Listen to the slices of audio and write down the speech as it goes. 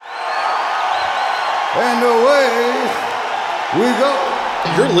And away we go.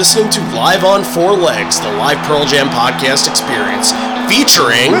 You're listening to Live on Four Legs, the live Pearl Jam podcast experience,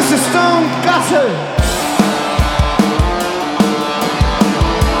 featuring Mr. Stone Gossard.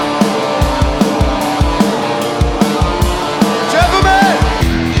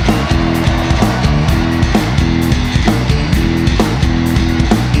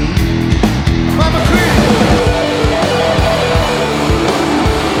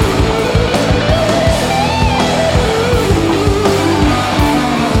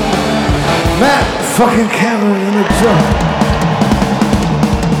 Fucking Cameron in the drum.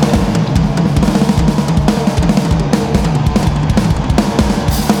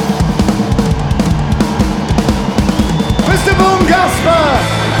 Mr. Boom Gasper.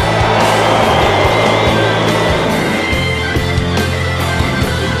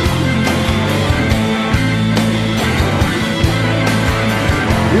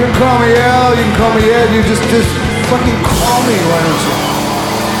 You can call me Al, you can call me Ed, you just fucking call me, why don't you?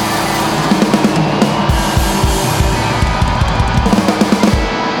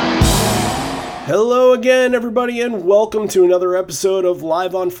 Hello again, everybody, and welcome to another episode of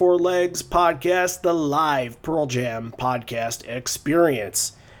Live on Four Legs podcast, the live Pearl Jam podcast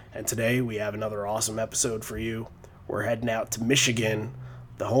experience. And today we have another awesome episode for you. We're heading out to Michigan,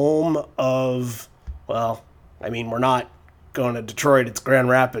 the home of, well, I mean, we're not going to Detroit, it's Grand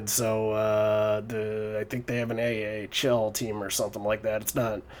Rapids, so I think they have an AHL team or something like that. It's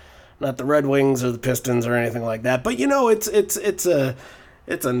not the Red Wings or the Pistons or anything like that, but you know, it's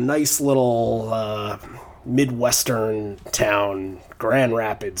a nice little Midwestern town, Grand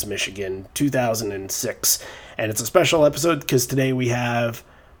Rapids, Michigan, 2006. And it's a special episode because today we have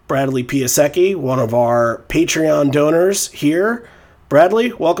Bradley Piasecki, one of our Patreon donors here.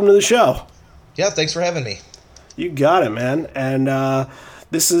 Bradley, welcome to the show. Yeah, thanks for having me. You got it, man. And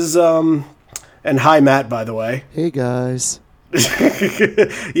this is, and hi, Matt, by the way. Hey, guys.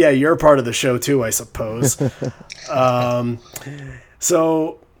 Yeah, you're a part of the show too, I suppose.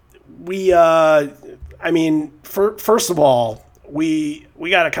 So we, first of all, we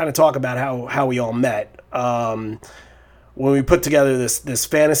got to kind of talk about how we all met. When we put together this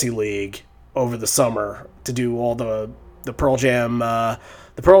fantasy league over the summer to do all the Pearl Jam, the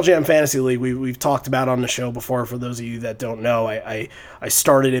Pearl Jam Fantasy League, we've talked about on the show before. For those of you that don't know, I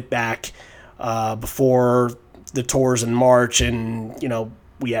started it back before the tours in March, and you know,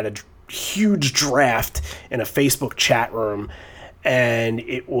 we had a huge draft in a Facebook chat room. And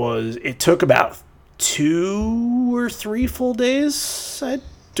it took about 2 or 3 full days. I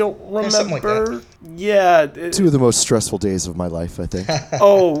don't remember. Something like that. Yeah. 2 of the most stressful days of my life, I think.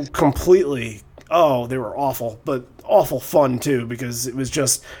 Oh, completely. Oh, they were awful, but awful fun too, because it was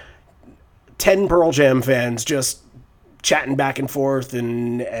just 10 Pearl Jam fans just chatting back and forth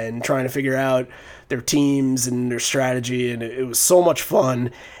and trying to figure out their teams and their strategy. And it was so much fun.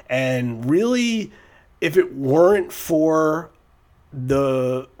 And really, if it weren't for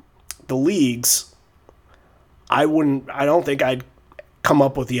the leagues, I don't think I'd come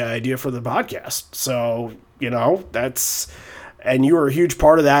up with the idea for the podcast. So, you know, and you were a huge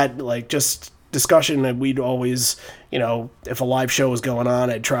part of that, like just discussion that we'd always, you know, if a live show was going on,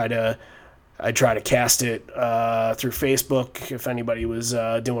 I'd try to cast it through Facebook if anybody was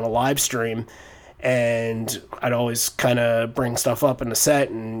doing a live stream. And I'd always kind of bring stuff up in the set,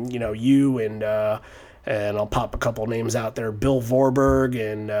 and, you know, you and I'll pop a couple names out there, Bill Vorberg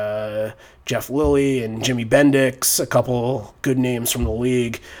and Jeff Lilly and Jimmy Bendix, a couple good names from the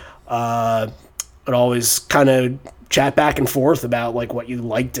league. But always kind of chat back and forth about like what you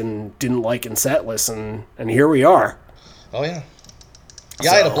liked and didn't like in set lists, and here we are. Oh yeah.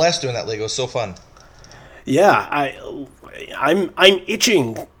 Yeah, I had a blast doing that league. It was so fun. Yeah, I'm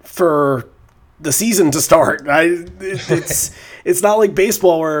itching for the season to start. It's not like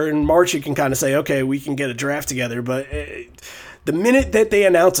baseball where in March you can kind of say, okay, we can get a draft together, but the minute that they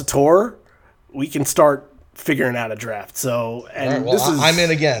announce a tour, we can start figuring out a draft. So, and right, well, I'm in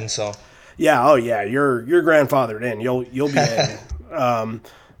again. So, yeah, oh yeah, you're grandfathered in. You'll be in.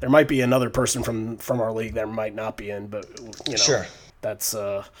 There might be another person from our league that might not be in, but you know, sure, that's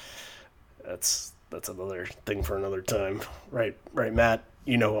another thing for another time, right, Matt?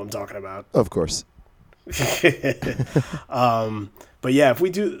 You know who I'm talking about. Of course. But yeah, if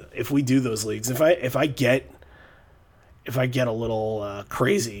we do those leagues, if I get a little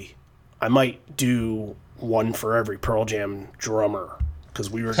crazy, I might do one for every Pearl Jam drummer,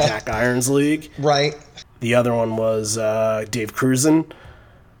 because we were Jack Irons League. Right. The other one was Dave Cruzen.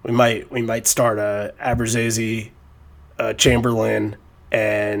 We might start a Abruzzese, Chamberlain,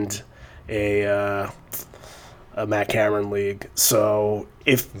 and a Matt Cameron league. So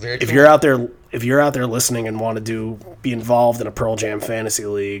if you're out there if you're out there listening and want to be involved in a Pearl Jam Fantasy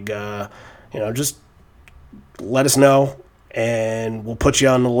League, just let us know, and we'll put you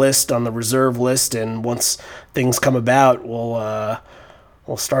on the reserve list. And once things come about,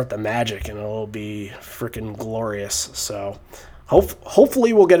 we'll start the magic, and it'll be freaking glorious. So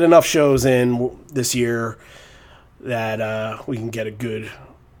hopefully we'll get enough shows in this year that we can get a good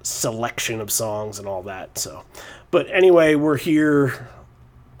selection of songs and all that. So, but anyway, we're here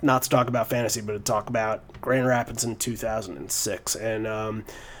not to talk about fantasy, but to talk about Grand Rapids in 2006. And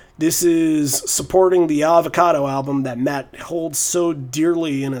this is supporting the Avocado album that Matt holds so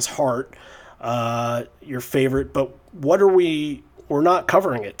dearly in his heart, your favorite. But we're not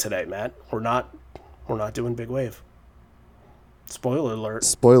covering it today, Matt. We're not doing Big Wave. Spoiler alert.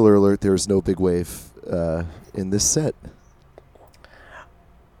 Spoiler alert, there's no Big Wave in this set.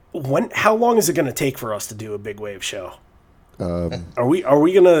 How long is it going to take for us to do a Big Wave show? Are we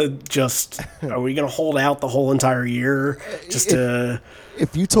gonna hold out the whole entire year just to?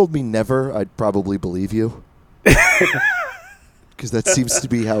 If you told me never, I'd probably believe you, because that seems to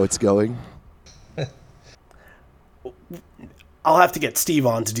be how it's going. I'll have to get Steve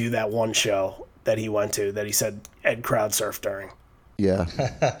on to do that one show that he went to that he said Ed crowd surfed during. Yeah.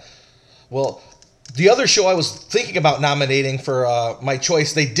 Well, the other show I was thinking about nominating for my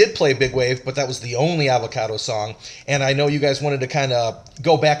choice, they did play Big Wave, but that was the only Avocado song. And I know you guys wanted to kind of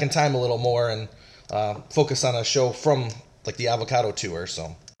go back in time a little more and focus on a show from like the Avocado tour.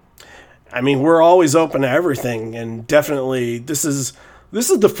 So, I mean, we're always open to everything, and definitely this is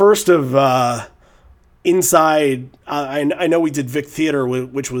the first of inside. I know we did Vic Theater,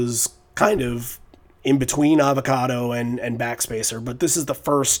 which was kind of in between Avocado and Backspacer, but this is the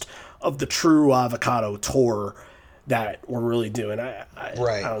first of the true Avocado tour that we're really doing. I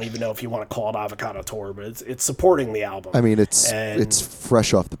don't even know if you want to call it Avocado tour, but it's supporting the album. I mean, it's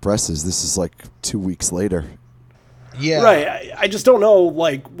fresh off the presses. This is like 2 weeks later. Yeah. Right. I just don't know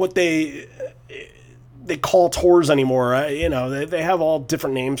like what they call tours anymore. They have all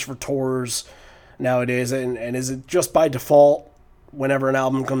different names for tours nowadays. And is it just by default whenever an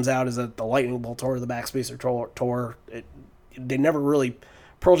album comes out, is it the Lightning Bolt tour or the Backspacer tour?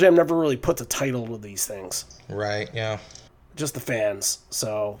 Pearl Jam never really puts a title to these things. Right, yeah. Just the fans.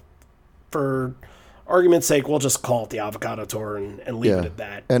 So, for argument's sake, we'll just call it the Avocado Tour and leave it at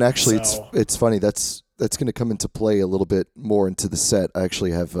that. And actually, it's funny. That's going to come into play a little bit more into the set. I actually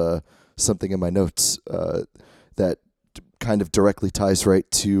have something in my notes that kind of directly ties right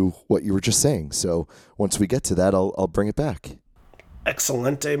to what you were just saying. So once we get to that, I'll bring it back.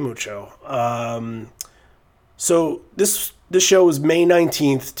 Excelente mucho. So this show is May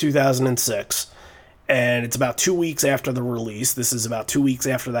 19th, 2006, and it's about 2 weeks after the release. This is about 2 weeks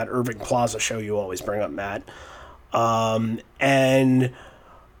after that Irving Plaza show you always bring up, Matt. And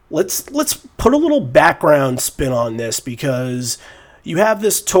let's put a little background spin on this, because you have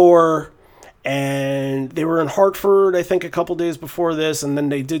this tour, and they were in Hartford, I think, a couple days before this, and then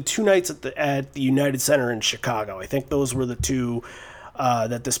they did 2 nights at the United Center in Chicago. I think those were the two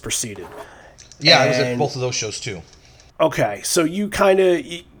that this preceded. Yeah, I was at both of those shows too. Okay, so you kind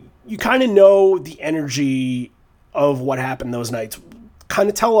of know the energy of what happened those nights. Kind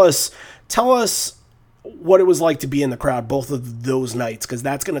of tell us what it was like to be in the crowd both of those nights, because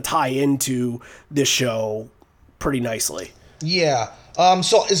that's going to tie into this show pretty nicely. Yeah.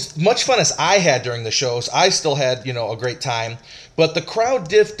 So as much fun as I had during the shows, I still had, a great time. But the crowd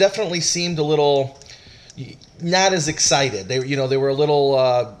definitely seemed a little not as excited. They were a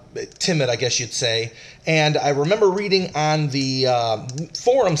little timid, I guess you'd say. And I remember reading on the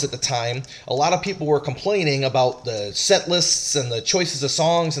forums at the time, a lot of people were complaining about the set lists and the choices of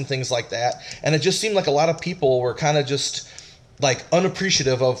songs and things like that. And it just seemed like a lot of people were kind of just like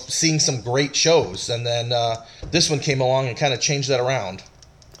unappreciative of seeing some great shows. And then this one came along and kind of changed that around.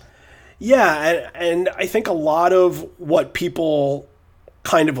 Yeah, and I think a lot of what people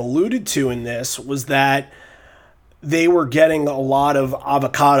kind of alluded to in this was that they were getting a lot of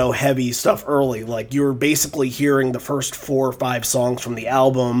Avocado heavy stuff early. Like, you were basically hearing the first 4 or 5 songs from the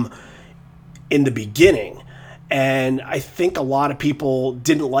album in the beginning. And I think a lot of people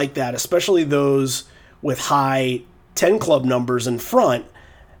didn't like that, especially those with high 10 Club numbers in front.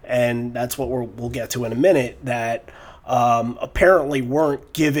 And that's what we'll get to in a minute, that apparently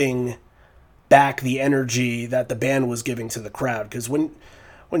weren't giving back the energy that the band was giving to the crowd. Because when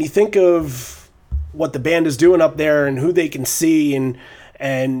you think of what the band is doing up there and who they can see, and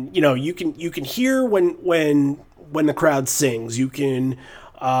you can hear when the crowd sings, you can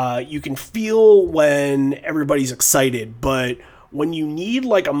feel when everybody's excited, but when you need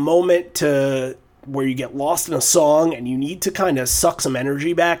like a moment to where you get lost in a song and you need to kind of suck some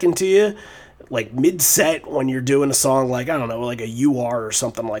energy back into you, like mid-set when you're doing a song like, I don't know, like a You Are or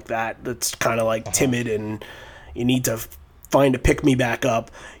something like that, that's kind of like timid and you need to find a pick me back up.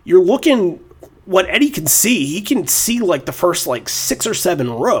 You're looking, what Eddie can see, he can see like the first like 6 or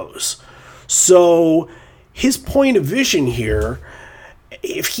 7 rows. So his point of vision here,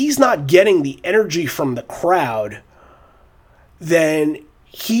 if he's not getting the energy from the crowd, then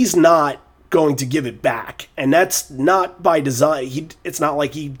he's not going to give it back. And that's not by design. It's not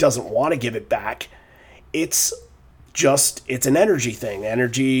like he doesn't want to give it back. It's an energy thing.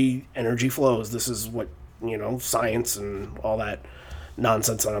 Energy flows. This is what, science and all that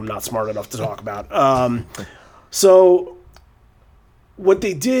nonsense that I'm not smart enough to talk about. So what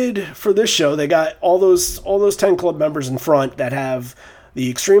they did for this show, they got all those 10 club members in front that have the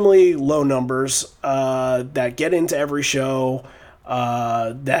extremely low numbers, that get into every show,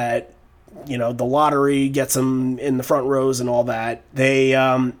 that, the lottery gets them in the front rows and all that. They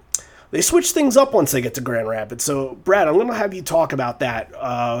switch things up once they get to Grand Rapids. So, Brad, I'm going to have you talk about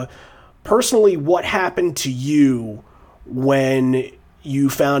that. Personally, what happened to you when you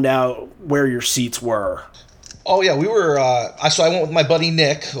found out where your seats were? Oh yeah, we were. So I went with my buddy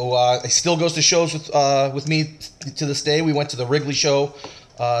Nick, who still goes to shows with me to this day. We went to the Wrigley show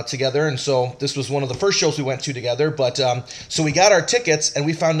together, and so this was one of the first shows we went to together. But so we got our tickets, and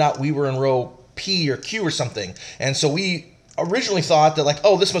we found out we were in row P or Q or something, and so we originally thought that, like,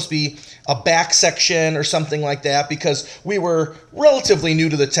 oh, this must be a back section or something like that, because we were relatively new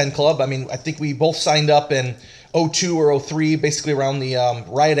to the 10 Club. I mean, I think we both signed up in 02 or 03, basically around the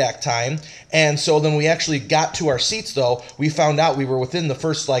Riot Act time. And so then we actually got to our seats, though. We found out we were within the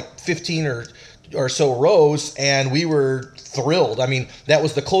first, 15 or so rows, and we were thrilled. I mean, that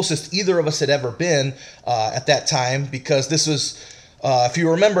was the closest either of us had ever been at that time, because this was, if you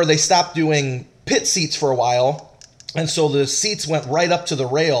remember, they stopped doing pit seats for a while. And so the seats went right up to the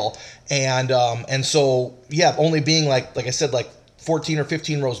rail, and so only being like I said, 14 or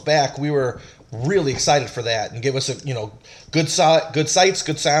 15 rows back, we were really excited for that, and give us good sights,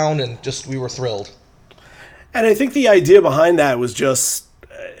 good sound, and just we were thrilled. And I think the idea behind that was just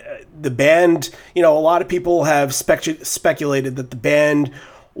the band. A lot of people have speculated that the band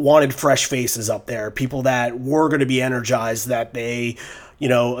wanted fresh faces up there, people that were going to be energized, that they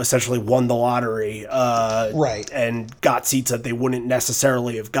essentially won the lottery, right, and got seats that they wouldn't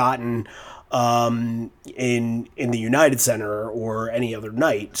necessarily have gotten in the United Center or any other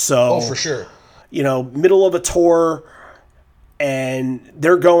night. So, oh, for sure, middle of a tour, and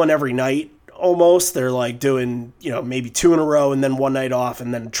they're going every night almost. They're like doing maybe 2 in a row, and then one night off,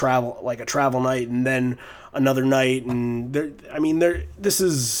 and then a travel night, and then another night, and this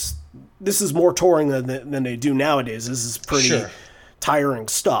is more touring than they do nowadays. This is pretty. Sure. Tiring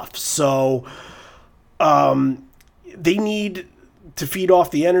stuff. So they need to feed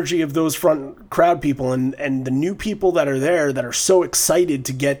off the energy of those front crowd people, and the new people that are there that are so excited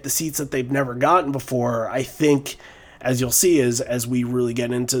to get the seats that they've never gotten before. I think, as you'll see, as we really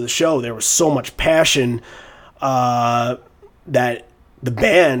get into the show, there was so much passion that the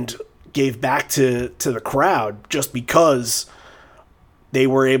band gave back to the crowd, just because they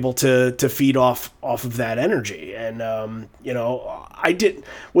were able to feed off of that energy. And I did.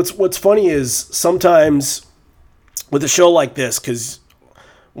 What's funny is sometimes with a show like this, because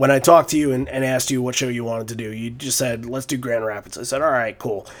when I talked to you and asked you what show you wanted to do, you just said, let's do Grand Rapids. I said, all right,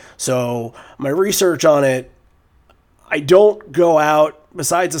 cool. So my research on it, I don't go out,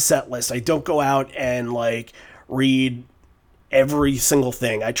 besides a set list, I don't go out and read every single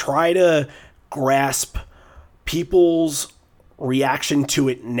thing. I try to grasp people's reaction to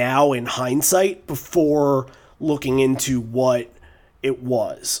it now in hindsight before looking into what it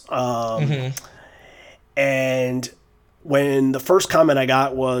was. And when the first comment I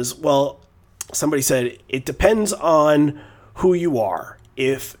got was, well, somebody said, it depends on who you are.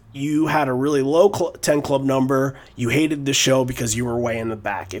 If you had a really low 10 Club number, you hated the show because you were way in the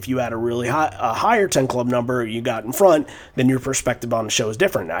back. If you had a really higher 10 Club number, you got in front, then your perspective on the show is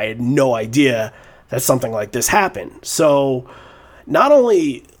different. I had no idea that something like this happened. So not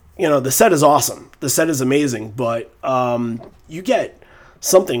only, the set is awesome, the set is amazing, but you get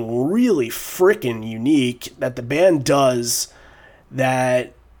something really freaking unique that the band does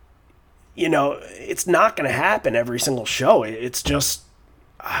that, it's not going to happen every single show. It's just,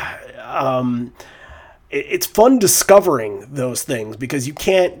 it's fun discovering those things, because you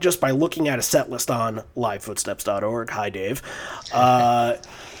can't, just by looking at a set list on livefootsteps.org, hi Dave,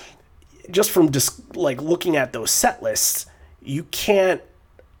 just from looking at those set lists, you can't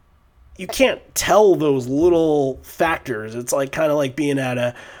tell those little factors. It's kind of like being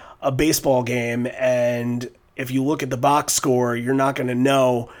at a baseball game, and if you look at the box score, you're not going to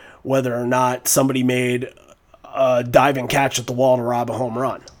know whether or not somebody made a diving catch at the wall to rob a home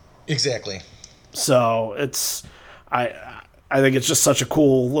run. Exactly. So I think it's just such a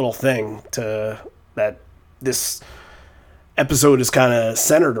cool little thing that this episode is kind of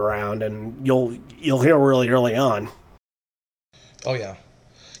centered around, and you'll hear really early on. Oh yeah.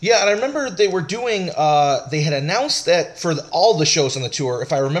 Yeah, and I remember they were doing, they had announced that for all the shows on the tour,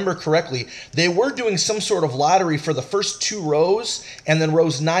 if I remember correctly, they were doing some sort of lottery for the first 2 rows, and then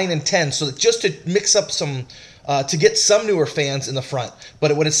rows 9 and 10, so that just to mix up some, to get some newer fans in the front.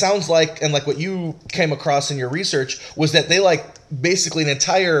 But what it sounds like, and like what you came across in your research, was that they basically an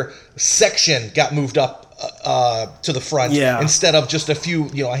entire section got moved up to the front instead of just a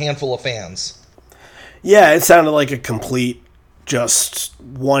handful of fans. Yeah, it sounded like a complete just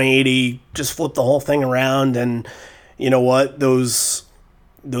 180, just flip the whole thing around. And you know what? Those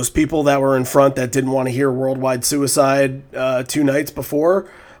people that were in front that didn't want to hear Worldwide Suicide 2 nights before,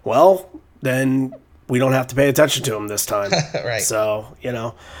 well, then we don't have to pay attention to them this time. Right. So,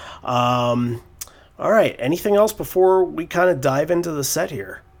 all right. Anything else before we kind of dive into the set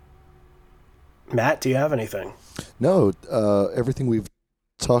here? Matt, do you have anything? No, everything we've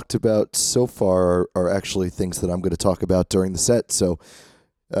talked about so far are actually things that I'm going to talk about during the set. So,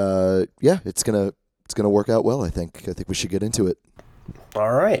 it's gonna work out well. I think we should get into it.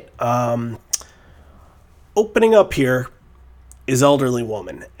 All right. Opening up here is Elderly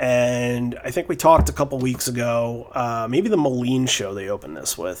Woman, and I think we talked a couple weeks ago, maybe the Moline show they opened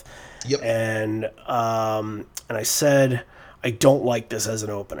this with. Yep. And I said I don't like this as an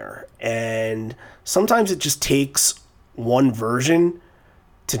opener, and sometimes it just takes one version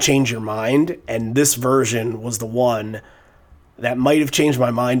to change your mind, and this version was the one that might have changed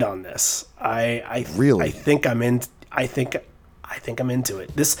my mind on this. I think I'm into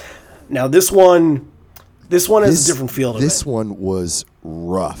it. This one has a different feel to it. This one was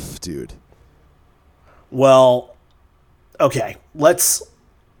rough, dude. Well, okay, let's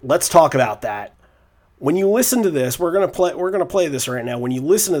talk about that. When you listen to this, we're gonna play this right now. When you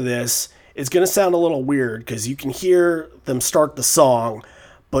listen to this, it's gonna sound a little weird because you can hear them start the song,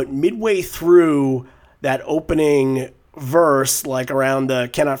 but midway through that opening verse, like around the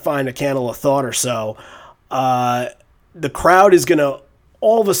 "cannot find a candle of thought" or so, the crowd is gonna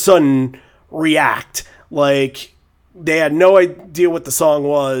all of a sudden react like they had no idea what the song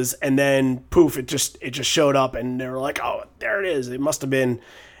was, and then poof, it just showed up, and they were like, "Oh, there it is." It must have been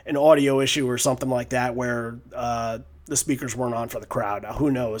an audio issue or something like that where the speakers weren't on for the crowd. Now,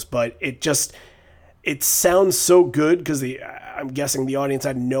 who knows? But it sounds so good because I'm guessing the audience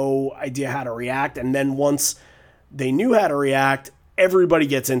had no idea how to react, and then once they knew how to react, everybody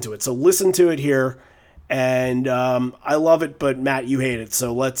gets into it. So listen to it here, and I love it, but Matt, you hate it,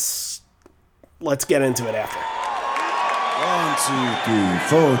 so let's get into it after. 1, 2, 3,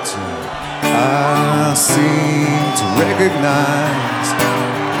 4, 2. I seem to recognize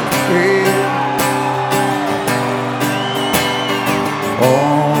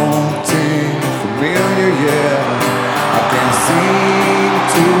haunting, familiar, yeah. I can't seem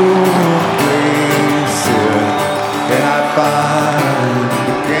to place it. Can I find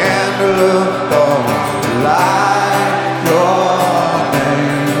the candle of thought, light your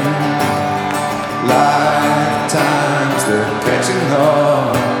name? Lifetimes they're catching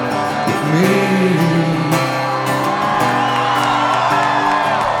up with me.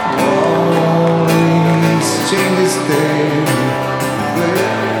 Changes day.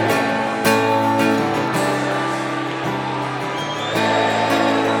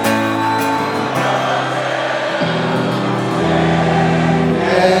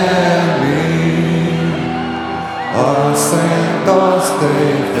 And me, our santos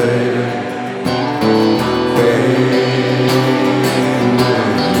they fade, fade away.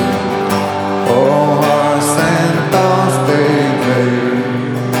 Oh, our santos they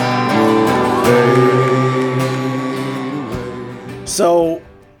fade, fade. So,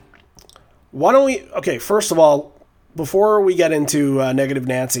 why don't we... Okay, first of all, before we get into Negative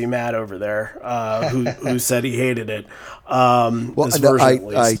Nancy Matt over there, who said he hated it, this version at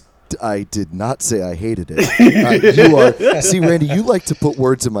least. I did not say I hated it. See, Randy, you like to put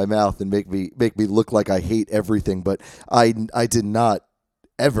words in my mouth and make me look like I hate everything, but I did not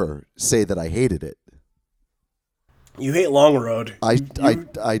ever say that I hated it. You hate Long Road. I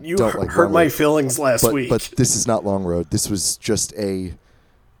don't like Long Road. Hurt my feelings last week. But this is not Long Road. This was just a...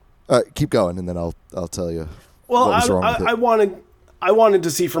 keep going, and then I'll tell you well, what was wrong with it. I wanted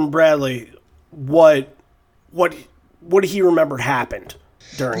to see from Bradley what he remembered happened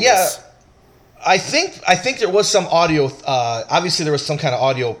during this. I think there was some audio. Obviously, there was some kind of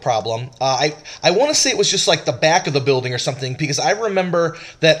audio problem. I want to say it was just like the back of the building or something, because I remember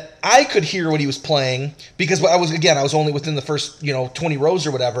that I could hear what he was playing, because I was only within the first 20 rows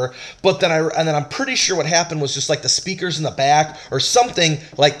or whatever. But then I'm pretty sure what happened was just like the speakers in the back or something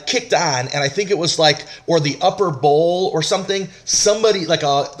like kicked on, and I think it was like, or the upper bowl or something. Somebody like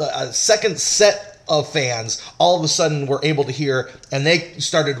a second set of fans all of a sudden were able to hear, and they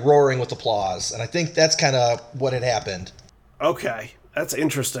started roaring with applause, and I think that's kind of what had happened. Okay, that's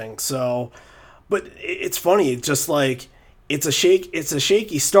interesting. So, but it's funny. It's just like it's a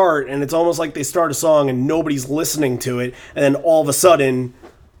shaky start, and it's almost like they start a song and nobody's listening to it, and then all of a sudden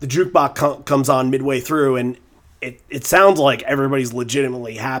the jukebox comes on midway through, and it sounds like everybody's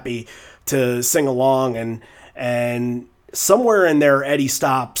legitimately happy to sing along, and somewhere in there Eddie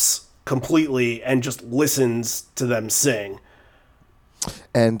stops completely and just listens to them sing,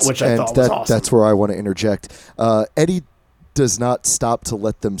 which I thought was awesome. That's where I want to interject. Eddie does not stop to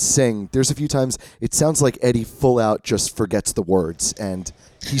let them sing. There's a few times it sounds like Eddie full out just forgets the words, and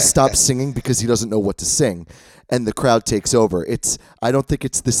he stops singing because he doesn't know what to sing, and the crowd takes over. I don't think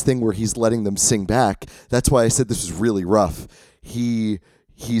it's this thing where he's letting them sing back. That's why I said this was really rough.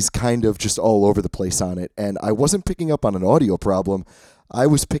 He's kind of just all over the place on it, and I wasn't picking up on an audio problem. I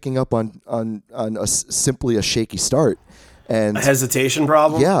was picking up on simply a shaky start, and a hesitation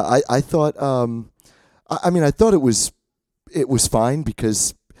problem. Yeah, I thought. I thought it was fine,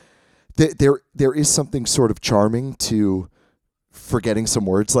 because there is something sort of charming to forgetting some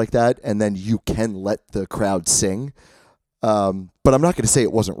words like that, and then you can let the crowd sing. But I'm not going to say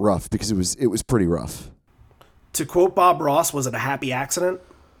it wasn't rough, because it was pretty rough. To quote Bob Ross, was it a happy accident?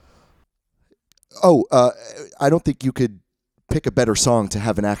 Oh, I don't think you could pick a better song to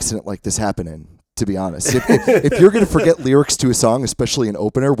have an accident like this happen in, to be honest. If you're going to forget lyrics to a song, especially an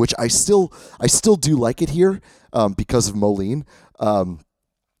opener, which I still do like it here because of Moline, I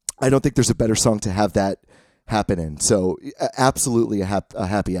don't think there's a better song to have that happen in. So absolutely a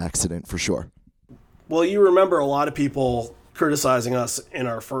happy accident for sure. Well, you remember a lot of people criticizing us in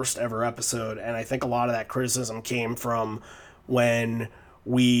our first ever episode, and I think a lot of that criticism came from when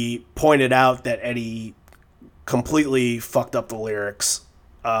we pointed out that Eddie completely fucked up the lyrics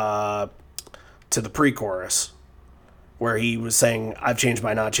to the pre-chorus, where he was saying, "I've changed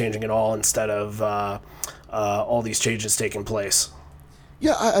by not changing at all," instead of all these changes taking place.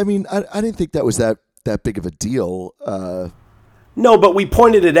 Yeah, I mean, I didn't think that was that big of a deal. No, but we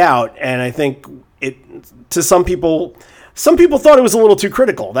pointed it out, and I think to some people thought it was a little too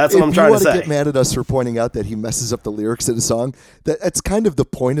critical. That's what I'm trying to say. If you want to get mad at us for pointing out that he messes up the lyrics in a song, that's kind of the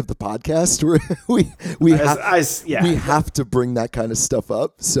point of the podcast, where we have to bring that kind of stuff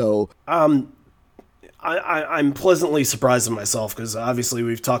up. So I'm pleasantly surprised in myself, because obviously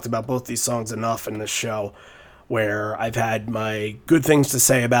we've talked about both these songs enough in this show, where I've had my good things to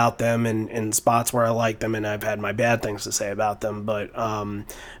say about them in spots where I like them, and I've had my bad things to say about them. But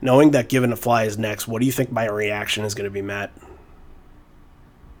knowing that Given to Fly is next, what do you think my reaction is going to be, Matt?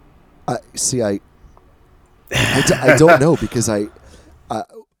 I don't know, because I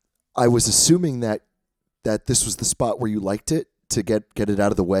was assuming that this was the spot where you liked it to get it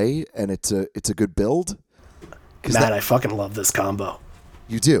out of the way, and it's a good build. Matt, I fucking love this combo.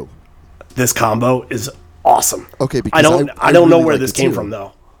 You do? This combo is awesome. Okay, because I don't know where this came from,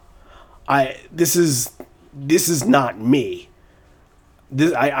 though. This is not me.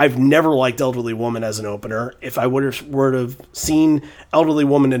 I've never liked Elderly Woman as an opener. If I were to have seen Elderly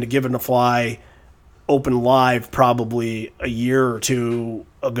Woman in a Given to Fly open live probably a year or two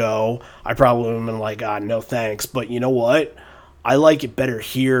ago, I probably would have been like, no thanks. But you know what? I like it better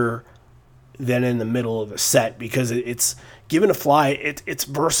here than in the middle of the set, because it's Given to Fly. It's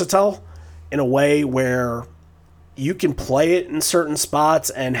versatile in a way where you can play it in certain spots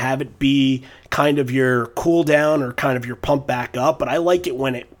and have it be kind of your cool down or kind of your pump back up. But I like it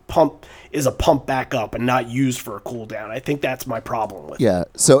when it is a pump back up and not used for a cool down. I think that's my problem with it. Yeah.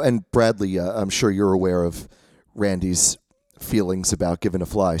 So, and Bradley, I'm sure you're aware of Randy's feelings about Given to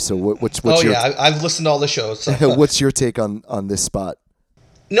Fly. So what's I've listened to all the shows. So. What's your take on this spot?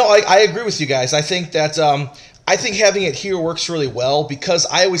 No, I agree with you guys. I think that I think having it here works really well, because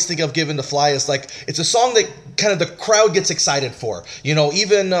I always think of Given to Fly as like, it's a song that kind of the crowd gets excited for.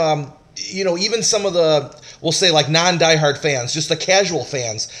 Even some of the, we'll say like non-diehard fans, just the casual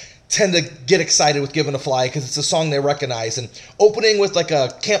fans, tend to get excited with Given to Fly because it's a song they recognize. And opening with like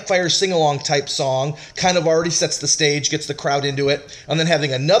a campfire sing-along type song kind of already sets the stage, gets the crowd into it. And then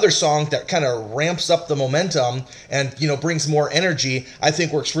having another song that kind of ramps up the momentum and, brings more energy, I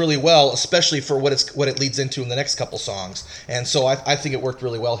think works really well, especially for what it leads into in the next couple songs. And so I think it worked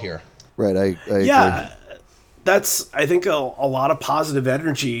really well here. Right. I agree. Yeah, that's, I think, a lot of positive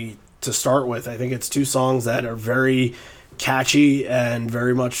energy to start with. I think it's two songs that are very catchy and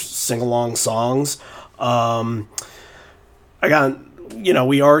very much sing-along songs. I got,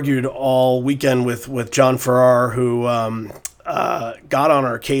 we argued all weekend with John Farrar, who got on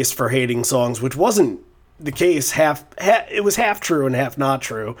our case for hating songs, which wasn't the case. It was half true and half not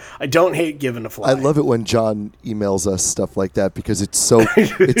true. I don't hate Given to Fly. I love it when John emails us stuff like that because it's so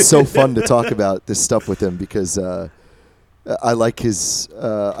fun to talk about this stuff with him because I like his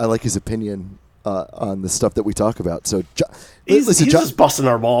opinion on the stuff that we talk about. So he's John, just busting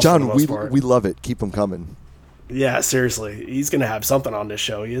our balls. John, for the most part. we love it. Keep them coming. Yeah, seriously, he's gonna have something on this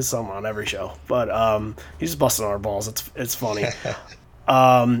show. He has something on every show, but he's just busting our balls. It's funny.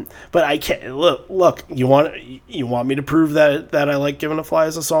 But I can't look. You want me to prove that I like Given to Fly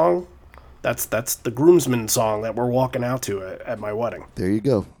as a song? That's the groomsmen song that we're walking out to at my wedding. There you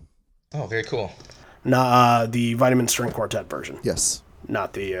go. Oh, very cool. The Vitamin String Quartet version. Yes.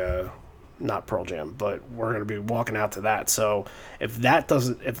 Not Pearl Jam, but we're going to be walking out to that. So if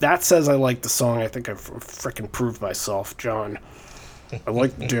that says I like the song, I think I've freaking proved myself, John. I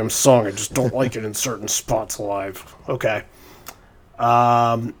like the damn song. I just don't like it in certain spots live. Okay.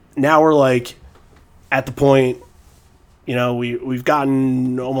 Now we're like at the point, we've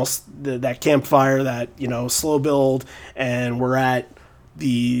gotten almost that campfire, that, slow build, and we're at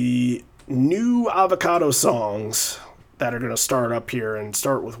the new Avocado songs that are going to start up here and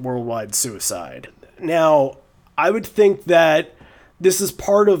start with Worldwide Suicide. Now, I would think that this is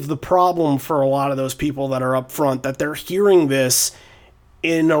part of the problem for a lot of those people that are up front, that they're hearing this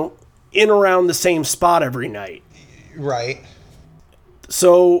in around the same spot every night. Right.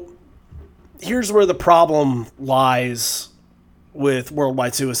 So here's where the problem lies with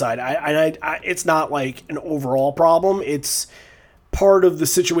Worldwide Suicide. I it's not like an overall problem. It's part of the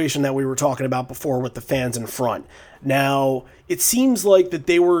situation that we were talking about before with the fans in front. Now, it seems like that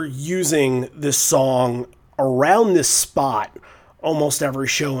they were using this song around this spot almost every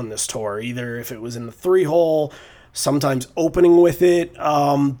show in this tour, either if it was in the 3-hole, sometimes opening with it.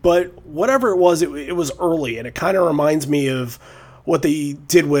 But whatever it was early, and it kind of reminds me of what they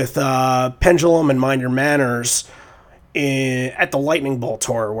did with Pendulum and Mind Your Manners at the Lightning Bolt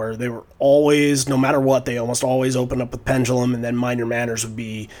tour, where they were always, no matter what, they almost always opened up with Pendulum, and then Mind Your Manners would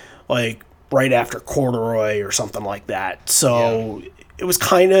be like right after Corduroy or something like that. So It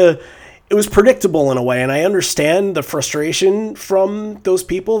was predictable in a way, and I understand the frustration from those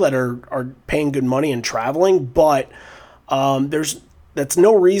people that are paying good money and traveling, but that's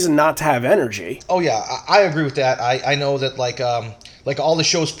no reason not to have energy. Oh yeah, I agree with that. I know that like all the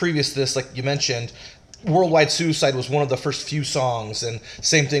shows previous to this, like you mentioned, Worldwide Suicide was one of the first few songs, and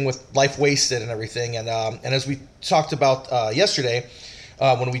same thing with Life Wasted and everything. And as we talked about yesterday,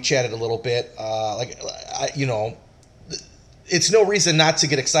 when we chatted a little bit, it's no reason not to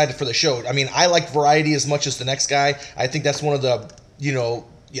get excited for the show. I mean, I like variety as much as the next guy. I think that's one of the,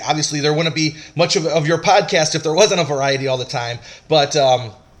 obviously there wouldn't be much of your podcast if there wasn't a variety all the time. But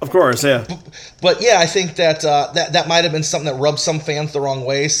of course, yeah. But yeah, I think that that might have been something that rubbed some fans the wrong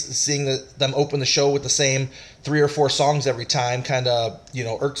way. Seeing them open the show with the same 3 or 4 songs every time kind of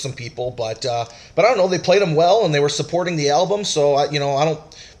irked some people. But I don't know. They played them well, and they were supporting the album. So I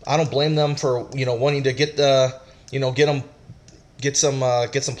don't blame them for wanting to get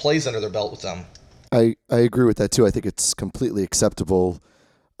some plays under their belt with them. I agree with that too. I think it's completely acceptable.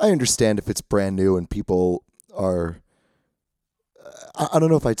 I understand if it's brand new and people are, I don't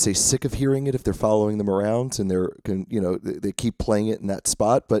know if I'd say sick of hearing it if they're following them around and they keep playing it in that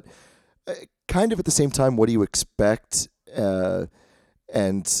spot, but kind of at the same time, what do you expect?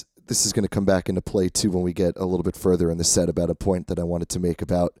 And this is going to come back into play too when we get a little bit further in the set about a point that I wanted to make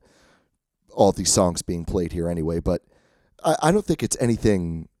about all these songs being played here anyway, but I don't think it's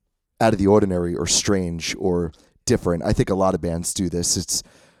anything out of the ordinary or strange or different. I think a lot of bands do this.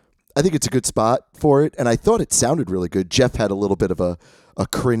 I think it's a good spot for it, and I thought it sounded really good. Jeff had a little bit of a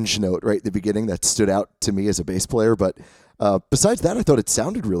cringe note right at the beginning that stood out to me as a bass player, but besides that, I thought it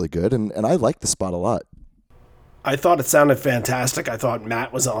sounded really good, and I liked the spot a lot. I thought it sounded fantastic. I thought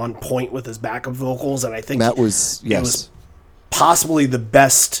Matt was on point with his backup vocals, and I think Matt was, yes. It was possibly the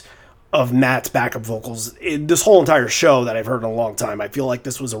best of Matt's backup vocals in this whole entire show that I've heard in a long time. I feel like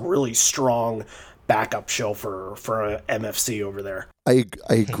this was a really strong backup show for MFC over there. I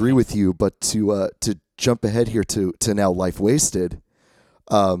agree with you, but to jump ahead here to now Life Wasted,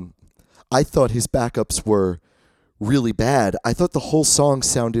 I thought his backups were really bad. I thought the whole song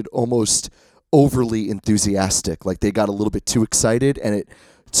sounded almost overly enthusiastic, like they got a little bit too excited and it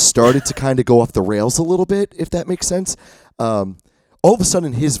started to kind of go off the rails a little bit, if that makes sense. all of a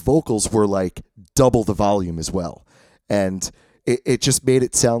sudden his vocals were like double the volume as well. And it just made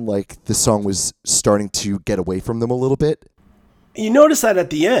it sound like the song was starting to get away from them a little bit. You notice that at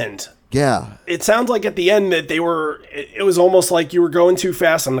the end. Yeah. It sounds like at the end that it was almost like you were going too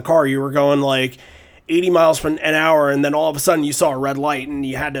fast in the car. You were going like 80 miles an hour, and then all of a sudden you saw a red light and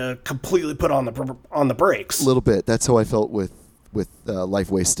you had to completely put on the brakes. A little bit. That's how I felt with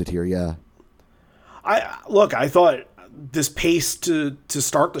Life Wasted here, yeah. I thought this pace to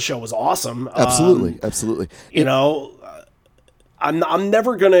start the show was awesome. Absolutely. You know, I'm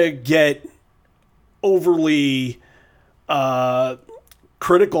never gonna get overly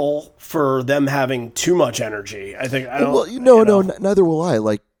critical for them having too much energy. I think I don't. Well, neither will I.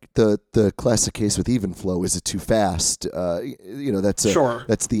 Like the classic case with Even Flow, is it too fast?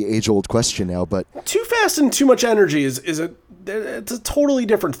 That's the age old question now. But too fast and too much energy it's a totally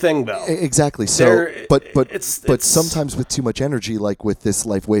different thing, though. Exactly. So, but sometimes with too much energy, like with this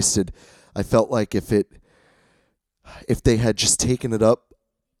Life Wasted, I felt like if they had just taken it up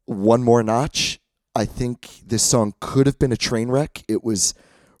one more notch, I think this song could have been a train wreck. It was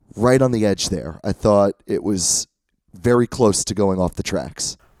right on the edge there. I thought it was very close to going off the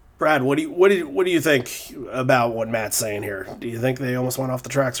tracks. Brad, what do you think about what Matt's saying here? Do you think they almost went off the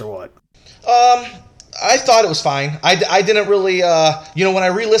tracks or what? I thought it was fine. I didn't really, when I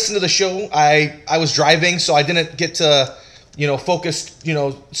re-listened to the show, I was driving, so I didn't get to, focus,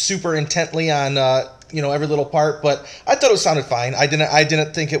 super intently on, every little part. But I thought it sounded fine. I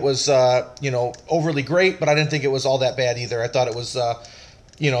didn't think it was, overly great, but I didn't think it was all that bad either. I thought it was,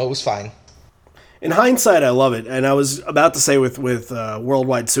 it was fine. In hindsight, I love it. And I was about to say with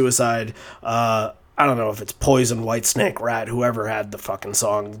Worldwide Suicide, I don't know if it's Poison, Whitesnake, Rat, whoever had the fucking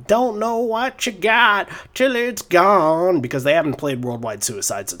song, Don't Know What You Got Till It's Gone, because they haven't played Worldwide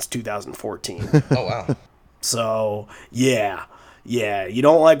Suicide since 2014. Oh, wow. So, yeah, you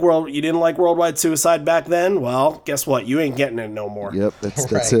didn't like Worldwide Suicide back then? Well, guess what? You ain't getting it no more. Yep,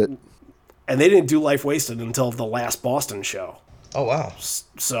 that's it. And they didn't do Life Wasted until the last Boston show. Oh, wow.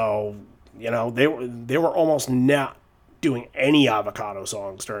 So, they were almost not doing any Avocado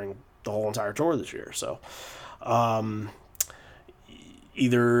songs during the whole entire tour this year. So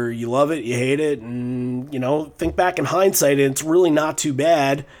either you love it, you hate it, and think back in hindsight, it's really not too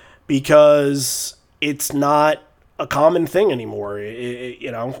bad because it's not a common thing anymore.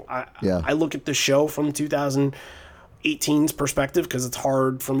 I look at the show from 2018's perspective because it's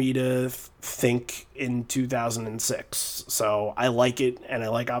hard for me to think in 2006. So I like it, and I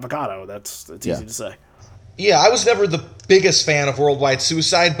like Avocado. That's easy to say. Yeah, I was never the biggest fan of Worldwide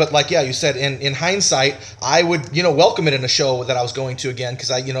Suicide, but you said, in hindsight, I would, welcome it in a show that I was going to again,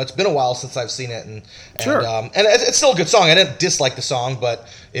 because it's been a while since I've seen it, and sure. And it's still a good song. I didn't dislike the song, but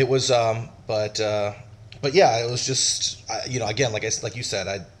it was, but yeah, it was just, again, like you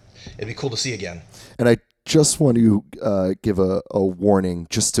said, it'd be cool to see again. And I just want to give a warning,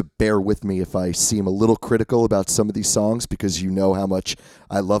 just to bear with me if I seem a little critical about some of these songs, because you know how much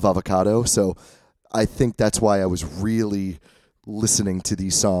I love Avocado, so I think that's why I was really listening to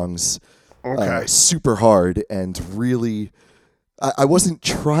these songs super hard and really, I wasn't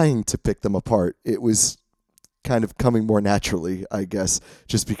trying to pick them apart. It was kind of coming more naturally, I guess,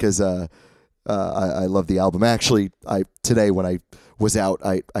 just because I love the album. Actually, today when I was out,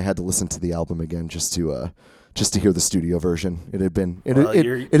 I had to listen to the album again just to hear the studio version. It had been it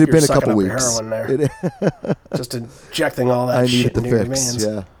had been a couple weeks. Heroin there. Just injecting all that. I needed shit the into your fix. veins.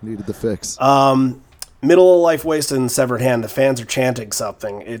 Yeah, needed the fix. Middle of Life Wasted and Severed Hand. The fans are chanting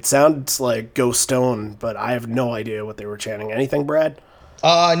something. It sounds like Ghost Stone, but I have no idea what they were chanting. Anything, Brad?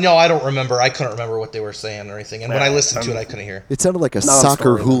 No, I don't remember. I couldn't remember what they were saying or anything. And when I listened to it, I couldn't hear. It sounded like a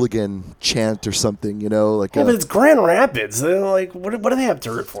soccer hooligan chant or something, like. Yeah, but it's Grand Rapids. They're like, what do they have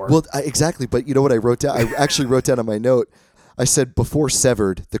to root for? Well, exactly. But you know what I wrote down? I actually wrote down on my note. I said, before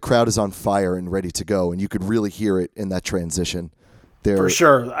Severed, the crowd is on fire and ready to go, and you could really hear it in that transition. For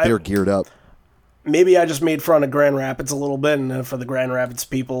sure. They're geared up. Maybe I just made fun of Grand Rapids a little bit, and for the Grand Rapids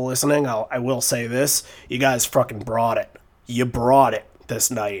people listening, I will say this. You guys fucking brought it. You brought it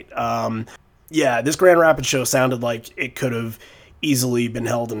this night. This Grand Rapids show sounded like it could have easily been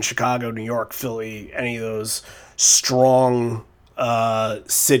held in Chicago, New York, Philly, any of those strong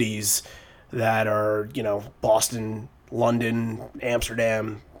cities that are, Boston, London,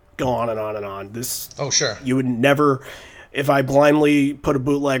 Amsterdam, go on and on and on. Oh, sure. You would never... If I blindly put a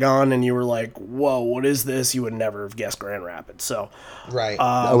bootleg on and you were like, whoa, what is this? You would never have guessed Grand Rapids. So, right.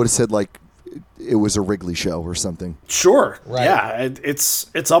 I would have said it was a Wrigley show or something. Sure. Right. Yeah,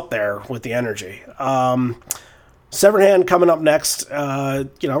 it's up there with the energy. Severed Hand coming up next.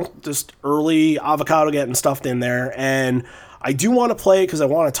 Just early Avocado getting stuffed in there. And I do want to play it because I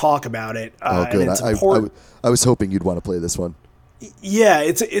want to talk about it. Oh, good. And it's important. I was hoping you'd want to play this one. Yeah,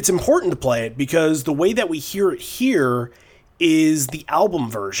 it's important to play it because the way that we hear it here is the album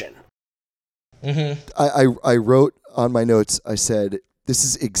version. I wrote on my notes, I said, this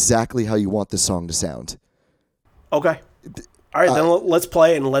is exactly how you want this song to sound. Okay. All right, then let's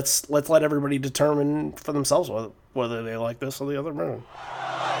play and let's let everybody determine for themselves whether they like this or the other version.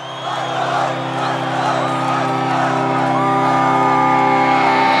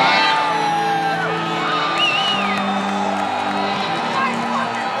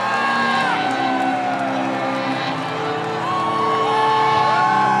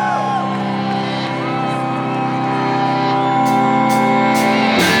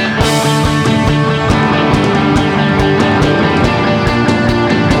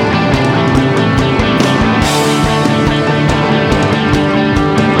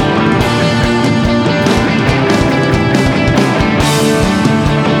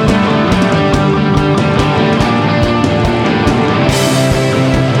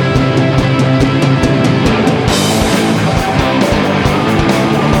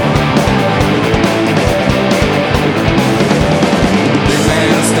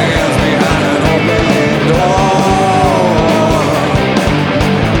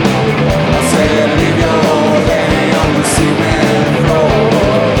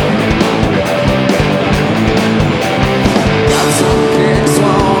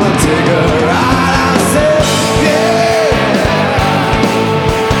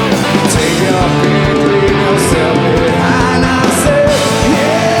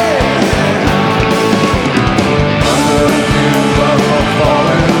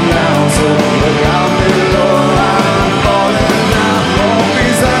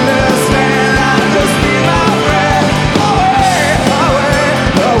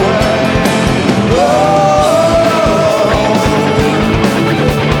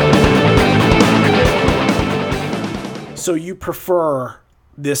 So you prefer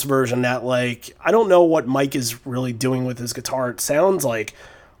this version that, like, I don't know what Mike is really doing with his guitar. It sounds like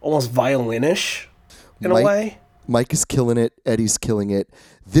almost violinish in a way. Mike is killing it. Eddie's killing it.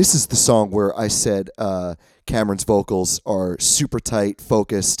 This is the song where I said Cameron's vocals are super tight,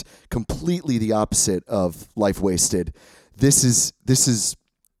 focused, completely the opposite of Life Wasted. This is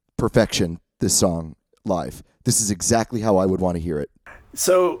perfection, this song live. This is exactly how I would want to hear it.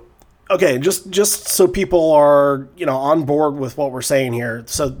 So, okay, just so people are, on board with what we're saying here.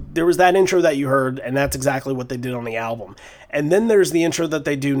 So there was that intro that you heard, and that's exactly what they did on the album. And then there's the intro that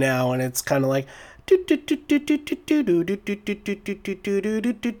they do now, and it's kind of like just,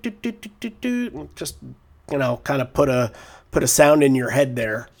 kind of put a sound in your head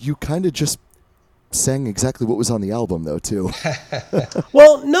there. You kind of just sang exactly what was on the album, though, too.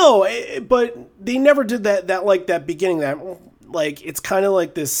 Well, no, but they never did that like that beginning, that, like, it's kind of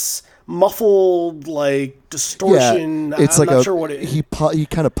like this muffled, like, distortion. Yeah, it's I'm like not sure what it is. He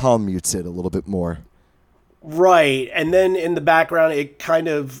kind of palm mutes it a little bit more. Right, and then in the background, it kind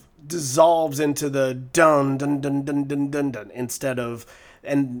of dissolves into the dun dun dun dun dun dun dun instead of,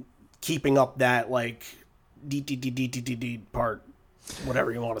 and keeping up that, like, d part,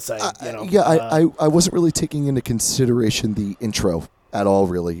 whatever you want to say. I wasn't really taking into consideration the intro at all,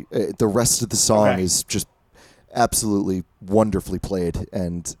 really. The rest of the song is just absolutely wonderfully played,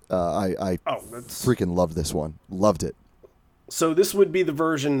 and I freaking loved this one. Loved it. So this would be the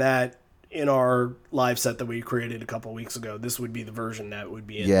version that, in our live set that we created a couple weeks ago, this would be the version that would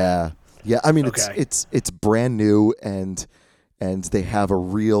be in. Yeah. I mean, it's brand new, and they have a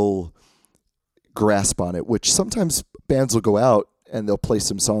real grasp on it, which sometimes bands will go out and they'll play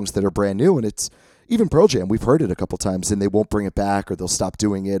some songs that are brand new, and it's even Pearl Jam. We've heard it a couple times, and they won't bring it back, or they'll stop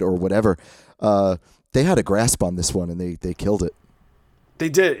doing it, or whatever. They had a grasp on this one, and they killed it. They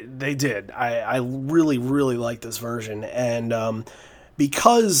did. I really, really like this version, and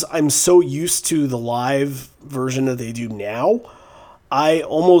because I'm so used to the live version that they do now, I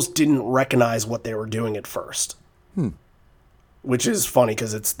almost didn't recognize what they were doing at first. Which is funny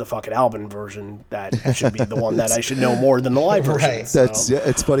because it's the fucking album version that should be the one that I should know more than the live version. Right. So.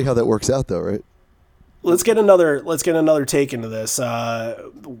 It's funny how that works out, though, right? Let's get another take into this.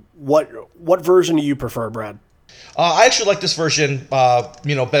 What version do you prefer, Brad? I actually like this version,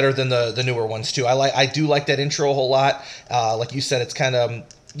 better than the newer ones too. I do like that intro a whole lot. Like you said, it's kind of,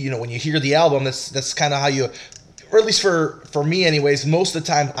 when you hear the album, that's kind of how you, or at least for me anyways, most of the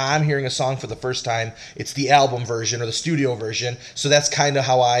time I'm hearing a song for the first time, it's the album version or the studio version. So that's kind of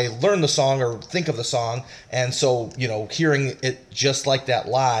how I learn the song or think of the song. And so, hearing it just like that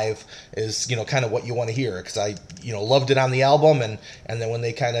live is, kind of what you want to hear, because I, loved it on the album, and then when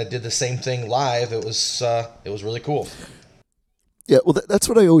they kind of did the same thing live, it was really cool. Yeah, well, that's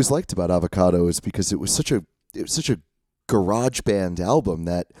what I always liked about Avocado, is because it was such a garage band album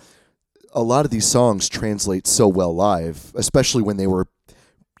that a lot of these songs translate so well live, especially when they were,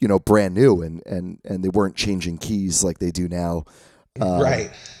 brand new and they weren't changing keys like they do now.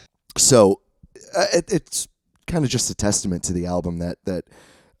 Right. So it's kind of just a testament to the album that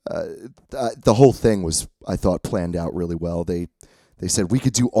the whole thing was, I thought, planned out really well. They said we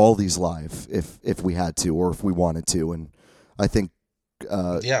could do all these live if we had to, or if we wanted to, and I think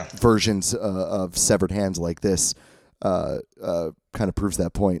versions of Severed Hands like this kind of proves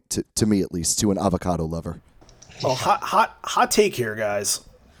that point to me, at least, to an Avocado lover. Well, hot take here, guys.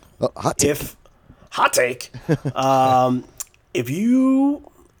 Hot take. If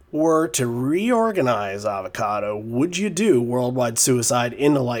you were to reorganize Avocado, would you do Worldwide Suicide,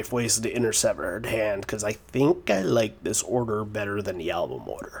 Into Life Wasted, Inner Severed Hand? Because I think I like this order better than the album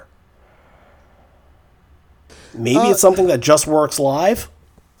order. Maybe it's something that just works live,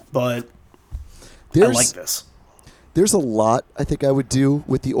 but I like this. There's a lot I think I would do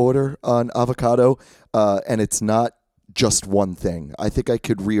with the order on Avocado, and it's not just one thing. I think I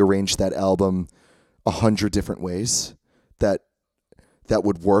could rearrange that album 100 different ways that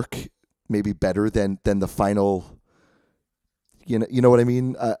would work maybe better than the final. You know what I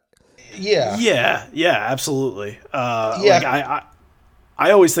mean? Yeah, absolutely.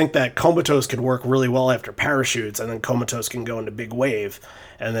 I always think that Comatose could work really well after Parachutes, and then Comatose can go into Big Wave,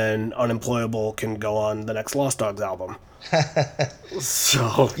 and then Unemployable can go on the next Lost Dogs album.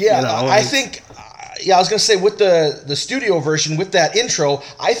 So I think. I was going to say, with the studio version, with that intro,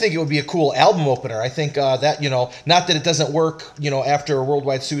 I think it would be a cool album opener. I think that, not that it doesn't work, after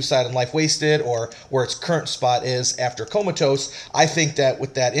Worldwide Suicide and Life Wasted, or where its current spot is after Comatose. I think that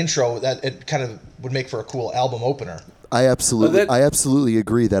with that intro, that it kind of would make for a cool album opener. I absolutely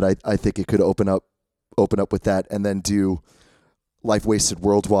agree that I think it could open up with that, and then do Life Wasted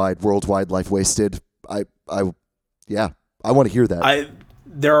Worldwide Life Wasted. I want to hear that.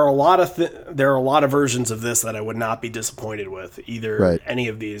 There are a lot of versions of this that I would not be disappointed with, either any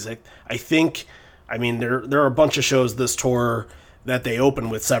of these. I think, there are a bunch of shows this tour that they open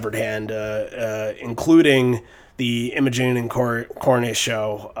with Severed Hand, including the Imogen and Cornet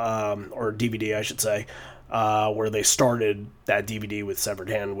show, or DVD, I should say, where they started that DVD with Severed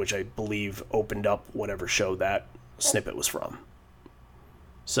Hand, which I believe opened up whatever show that snippet was from.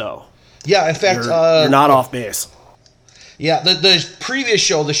 So, yeah, in fact, you're not off base. Yeah, the previous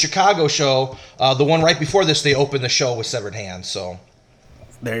show, the Chicago show, the one right before this, they opened the show with Severed Hands. So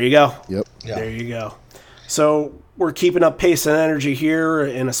there you go. Yep. Yeah. There you go. So we're keeping up pace and energy here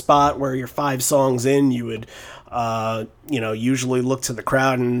in a spot where you're 5 songs in. You would, usually look to the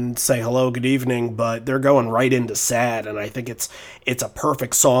crowd and say hello, good evening, but they're going right into Sad, and I think it's a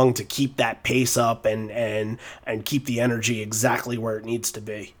perfect song to keep that pace up and keep the energy exactly where it needs to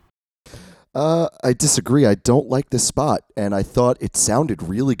be. I disagree. I don't like this spot, and I thought it sounded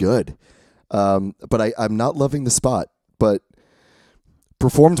really good. But I'm not loving the spot, but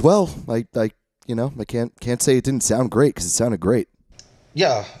performed well. I can't say it didn't sound great, because it sounded great.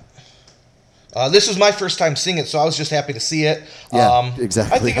 Yeah. This was my first time seeing it, so I was just happy to see it. Yeah,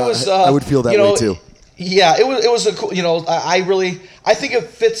 exactly. I think it was. I would feel that way too. Yeah, it was a cool. I think it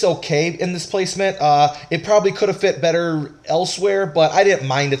fits okay in this placement. It probably could have fit better elsewhere, but I didn't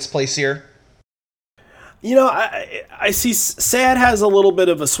mind its place here. I see Sad has a little bit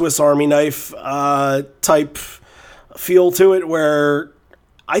of a Swiss Army knife type feel to it, where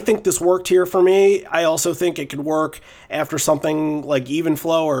I think this worked here for me. I also think it could work after something like Even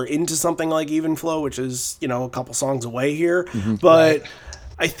Flow, or into something like Even Flow, which is, a couple songs away here. Mm-hmm. But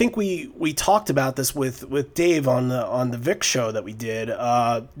I think we talked about this with Dave on the Vic show that we did.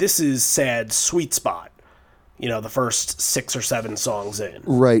 This is Sad's sweet spot. The first 6 or 7 songs in.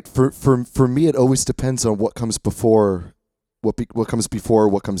 Right. For me, it always depends on what comes before, what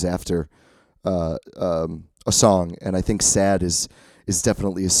comes after a song, and I think Sad is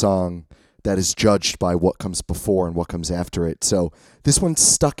definitely a song that is judged by what comes before and what comes after it. So this one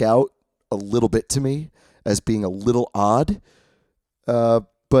stuck out a little bit to me as being a little odd,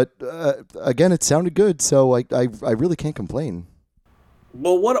 but again, it sounded good, so I really can't complain.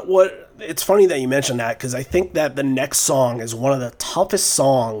 Well, what it's funny that you mentioned that, because I think that the next song is one of the toughest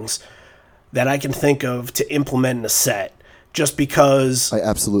songs that I can think of to implement in a set, just because... I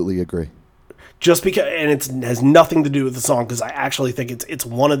absolutely agree. Just because, and it has nothing to do with the song, because I actually think it's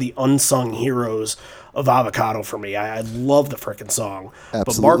one of the unsung heroes of Avocado for me. I love the frickin' song.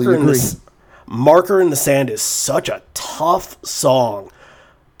 Absolutely but agree. Marker in the Sand is such a tough song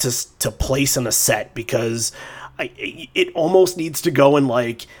to place in a set, because... it almost needs to go in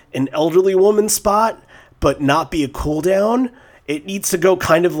like an elderly woman spot, but not be a cool down. it needs to go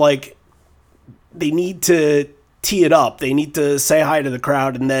kind of like they need to tee it up. They need to say hi to the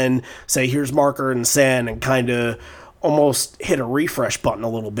crowd and then say, here's Marker and Sand, and kind of almost hit a refresh button a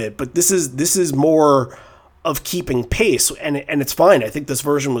little bit. But this is more of keeping pace, and it's fine. I think this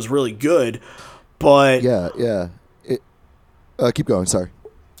version was really good, but yeah. Keep going. Sorry.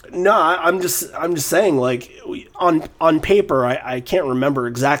 no, I'm just saying, like, on paper, I can't remember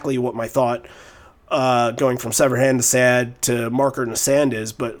exactly what my thought going from Severed Hand to Sad to Marker and the Sand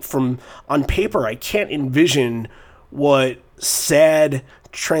is, but on paper, I can't envision what Sad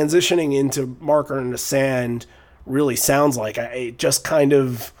transitioning into Marker and the Sand really sounds like. It just kind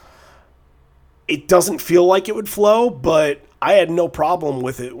of, it doesn't feel like it would flow, but I had no problem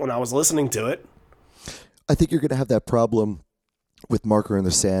with it when I was listening to it. I think you're going to have that problem with Marker in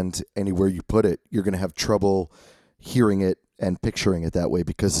the Sand anywhere you put it. You're going to have trouble hearing it and picturing it that way,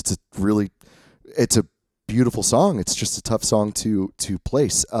 because it's a beautiful song. It's just a tough song to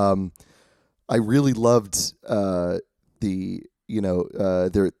place. I really loved the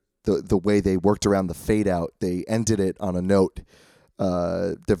way they worked around the fade out. They ended it on a note,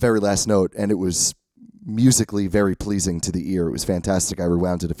 the very last note, and it was musically very pleasing to the ear. It was fantastic. I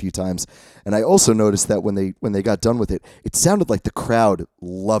rewound it a few times, and I also noticed that when they got done with it, it sounded like the crowd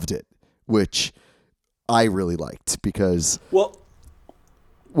loved it, which I really liked, because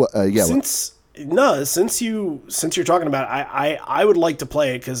since you're talking about it, I would like to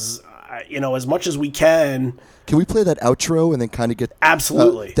play it, because as much as we can we play that outro and then kind of get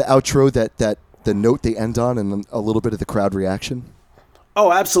absolutely the outro that the note they end on, and a little bit of the crowd reaction? Oh,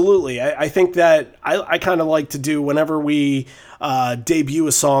 absolutely. I think that I kind of like to do whenever we debut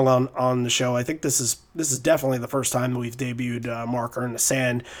a song on the show. I think this is definitely the first time that we've debuted Marker in the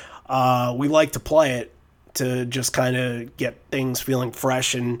Sand. We like to play it to just kind of get things feeling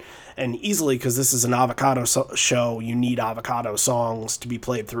fresh and easily, because this is an avocado show. You need avocado songs to be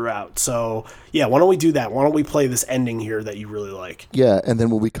played throughout. So, yeah, why don't we do that? Why don't we play this ending here that you really like? Yeah, and then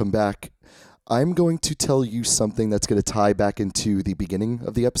when we come back, I'm going to tell you something that's going to tie back into the beginning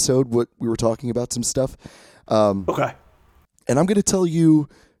of the episode, what we were talking about, some stuff. Okay. And I'm going to tell you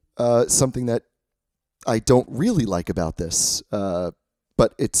something that I don't really like about this,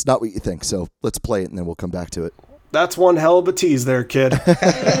 but it's not what you think. So let's play it, and then we'll come back to it. That's one hell of a tease there, kid.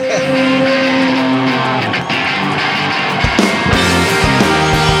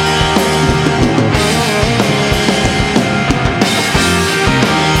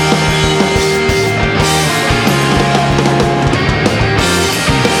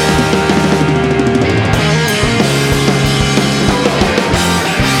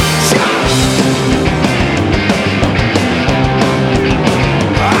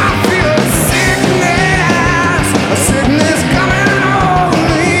 Sickness coming on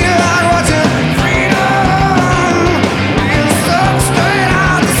me, I watch it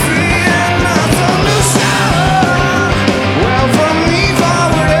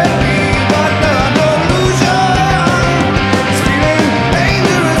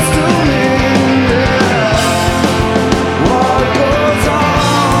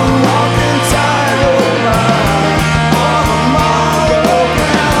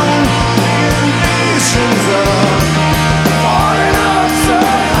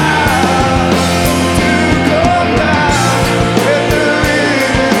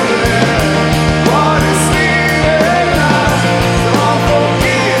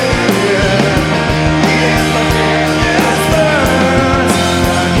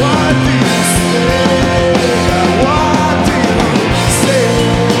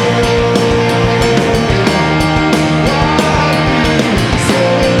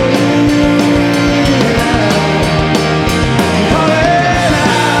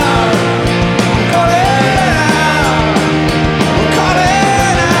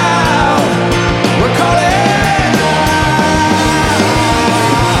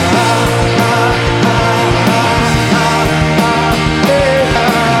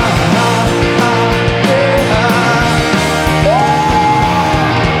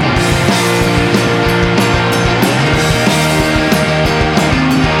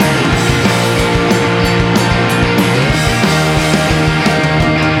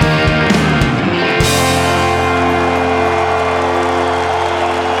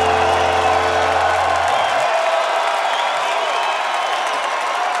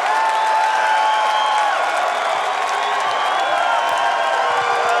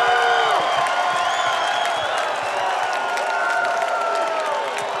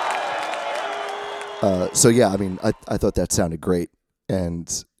So yeah, I mean, I thought that sounded great, and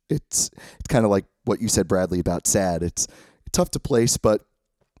it's kind of like what you said, Bradley, about Sad. It's tough to place, but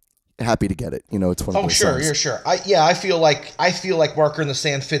happy to get it. You know, it's one of Oh, those sure, songs. you're sure. I feel like Marker in the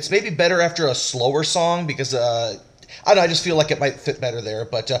Sand fits maybe better after a slower song because I don't know. I just feel like it might fit better there.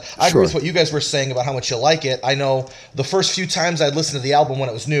 But I agree with what you guys were saying about how much you like it. I know the first few times I listened to the album when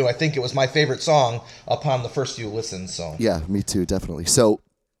it was new, I think it was my favorite song upon the first few listens. So Yeah, me too, definitely. So,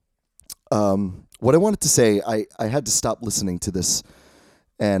 what I wanted to say, I had to stop listening to this,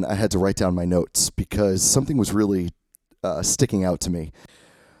 and I had to write down my notes because something was really sticking out to me.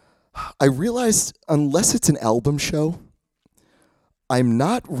 I realized unless it's an album show, I'm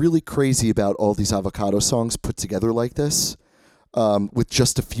not really crazy about all these Avocado songs put together like this, with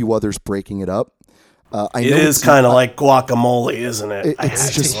just a few others breaking it up. I It know is kind of like guacamole, isn't it?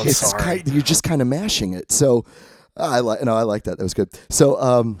 You're just kind of mashing it. So I like that. That was good.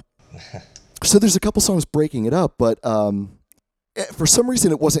 So so there's a couple songs breaking it up, but for some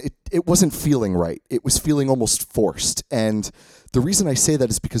reason it wasn't feeling right. It was feeling almost forced. And the reason I say that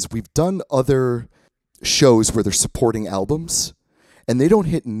is because we've done other shows where they're supporting albums, and they don't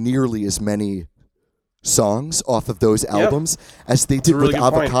hit nearly as many songs off of those albums as they did really with good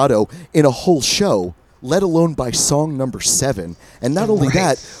point. Avocado in a whole show, let alone by song number 7. And not only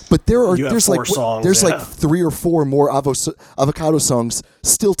that, but there's four songs, there's like 3 or 4 more Avocado songs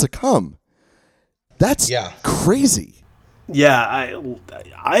still to come. That's crazy. Yeah,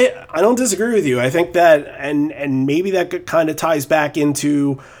 I don't disagree with you. I think that, and maybe that kind of ties back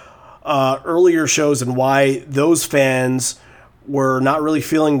into earlier shows and why those fans were not really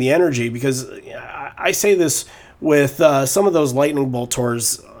feeling the energy, because I say this with some of those Lightning Bolt tour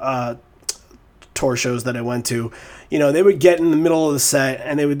shows that I went to. You know, they would get in the middle of the set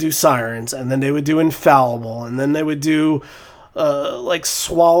and they would do Sirens, and then they would do Infallible, and then they would do like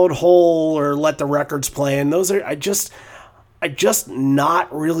Swallowed Whole or Let the Records Play, and those are I just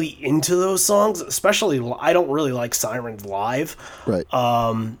not really into those songs. Especially, I don't really like Sirens live. Right.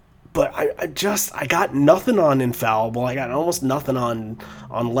 But I got nothing on Infallible. I got almost nothing on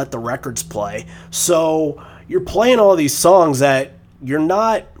Let the Records Play. So you're playing all these songs that you're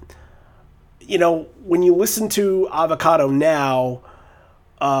not, you know, when you listen to Avocado now,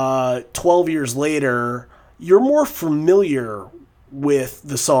 12 years later, you're more familiar with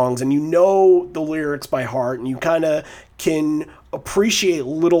the songs and you know the lyrics by heart, and you kind of can appreciate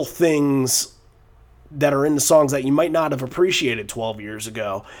little things that are in the songs that you might not have appreciated 12 years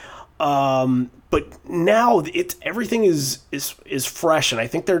ago. But now everything is fresh, and I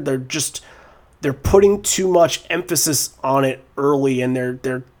think they're putting too much emphasis on it early, and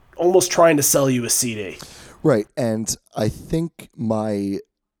they're almost trying to sell you a CD. Right, and I think my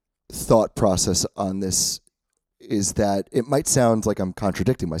thought process on this is that it might sound like I'm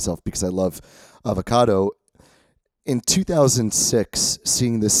contradicting myself because I love Avocado. In 2006,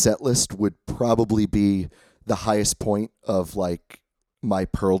 seeing this set list would probably be the highest point of like my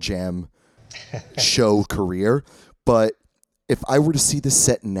Pearl Jam show career. But if I were to see this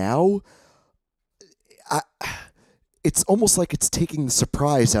set now, it's almost like it's taking the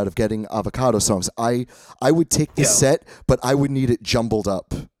surprise out of getting Avocado songs. I would take this set, but I would need it jumbled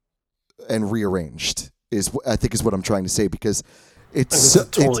up and rearranged. I think is what I'm trying to say, because it's a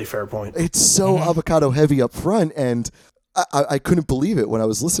totally fair point. It's so Avocado heavy up front, and I couldn't believe it when I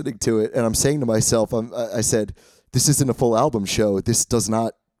was listening to it, and I'm saying to myself, I said, this isn't a full album show. This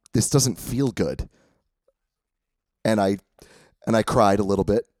doesn't feel good. And I cried a little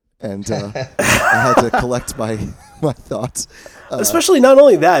bit, and I had to collect my thoughts. Especially not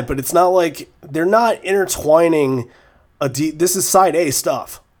only that, but it's not like they're not intertwining this is side A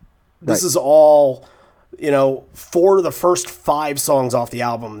stuff. This is all, you know, 4 of the first 5 songs off the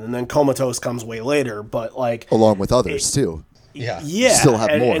album, and then Comatose comes way later, but like along with others too. Yeah. Still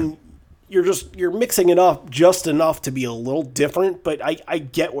have more. And you're mixing it up just enough to be a little different, but I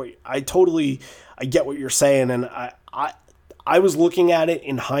get what you're saying, and I was looking at it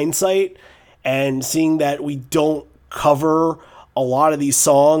in hindsight and seeing that we don't cover a lot of these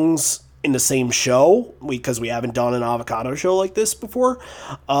songs in the same show because we haven't done an Avocado show like this before.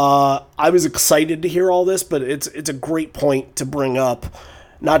 I was excited to hear all this, but it's a great point to bring up,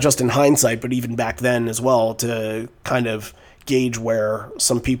 not just in hindsight, but even back then as well, to kind of gauge where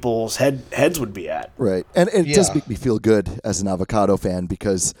some people's heads would be at. Right. And it does make me feel good as an Avocado fan,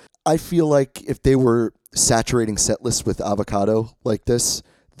 because I feel like if they were saturating set lists with Avocado like this,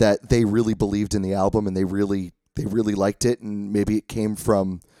 that they really believed in the album and they really liked it, and maybe it came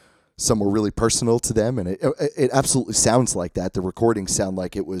from somewhere really personal to them, and it absolutely sounds like that. The recordings sound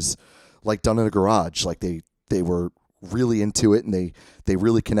like it was like done in a garage, like they were really into it, and they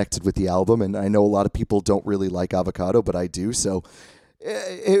really connected with the album. And I know a lot of people don't really like Avocado, but I do, so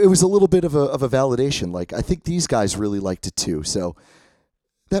it was a little bit of a validation. Like, I think these guys really liked it too, so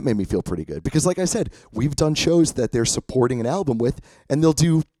that made me feel pretty good because, like I said, we've done shows that they're supporting an album with, and they'll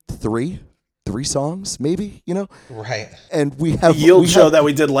do three songs, maybe, Right. And we have Yield show that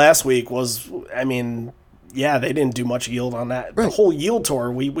we did last week was, I mean, yeah, they didn't do much Yield on that. Right. The whole Yield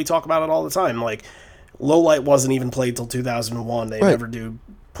tour, we talk about it all the time. Like, Lowlight wasn't even played till 2001. They Right. never do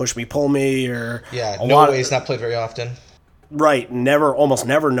Push Me, Pull Me, or Yeah, a No lot Way's not played very often. Right, almost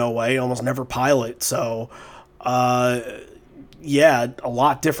never No Way, almost never Pilot. So, yeah, a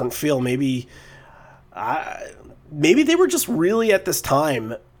lot different feel. Maybe they were just really at this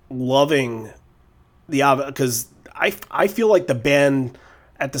time loving the because I feel like the band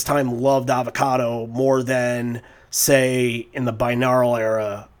at this time loved Avocado more than, say, in the Binaural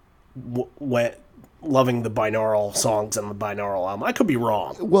era, loving the Binaural songs and the Binaural album. I could be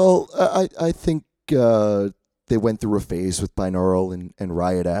wrong. Well, I think they went through a phase with Binaural and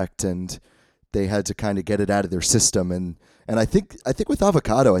Riot Act, and they had to kind of get it out of their system. And I think with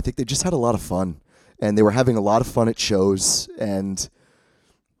Avocado, I think they just had a lot of fun, and they were having a lot of fun at shows. And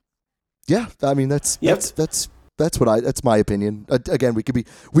yeah, I mean that's my opinion. Again,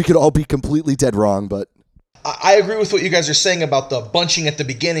 we could all be completely dead wrong, but I agree with what you guys are saying about the bunching at the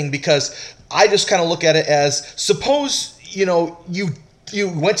beginning, because I just kind of look at it as, suppose, you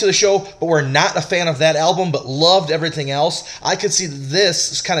went to the show but were not a fan of that album but loved everything else. I could see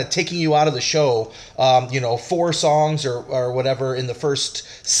this as kind of taking you out of the show, 4 songs or whatever in the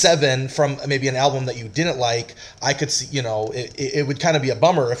first 7 from maybe an album that you didn't like. I could see, it would kind of be a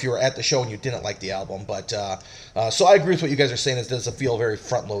bummer if you were at the show and you didn't like the album. But so I agree with what you guys are saying. It does feel very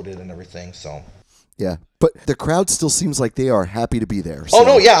front-loaded and everything, so... Yeah, but the crowd still seems like they are happy to be there. So. Oh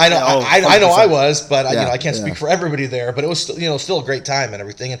no, yeah, I know, I know, I was, but Yeah, I can't speak for everybody there. But it was, still a great time and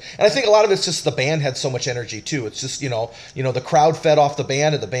everything. And I think a lot of it's just the band had so much energy too. It's just, the crowd fed off the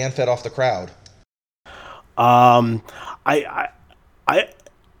band and the band fed off the crowd.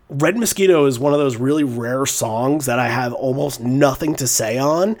 Red Mosquito is one of those really rare songs that I have almost nothing to say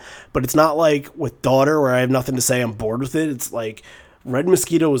on, but it's not like with Daughter where I have nothing to say. I'm bored with it. It's like Red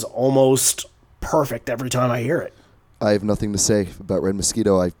Mosquito is almost perfect every time I hear it. I have nothing to say about Red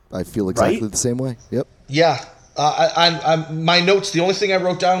Mosquito. I feel exactly Right? the same way. Yep. Yeah. My notes, the only thing I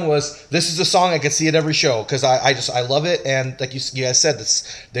wrote down was, this is a song I could see at every show, because I love it. And like you guys said,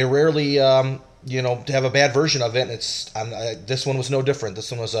 they rarely, have a bad version of it. And this one was no different. This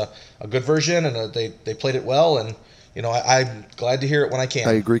one was a good version, and they played it well. And, I'm glad to hear it when I can.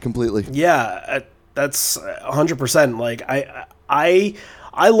 I agree completely. Yeah, that's 100%. Like,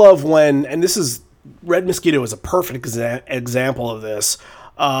 I love when, and this is, Red Mosquito is a perfect example of this.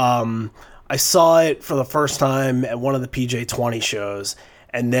 I saw it for the first time at one of the PJ20 shows,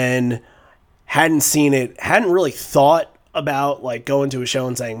 and then hadn't really thought about like going to a show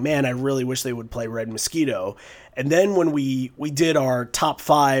and saying, man, I really wish they would play Red Mosquito. And then when we did our top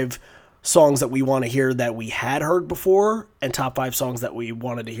 5 songs that we want to hear that we had heard before, and top 5 songs that we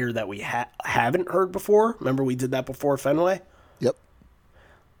wanted to hear that we haven't heard before. Remember we did that before Fenway? Yep.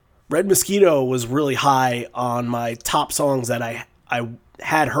 Red Mosquito was really high on my top songs that I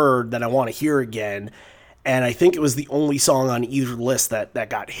had heard that I want to hear again, and I think it was the only song on either list that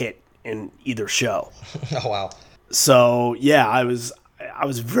got hit in either show. Oh wow! So yeah, I was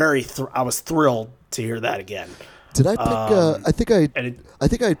thrilled to hear that again. Did I pick? I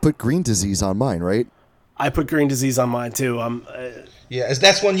think I put Green Disease on mine, right? I put Green Disease on mine too. Yeah,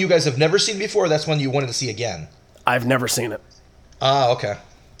 that's one you guys have never seen before. Or that's one you wanted to see again. I've never seen it. Okay.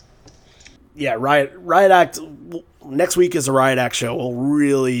 Yeah, Riot Act. Next week is a Riot Act show. We'll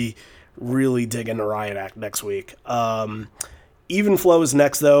really, really dig into Riot Act next week. Even Flow is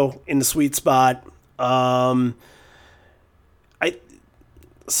next though, in the sweet spot.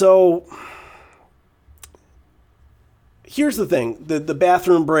 So here's the thing: the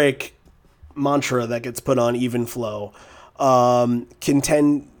bathroom break mantra that gets put on Even Flow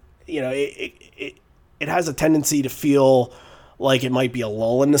it has a tendency to feel like it might be a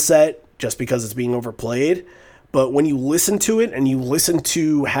lull in the set just because it's being overplayed. But when you listen to it and you listen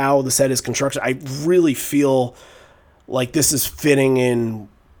to how the set is constructed, I really feel like this is fitting in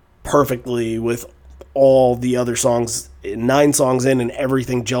perfectly with all the other songs. 9 songs in and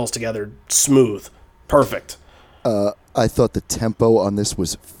everything gels together smooth. Perfect. I thought the tempo on this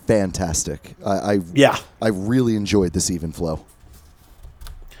was fantastic. I really enjoyed this Even Flow.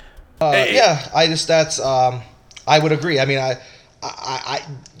 I would agree. I mean,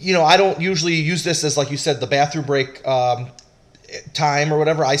 I don't usually use this as, like you said, the bathroom break time or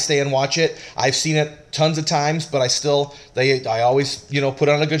whatever, I stay and watch it. I've seen it tons of times, but I always, put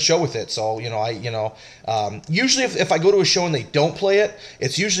on a good show with it. So, usually if I go to a show and they don't play it,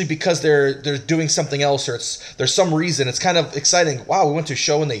 it's usually because they're doing something else, or there's some reason. It's kind of exciting. Wow, we went to a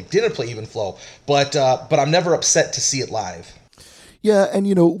show and they didn't play Even Flow, but I'm never upset to see it live. Yeah, and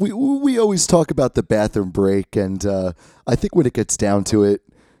we always talk about the bathroom break, and I think when it gets down to it,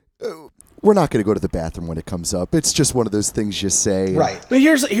 we're not going to go to the bathroom when it comes up. It's just one of those things you say. Right. But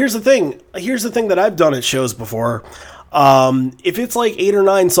here's the thing. Here's the thing that I've done at shows before. If it's like 8 or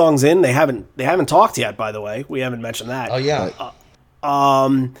 9 songs in, they haven't talked yet. By the way, we haven't mentioned that. Oh yeah.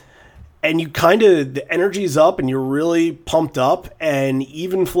 And you kind of, the energy's up and you're really pumped up, and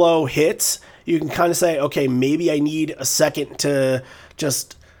Even Flow hits. You can kind of say, okay, maybe I need a second to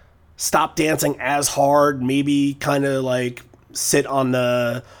just stop dancing as hard. Maybe kind of like sit on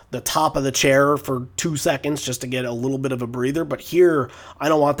the top of the chair for 2 seconds just to get a little bit of a breather. But here, I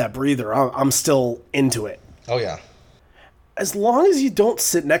don't want that breather. I'm still into it. Oh yeah. As long as you don't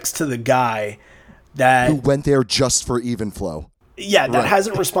sit next to the guy Who went there just for Even Flow. Yeah, that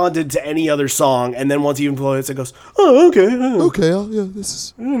hasn't responded to any other song, and then once Even Flow hits, it goes, oh, okay. Okay, yeah, this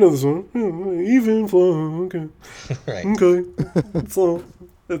is... I know this one. Even Flow, okay. Right. Okay. Flow.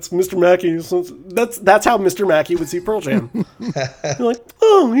 That's Mr. Mackey. So that's how Mr. Mackey would see Pearl Jam. You're like,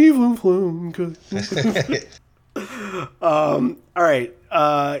 oh, Even Flow, okay. All right.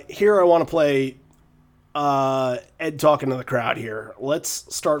 Here I want to play Ed talking to the crowd here.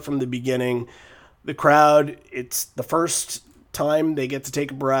 Let's start from the beginning. The crowd, it's the first time they get to take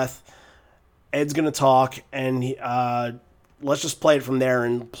a breath. Ed's going to talk, and let's just play it from there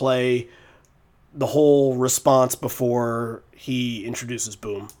and play the whole response before he introduces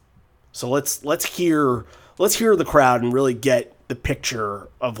Boom. So let's hear the crowd and really get the picture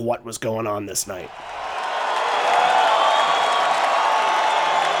of what was going on this night.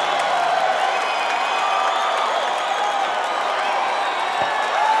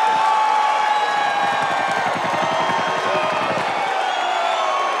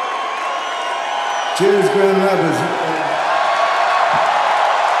 Cheers, Grand Rapids.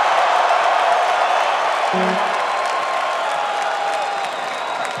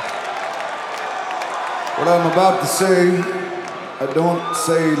 What I'm about to say, I don't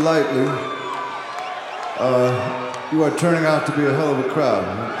say lightly. You are turning out to be a hell of a crowd.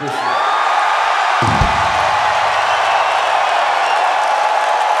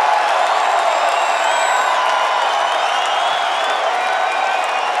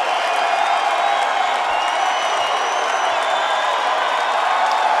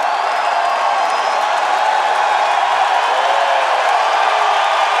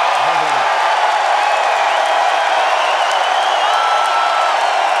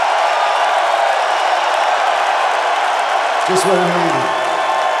 Just what I needed.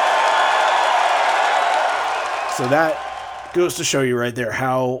 So that goes to show you right there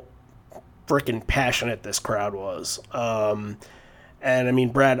how freaking passionate this crowd was. And I mean,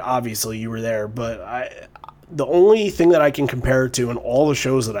 Brad, obviously you were there, but the only thing that I can compare it to in all the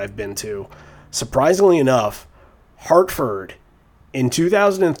shows that I've been to, surprisingly enough, Hartford in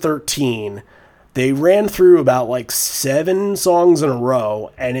 2013, they ran through about like 7 songs in a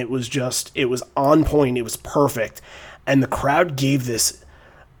row, and it was on point. It was perfect. And the crowd gave this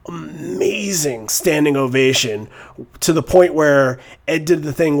amazing standing ovation to the point where Ed did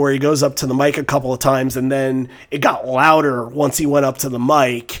the thing where he goes up to the mic a couple of times, and then it got louder once he went up to the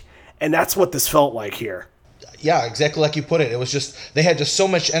mic. And that's what this felt like here. Yeah, exactly like you put it. It was just, they had just so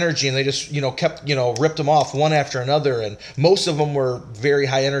much energy, and they just, kept, ripped them off one after another. And most of them were very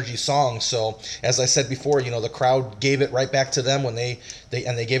high energy songs. So as I said before, the crowd gave it right back to them when they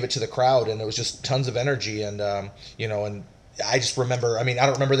gave it to the crowd, and it was just tons of energy. And, and I just remember, I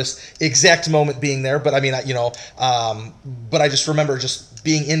don't remember this exact moment being there, but but I just remember just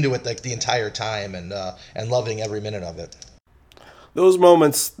being into it like the entire time and loving every minute of it. Those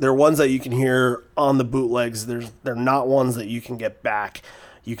moments, they're ones that you can hear on the bootlegs. They're not ones that you can get back.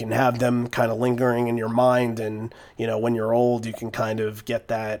 You can have them kind of lingering in your mind, and, when you're old, you can kind of get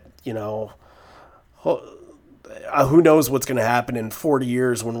that, who knows what's going to happen in 40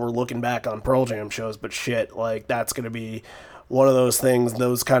 years when we're looking back on Pearl Jam shows, but shit, like, that's going to be one of those things,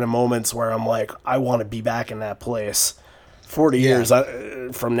 those kind of moments where I'm like, I want to be back in that place. 40 years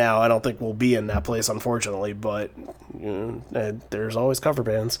from now, I don't think we'll be in that place, unfortunately, but there's always cover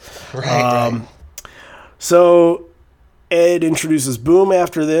bands. Right. So Ed introduces Boom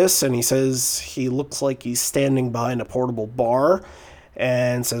after this, and he says he looks like he's standing behind a portable bar,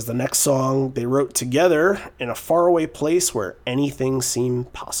 and says the next song they wrote together in a faraway place where anything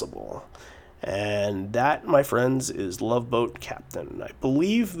seemed possible. And that, my friends, is Love Boat Captain. I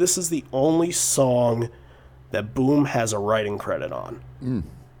believe this is the only song that Boom has a writing credit on.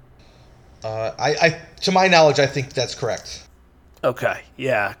 To my knowledge, I think that's correct. Okay,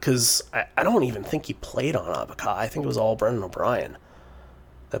 yeah, because I don't even think he played on Avocado. I think it was all Brendan O'Brien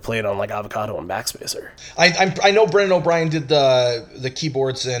that played on like Avocado and Backspacer. I know Brendan O'Brien did the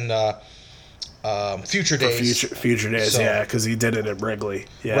keyboards in Future Days. Future Days, so, yeah, because he did it at Wrigley.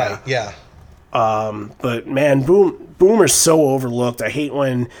 Yeah. Right, yeah. But man, Boomer's so overlooked. I hate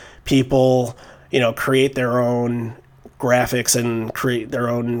when people, create their own graphics and create their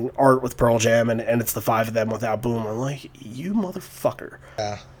own art with Pearl Jam, and it's the five of them without Boom. I'm like, you motherfucker.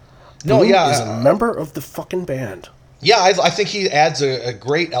 Yeah. Boom is a member of the fucking band. Yeah, I think he adds a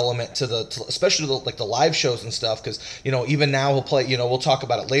great element to especially the live shows and stuff, because even now he'll play. We'll talk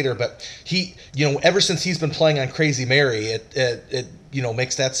about it later, but he ever since he's been playing on Crazy Mary, it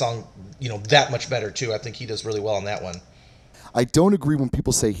makes that song that much better too. I think he does really well on that one. I don't agree when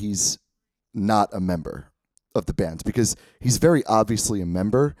people say he's not a member of the band, because he's very obviously a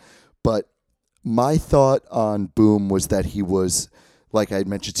member. But my thought on Boom was that he was, like I had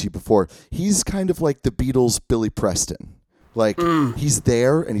mentioned to you before, he's kind of like the Beatles' Billy Preston. Like he's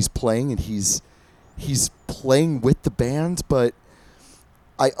there and he's playing and he's playing with the band, but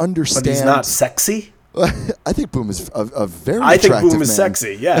I understand. But he's not sexy. I think Boom is a very I think attractive Boom is man.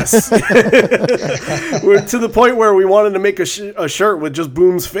 Sexy, yes. We're to the point where we wanted to make a shirt with just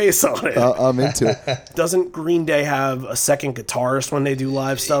Boom's face on it. I'm into it. Doesn't Green Day have a second guitarist when they do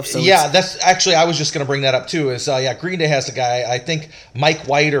live stuff? So yeah, that's actually, I was just going to bring that up too, is Green Day has a guy, I think Mike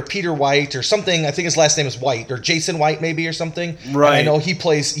White or Peter White or something. I think his last name is White, or Jason White maybe, or something. Right. And I know he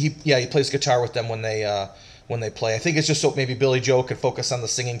plays guitar with them when they play. I think it's just so maybe Billy Joe could focus on the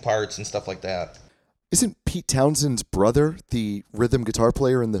singing parts and stuff like that. Isn't Pete Townshend's brother the rhythm guitar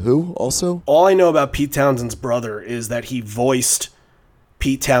player in The Who also? All I know about Pete Townshend's brother is that he voiced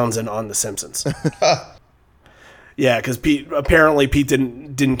Pete Townsend on The Simpsons. Yeah, because Pete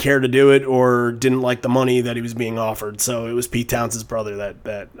didn't care to do it or didn't like the money that he was being offered, so it was Pete Townshend's brother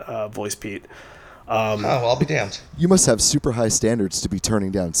that voiced Pete. Well, I'll be damned. You must have super high standards to be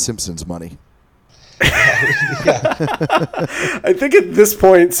turning down Simpsons money. I think at this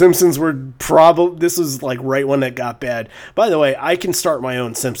point, Simpsons were this was like right when it got bad. By the way, I can start my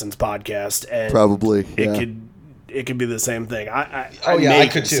own Simpsons podcast, and probably it could be the same thing. I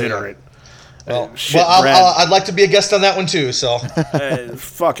could consider it. Well, I'd like to be a guest on that one too. So,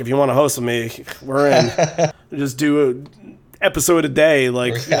 fuck, if you want to host with me, we're in. Just do an episode a day.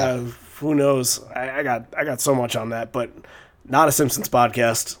 Like, who knows? I got so much on that, but not a Simpsons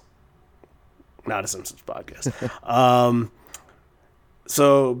podcast. Not a Simpsons podcast.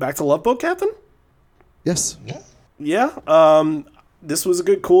 So back to Love Boat Captain? Yes. Yeah. This was a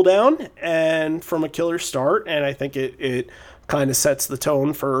good cool down and from a killer start, and I think it kind of sets the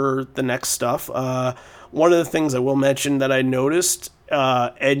tone for the next stuff. One of the things I will mention that I noticed,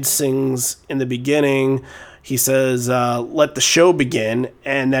 Ed sings in the beginning, he says, "Let the show begin,"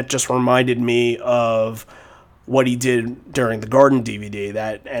 and that just reminded me of what he did during the Garden DVD.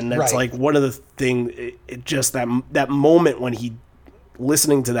 That's right. Like one of the things, it just that moment when he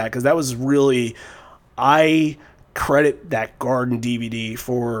listening to that, because that was really, I credit that Garden DVD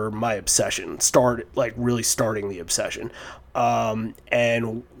for my obsession, really starting the obsession.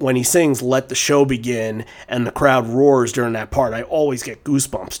 And when he sings "Let the Show Begin" and the crowd roars during that part, I always get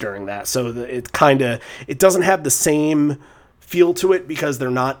goosebumps during that. So it doesn't have the same feel to it because they're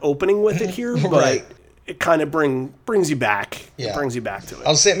not opening with it here, but right. It kind of brings you back. Yeah. It brings you back to it. I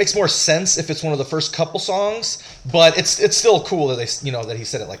would say it makes more sense if it's one of the first couple songs, but it's still cool that that he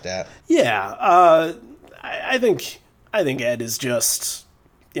said it like that. Yeah, I think Ed is just,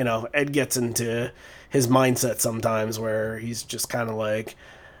 Ed gets into his mindset sometimes where he's just kind of like,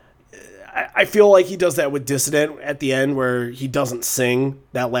 I feel like he does that with Dissident at the end where he doesn't sing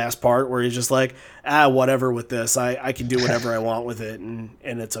that last part where he's just like, whatever with this. I can do whatever I want with it and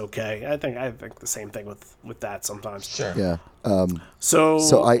it's okay. I think the same thing with that sometimes. Sure. Yeah.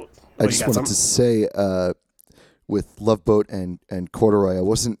 So I just wanted to say with Love Boat and Corduroy, I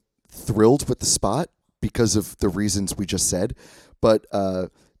wasn't thrilled with the spot because of the reasons we just said, but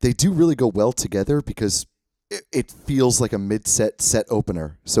they do really go well together because it feels like a mid-set set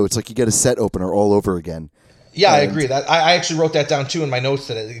opener. So it's like you get a set opener all over again. Yeah, I agree. That I actually wrote that down too in my notes.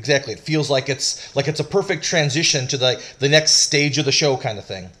 That exactly, it feels like it's a perfect transition to the next stage of the show kind of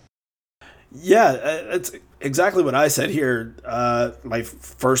thing. Yeah, it's exactly what I said here. My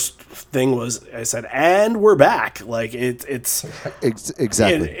first thing was I said, "And we're back." Like it's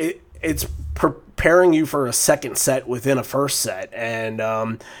exactly. It's preparing you for a second set within a first set. And,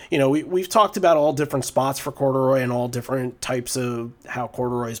 we've talked about all different spots for Corduroy and all different types of how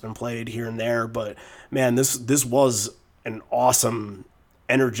Corduroy's been played here and there. But, man, this was an awesome,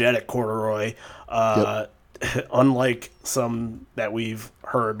 energetic Corduroy, unlike some that we've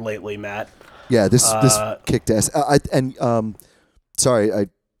heard lately, Matt. Yeah, this kicked ass. Sorry, I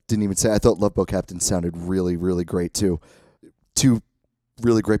didn't even say. I thought Love Boat Captain sounded really, really great too. Two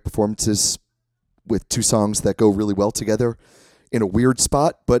really great performances with two songs that go really well together in a weird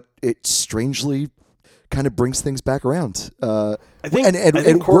spot, but it strangely kind of brings things back around. I think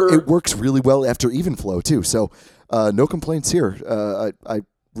it works really well after Even Flow too. So no complaints here. I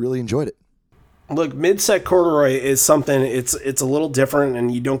really enjoyed it. Look, mid-set Corduroy is something. It's a little different,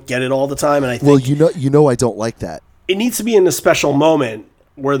 and you don't get it all the time. And I think you know, I don't like that. It needs to be in a special moment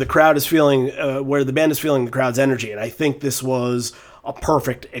where the crowd is feeling, where the band is feeling the crowd's energy. And I think this was a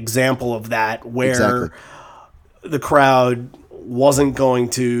perfect example of that, where the crowd wasn't going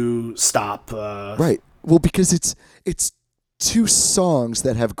to stop. Right. Well, because it's two songs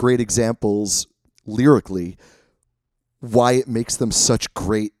that have great examples lyrically, why it makes them such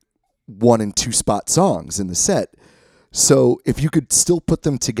great 1 and 2 spot songs in the set. So if you could still put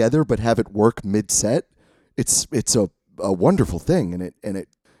them together but have it work mid-set, it's a wonderful thing, and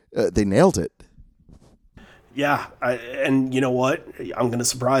they nailed it. Yeah, and you know what? I'm going to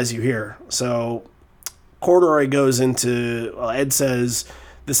surprise you here. So Corduroy goes into, Ed says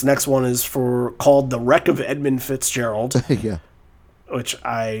this next one is called The Wreck of Edmund Fitzgerald. Yeah. Which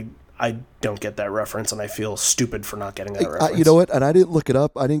I don't get that reference, and I feel stupid for not getting that reference. You know what? And I didn't look it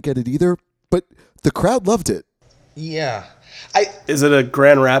up. I didn't get it either, but the crowd loved it. Yeah. Is it a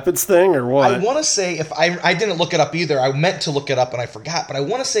Grand Rapids thing or what? I want to say, if I didn't look it up either. I meant to look it up and I forgot, but I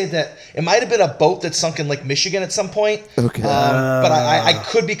want to say that it might have been a boat that sunk in Lake Michigan at some point. Okay. But I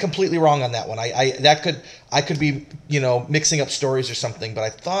could be completely wrong on that one. I could be mixing up stories or something, but I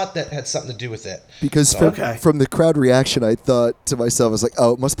thought that had something to do with it. Because from the crowd reaction, I thought to myself, I was like,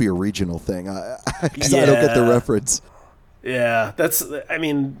 oh, it must be a regional thing. I don't get the reference. Yeah,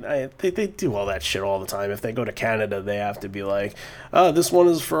 they do all that shit all the time. If they go to Canada, they have to be like, oh, this one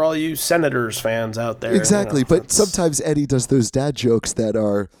is for all you Senators fans out there. Exactly, but sometimes Eddie does those dad jokes that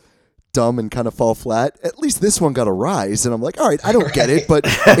are dumb and kind of fall flat. At least this one got a rise, and I'm like, all right, I don't get it, but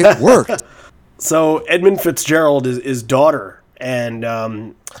it worked. So Edmund Fitzgerald is Daughter,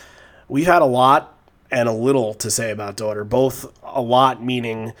 and we've had a lot and a little to say about Daughter. Both a lot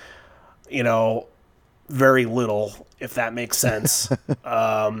meaning, very little, if that makes sense.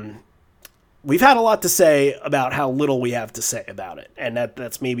 We've had a lot to say about how little we have to say about it, and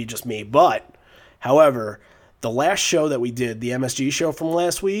that's maybe just me. But, however, the last show that we did, the MSG show from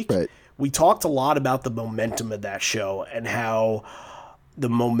last week, we talked a lot about the momentum of that show and how the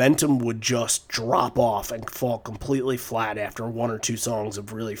momentum would just drop off and fall completely flat after 1 or 2 songs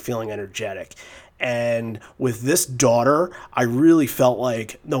of really feeling energetic. And with this Daughter, I really felt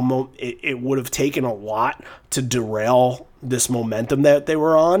like it would have taken a lot to derail this momentum that they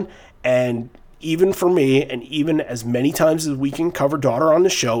were on. And even for me, and even as many times as we can cover Daughter on the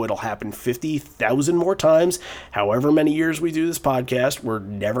show, it'll happen 50,000 more times. However many years we do this podcast, we're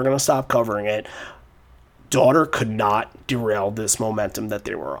never going to stop covering it. Daughter could not derail this momentum that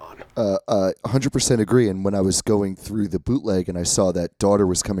they were on. 100% agree. And when I was going through the bootleg and I saw that Daughter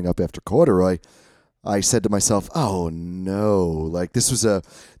was coming up after Corduroy, I said to myself, "Oh no! Like this is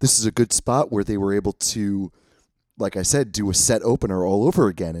a good spot where they were able to, like I said, do a set opener all over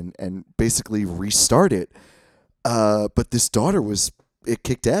again and basically restart it." But this Daughter it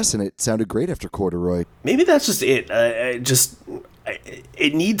kicked ass and it sounded great after Corduroy. Maybe that's just it.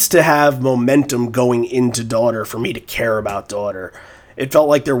 It needs to have momentum going into Daughter for me to care about Daughter. It felt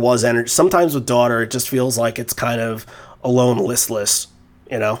like there was energy. Sometimes with Daughter, it just feels like it's kind of alone, listless.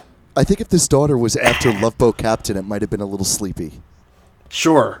 I think if this Daughter was after Love Boat Captain, it might have been a little sleepy.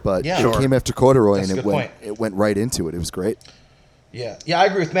 Sure. But it came after Corduroy That's and it went right into it. It was great. Yeah, I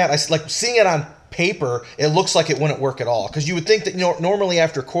agree with Matt. Like seeing it on paper, it looks like it wouldn't work at all. Because you would think that normally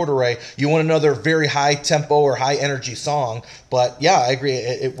after Corduroy, you want another very high tempo or high energy song. But yeah, I agree.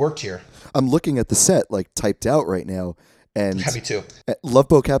 It worked here. I'm looking at the set typed out right now, and me too. Love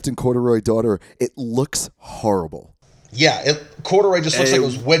Boat Captain, Corduroy, Daughter. It looks horrible. Yeah, Corduroy just looks like it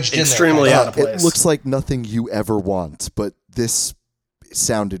was wedged in there. Extremely out of place. It looks like nothing you ever want, but this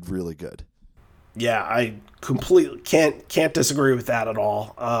sounded really good. Yeah, I completely can't disagree with that at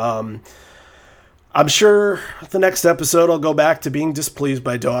all. I'm sure the next episode I'll go back to being displeased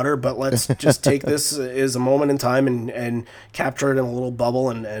by Daughter, but let's just take this as a moment in time and capture it in a little bubble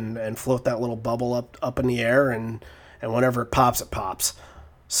and float that little bubble up in the air, and whenever it pops, it pops.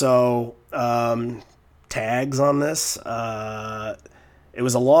 So tags on this. It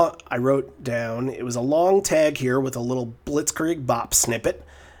was a long. I wrote down. It was a long tag here with a little Blitzkrieg Bop snippet,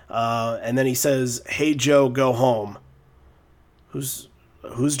 and then he says, "Hey Joe, go home." Who's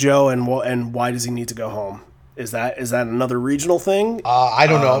Joe, and why does he need to go home? Is that another regional thing? I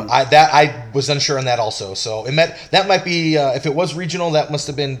don't know. I was unsure on that also. So that might be if it was regional, that must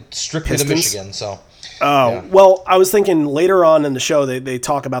have been strictly the Pistons? Michigan. So Well, I was thinking later on in the show they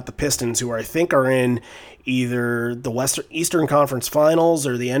talk about the Pistons, who I think are in either the Eastern Conference Finals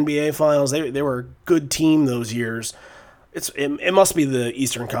or the NBA Finals. They were a good team those years. It must be the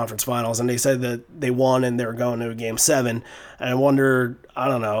Eastern Conference Finals, and they said that they won and they were going to a Game 7. And I wonder, I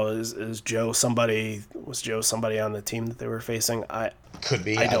don't know, was Joe somebody on the team that they were facing? could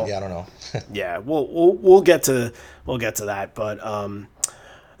be. I don't know. Yeah, we'll get to that, but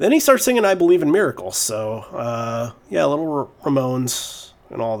then he starts singing "I Believe in Miracles." So yeah, little Ramones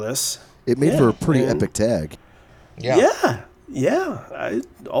and all this. It made for a pretty epic tag. Yeah.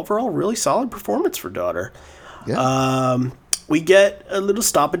 Overall, really solid performance for Daughter. Yeah. We get a little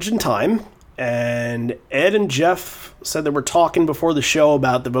stoppage in time, and Ed and Jeff said they were talking before the show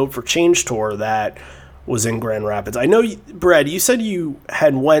about the Vote for Change tour that was in Grand Rapids. I know, Brad, you said you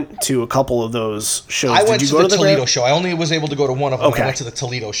had went to a couple of those shows. I went Did you to go the to Toledo show. I only was able to go to one of them. Okay. I went to the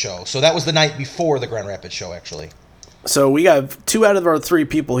Toledo show. So that was the night before the Grand Rapids show, actually. So we got 2 out of our 3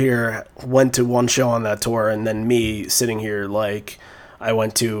 people here went to one show on that tour, and then me sitting here like I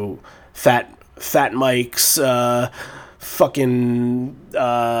went to Fat Mike's fucking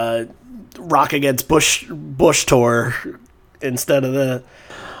Rock Against Bush tour instead of the.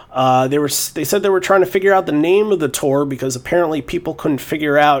 They said they were trying to figure out the name of the tour because apparently people couldn't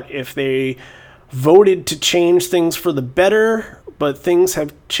figure out if they voted to change things for the better, but things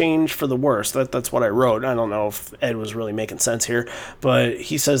have changed for the worse. That's what I wrote. I don't know if Ed was really making sense here, but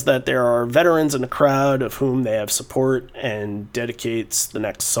he says that there are veterans in the crowd of whom they have support and dedicates the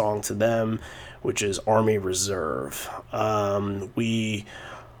next song to them, which is Army Reserve. We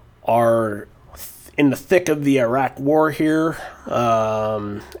are in the thick of the Iraq War here,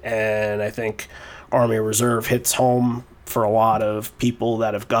 and I think Army Reserve hits home for a lot of people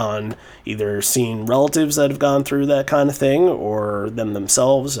that have either seen relatives that have gone through that kind of thing, or them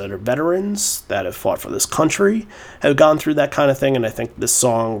themselves that are veterans that have fought for this country have gone through that kind of thing, and I think this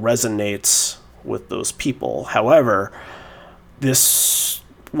song resonates with those people. However, this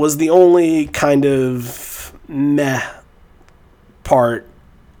was the only kind of meh part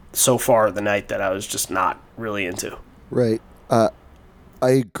so far of the night that I was just not really into. Right. I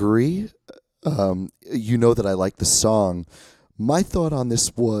agree. You know that I like the song. My thought on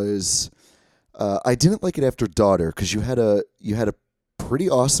this was I didn't like it after Daughter because you had a pretty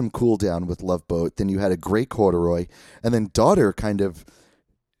awesome cool down with Love Boat, then you had a great Corduroy, and then Daughter kind of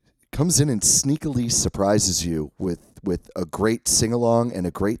comes in and sneakily surprises you with a great sing-along and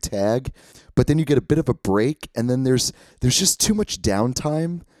a great tag, but then you get a bit of a break, and then there's just too much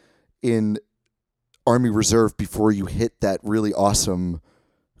downtime in Army Reserve before you hit that really awesome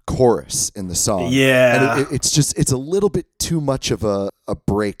chorus in the song. Yeah. And it's a little bit too much of a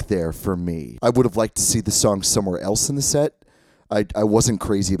break there for me. I would have liked to see the song somewhere else in the set. I wasn't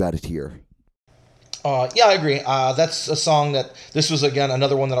crazy about it here. Yeah, I agree. That's a song that this was, again,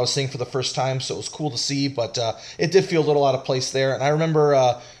 another one that I was seeing for the first time, so it was cool to see, but it did feel a little out of place there. And I remember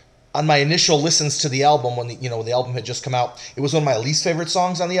on my initial listens to the album, when the album had just come out, it was one of my least favorite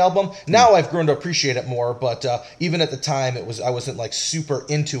songs on the album. Now I've grown to appreciate it more, but even at the time, I wasn't like super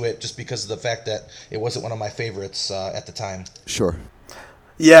into it just because of the fact that it wasn't one of my favorites at the time. Sure.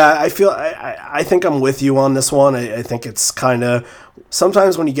 Yeah, I think I'm with you on this one. I think it's kind of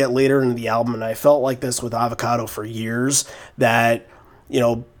sometimes when you get later into the album, and I felt like this with Avocado for years, that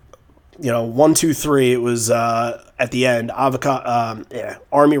 1, 2, 3. It was at the end,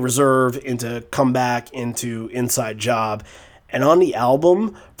 Army Reserve into Comeback into Inside Job, and on the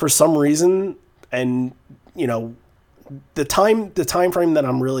album for some reason, and the time frame that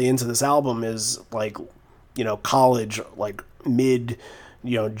I'm really into this album is like college, like mid.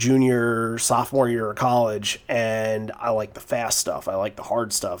 Junior, sophomore year of college, and I like the fast stuff. I like the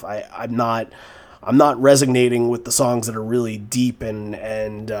hard stuff. I'm not resonating with the songs that are really deep and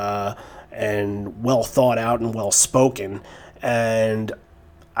well thought out and well spoken. And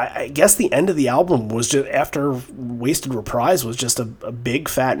I guess the end of the album was just after Wasted Reprise was just a big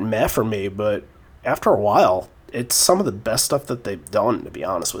fat meh for me. But after a while, it's some of the best stuff that they've done, to be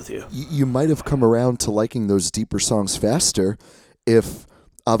honest with you. You might have come around to liking those deeper songs faster if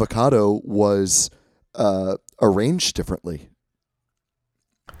Avocado was arranged differently.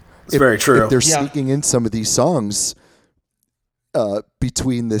 It's very true. If they're sneaking in some of these songs,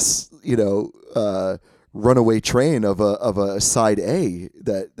 between this, runaway train of a side A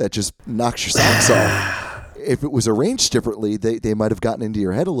that just knocks your socks off. If it was arranged differently, they might have gotten into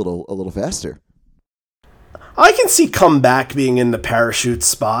your head a little faster. I can see Comeback being in the parachute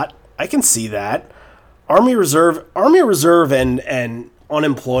spot. I can see that. Army Reserve and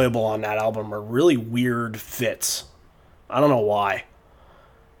Unemployable on that album are really weird fits. I don't know why.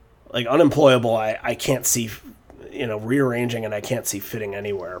 Like Unemployable, I can't see, rearranging, and I can't see fitting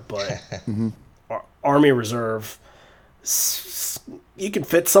anywhere. But Army Reserve, you can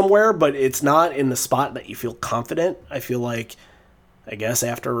fit somewhere, but it's not in the spot that you feel confident. I feel like, I guess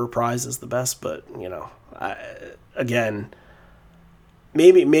After Reprise is the best, but again,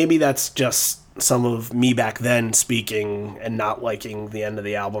 maybe that's just some of me back then speaking and not liking the end of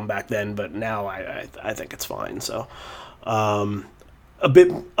the album back then, but now I think it's fine. So a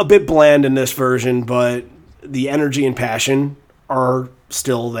bit bland in this version, but the energy and passion are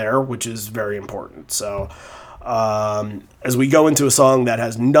still there, which is very important. So as we go into a song that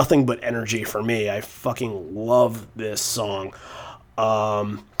has nothing but energy for me, I fucking love this song.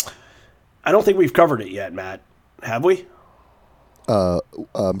 I don't think we've covered it yet, Matt. Have we?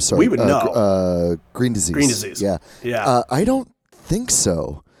 I'm sorry. We would know. Green Disease. Green Disease. Yeah. Yeah. I don't think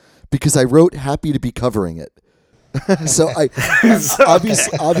so, because I wrote happy to be covering it. So I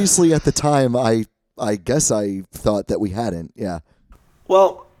obviously at the time I guess I thought that we hadn't. Yeah.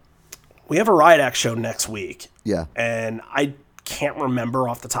 Well, we have a Riot Act show next week. Yeah. And I can't remember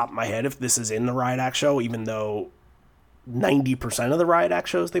off the top of my head if this is in the Riot Act show, even though 90% of the Riot Act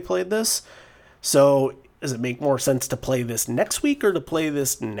shows they played this. So does it make more sense to play this next week or to play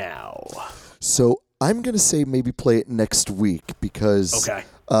this now? So I'm going to say maybe play it next week, because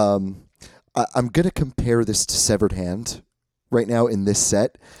I'm going to compare this to Severed Hand right now in this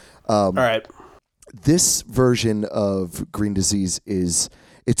set. All right. This version of Green Disease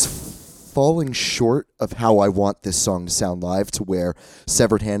it's falling short of how I want this song to sound live, to where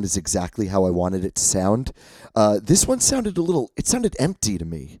Severed Hand is exactly how I wanted it to sound. This one sounded empty to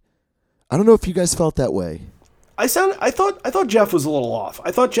me. I don't know if you guys felt that way. I thought Jeff was a little off.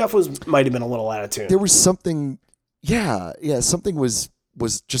 I thought Jeff might have been a little out of tune. There was something, something was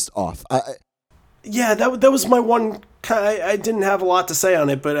just off. That was my one. I didn't have a lot to say on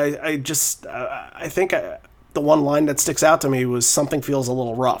it, but I think the one line that sticks out to me was something feels a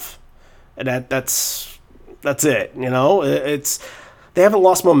little rough, and that's it. It's they haven't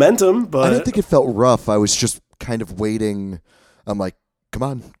lost momentum, but I didn't think it felt rough. I was just kind of waiting. I'm like, come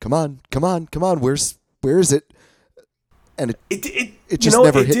on, where is it? And it just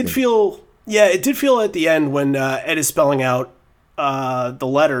never hit me. It did feel at the end when Ed is spelling out the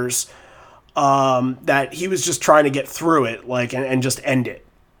letters that he was just trying to get through it, like, and just end it.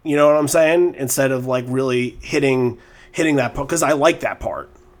 You know what I'm saying? Instead of like really hitting that part, because I like that part.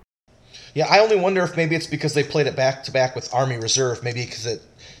 Yeah, I only wonder if maybe it's because they played it back to back with Army Reserve. Maybe because it,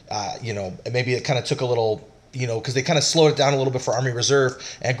 maybe it kind of took a little, because they kind of slowed it down a little bit for Army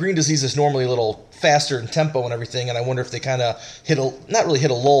Reserve. And Green Disease is normally a little faster in tempo and everything. And I wonder if they kind of not really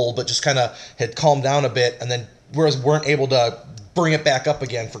hit a lull, but just kind of had calmed down a bit, and then weren't able to bring it back up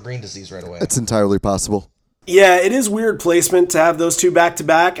again for Green Disease right away. That's entirely possible. Yeah, it is weird placement to have those two back to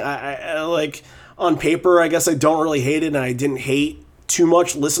back. I like on paper, I guess I don't really hate it, and I didn't hate too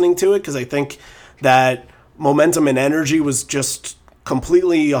much listening to it, because I think that momentum and energy was just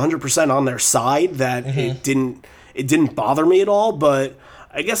completely 100% on their side, that it didn't bother me at all. But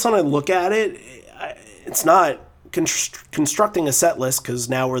I guess when I look at it, it's not constructing a set list, because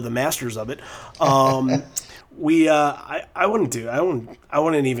now we're the masters of it. I wouldn't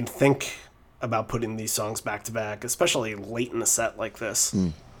even think about putting these songs back to back, especially late in the set like this.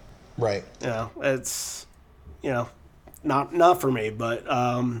 Right. It's not for me, but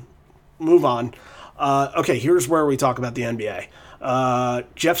move on. Okay, here's where we talk about the NBA.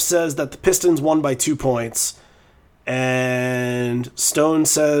 Jeff says that the Pistons won by 2 points, and Stone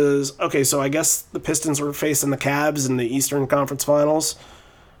says, okay, so I guess the Pistons were facing the Cavs in the Eastern Conference Finals,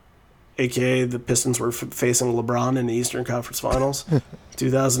 aka the Pistons were facing LeBron in the Eastern Conference Finals,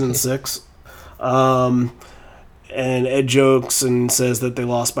 2006. And Ed jokes and says that they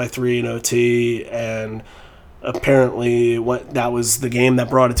lost by 3 in OT, and apparently that was the game that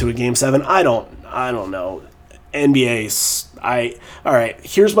brought it to a Game 7. I don't know. NBA. All right.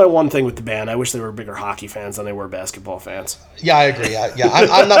 Here's my one thing with the band. I wish they were bigger hockey fans than they were basketball fans. Yeah, I agree.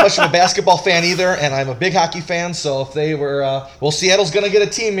 I'm not much of a basketball fan either, and I'm a big hockey fan. So if they were, Seattle's going to get a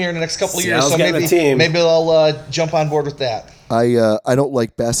team here in the next couple of years. So maybe I'll jump on board with that. I don't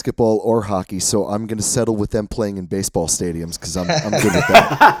like basketball or hockey, so I'm going to settle with them playing in baseball stadiums because I'm good with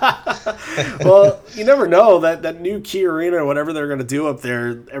that. Well, you never know. That new Key Arena or whatever they're going to do up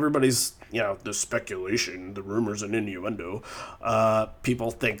there, everybody's, the speculation, the rumors and innuendo.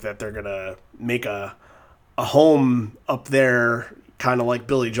 People think that they're going to make a home up there, kind of like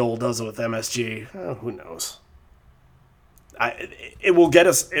Billy Joel does with MSG. Who knows? It will get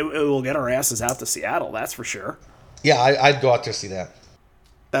us. It will get our asses out to Seattle. That's for sure. Yeah, I'd go out there to see that.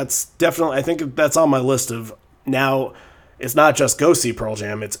 That's definitely. I think that's on my list of now. It's not just go see Pearl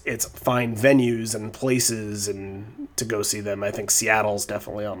Jam. It's find venues and places and to go see them. I think Seattle's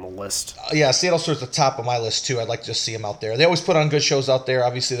definitely on the list. Yeah, Seattle's at the top of my list too. I'd like to just see them out there. They always put on good shows out there.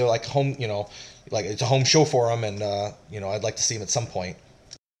 Obviously, they're like home. Like it's a home show for them, and I'd like to see them at some point.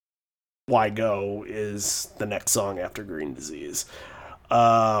 Why Go is the next song after Green Disease.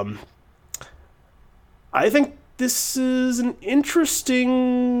 I think this is an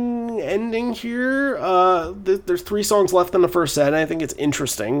interesting ending here. There's 3 songs left in the first set, and I think it's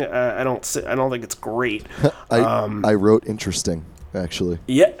interesting. I don't think it's great. I wrote interesting, actually.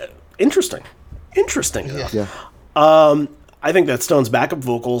 Yeah, interesting. Yeah. I think that Stone's backup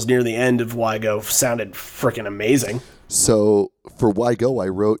vocals near the end of Why Go sounded freaking amazing. So for Why Go, I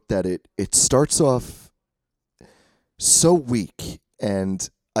wrote that it starts off so weak, and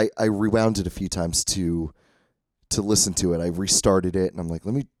I rewound it a few times to listen to it. I restarted it, and I'm like,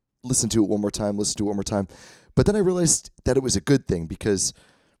 let me listen to it one more time. But then I realized that it was a good thing because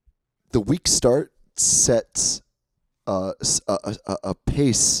the weak start sets a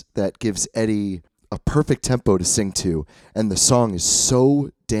pace that gives Eddie a perfect tempo to sing to, and the song is so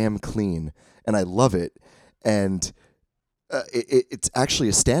damn clean, and I love it. And it's actually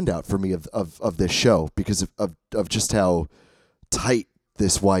a standout for me of this show because of just how tight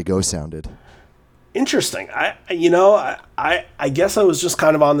this Why Go sounded. Interesting. I guess I was just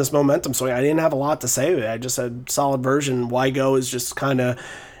kind of on this momentum swing. I didn't have a lot to say. I just said solid version. Why Go is just kind of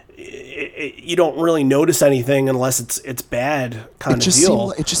you don't really notice anything unless it's bad kind of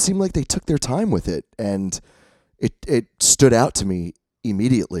deal. It just seemed like they took their time with it, and it stood out to me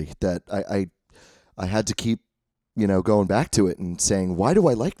immediately that I had to keep going back to it and saying, why do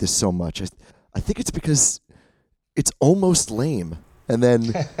I like this so much? I think it's because it's almost lame. And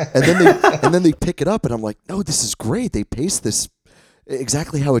then they pick it up, and I'm like, no, this is great. They pace this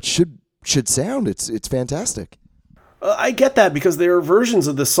exactly how it should sound. It's fantastic. I get that because there are versions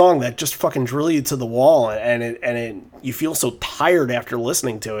of this song that just fucking drill you to the wall, and you feel so tired after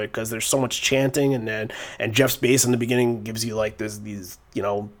listening to it because there's so much chanting, and Jeff's bass in the beginning gives you like these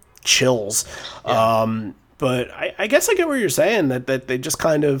chills. Yeah. But I guess I get what you're saying that they just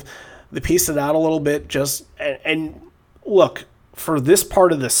kind of they pieced it out a little bit. And look. For this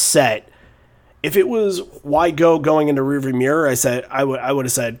part of the set, if it was Why Go going into Rearview Mirror, I would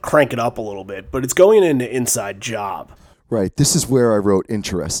have said crank it up a little bit, but it's going into Inside Job. Right. This is where I wrote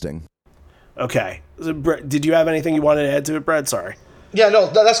interesting. Okay. Did you have anything you wanted to add to it, Brad? Sorry. Yeah, no,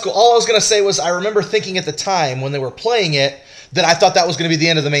 that's cool. All I was going to say was I remember thinking at the time when they were playing it that I thought that was going to be the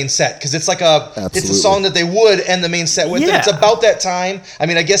end of the main set because it's like it's a song that they would end the main set with. Yeah. And it's about that time. I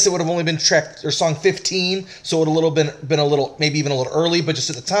mean, I guess it would have only been track or song 15, so it would have been a little, maybe even a little early, but just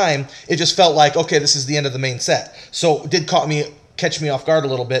at the time, it just felt like, okay, this is the end of the main set. So it did catch me off guard a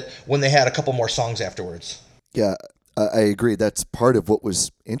little bit when they had a couple more songs afterwards. Yeah, I agree. That's part of what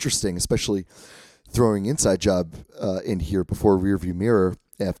was interesting, especially throwing Inside Job in here before Rearview Mirror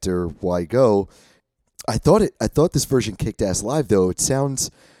after Why Go. I thought this version kicked ass live though. It sounds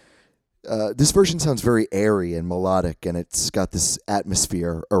this version sounds very airy and melodic, and it's got this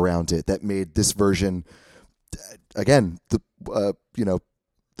atmosphere around it that made this version again the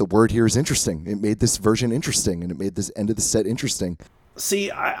word here is interesting. It made this version interesting, and it made this end of the set interesting.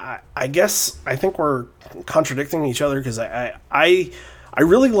 See, I guess I think we're contradicting each other because I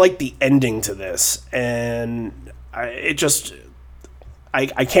really like the ending to this, and I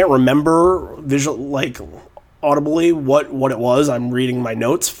can't remember audibly what it was. I'm reading my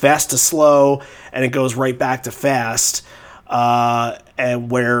notes, fast to slow, and it goes right back to fast,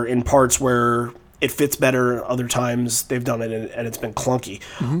 and where in parts where it fits better, other times they've done it and it's been clunky.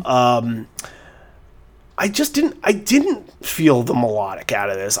 Mm-hmm. I didn't feel the melodic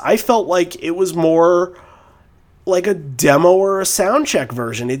out of this. I felt like it was more like a demo or a sound check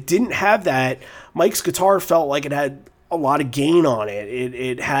version. It didn't have that. Mike's guitar felt like it had a lot of gain on it.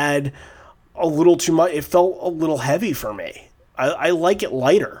 It had a little too much. It felt a little heavy for me. I like it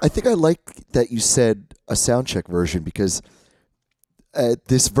lighter. I think I like that you said a sound check version because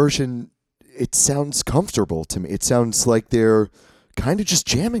this version, it sounds comfortable to me. It sounds like they're kind of just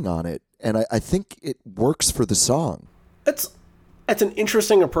jamming on it, and I think it works for the song. That's an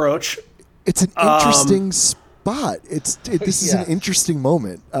interesting approach. It's an interesting spot. This is Yeah. an interesting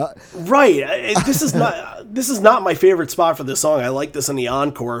moment. Right. This is not my favorite spot for this song. I like this in the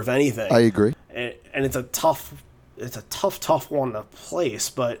encore, if anything. I agree. And it's a tough one to place.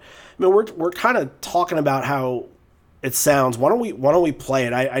 But I mean, we're kind of talking about how it sounds. Why don't we play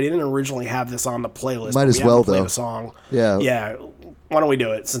it? I didn't originally have this on the playlist. Might but as we well, haven't played though. a song. Yeah. Yeah. Why don't we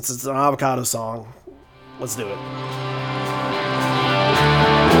do it? Since it's an Avocado song, let's do it.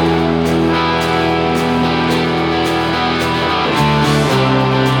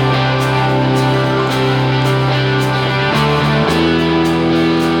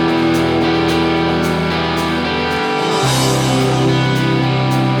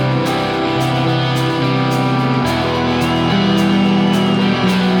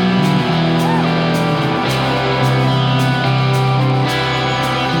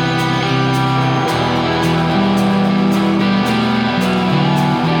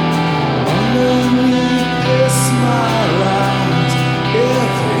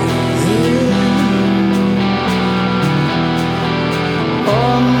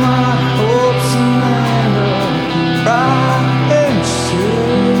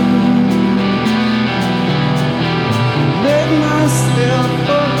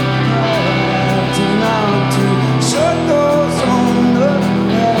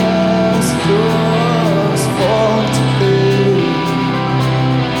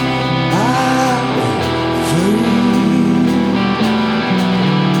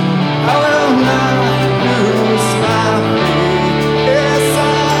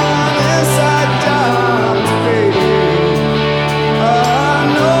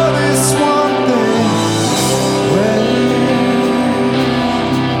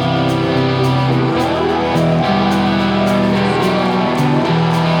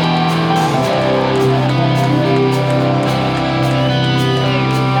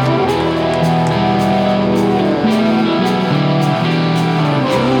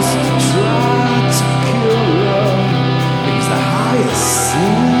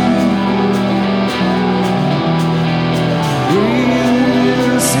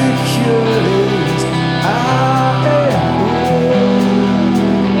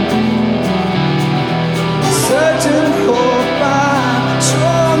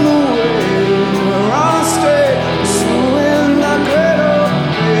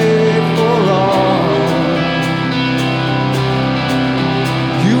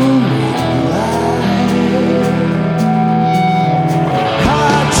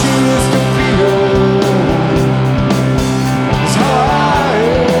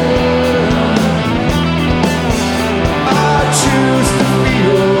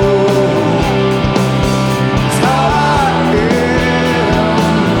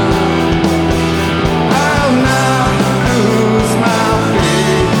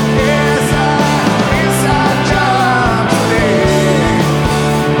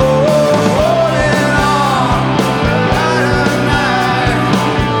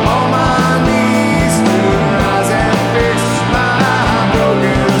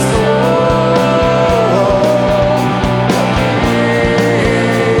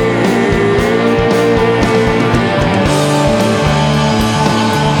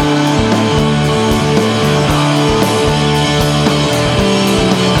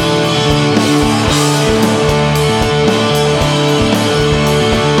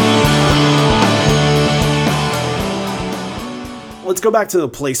 Let's go back to the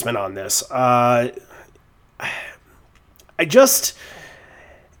placement on this.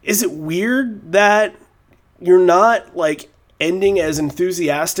 Is it weird that you're not like ending as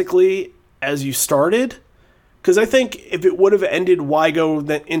enthusiastically as you started? Because I think if it would have ended Why Go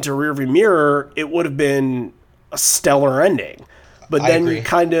into Rearview Mirror, it would have been a stellar ending. But then you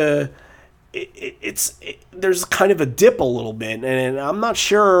kind of, there's kind of a dip a little bit, and I'm not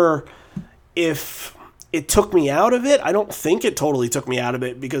sure if it took me out of it. I don't think it totally took me out of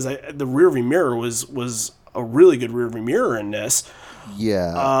it because the Rearview Mirror was a really good Rearview Mirror in this.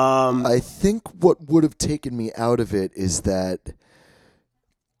 Yeah. I think what would have taken me out of it is that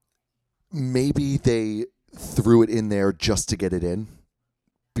maybe they threw it in there just to get it in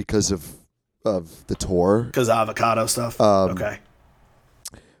because of the tour. Because Avocado stuff. Okay.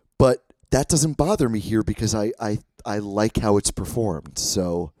 But that doesn't bother me here because I like how it's performed.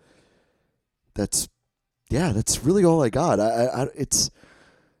 So that's really all I got.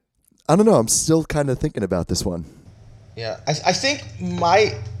 I don't know. I'm still kind of thinking about this one. Yeah, I think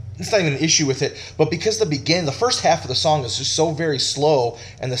it's not even an issue with it, but because the first half of the song is just so very slow,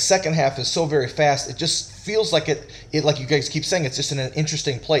 and the second half is so very fast, it just feels like it like you guys keep saying, it's just in an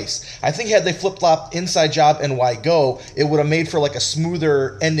interesting place. I think had they flip-flopped Inside Job and Why Go, it would have made for like a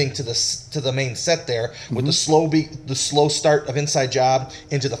smoother ending to the main set there, with the slow start of Inside Job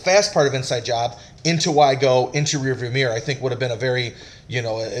into the fast part of Inside Job, into Why Go, into Rearview Mirror. I think would have been a very,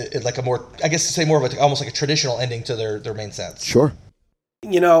 like a more, I guess to say more of almost like a traditional ending to their main sets. Sure.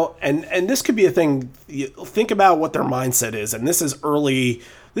 And this could be a thing. Think about what their mindset is, and this is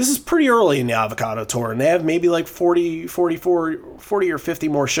pretty early in the Avocado Tour, and they have maybe like 40 or 50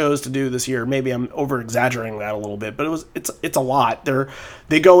 more shows to do this year. Maybe I'm over exaggerating that a little bit, but it's a lot.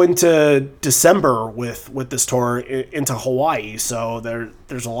 They go into December with this tour into Hawaii, so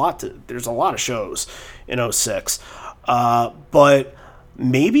there's a lot of shows in 2006. But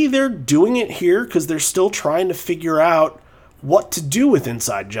maybe they're doing it here because they're still trying to figure out what to do with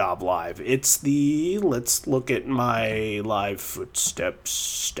Inside Job Live. Let's look at my Live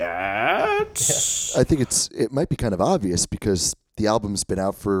Footsteps stats. I think it might be kind of obvious because the album's been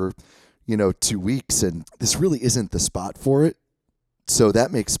out for, 2 weeks, and this really isn't the spot for it. So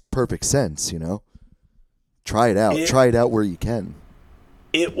that makes perfect sense, Try it out. Try it out where you can.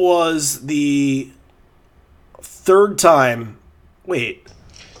 It was the third time. Wait.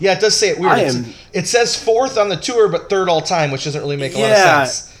 Yeah, it does say it weird. It says fourth on the tour, but third all time, which doesn't really make a lot of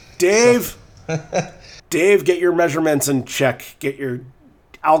sense. Dave, Dave, get your measurements in check. Get your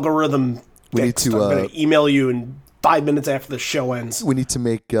algorithm fixed. I'm going to email you in 5 minutes after the show ends. We need to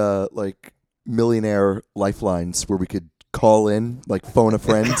make like millionaire lifelines where we could call in, like phone a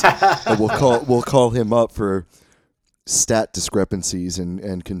friend, and we'll call him up for stat discrepancies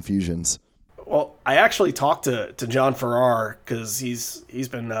and confusions. Well, I actually talked to John Farrar because he's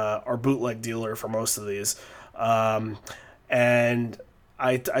been our bootleg dealer for most of these, and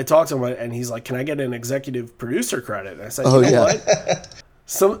I talked to him and he's like, "Can I get an executive producer credit?" And I said, "You know what?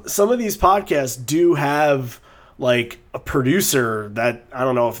 Some of these podcasts do have like a producer that I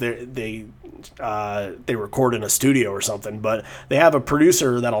don't know if they record in a studio or something, but they have a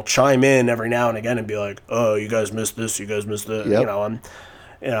producer that'll chime in every now and again and be like, "Oh, you guys missed this. You guys missed that." Yep.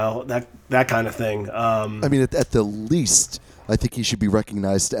 That kind of thing. I mean, at the least, I think he should be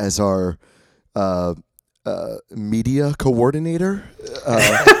recognized as our media coordinator.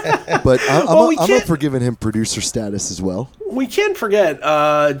 But I'm up for giving him producer status as well. We can't forget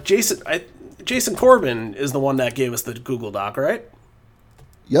Jason Corbin is the one that gave us the Google Doc, right?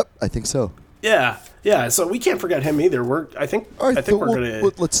 Yep, I think so. Yeah. So we can't forget him either. I think we're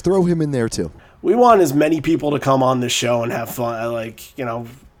gonna. Let's throw him in there too. We want as many people to come on this show and have fun. Like,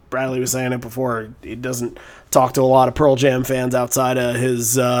 Bradley was saying it before. He doesn't talk to a lot of Pearl Jam fans outside of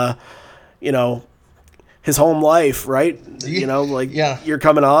his, his home life, right? You're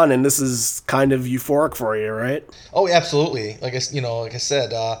coming on, and this is kind of euphoric for you, right? Oh, absolutely. Like I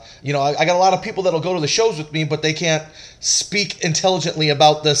said, I got a lot of people that'll go to the shows with me, but they can't speak intelligently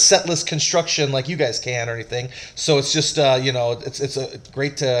about the set list construction like you guys can or anything. So it's just, it's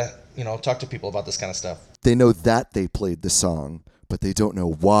great to talk to people about this kind of stuff. They know that they played the song, but they don't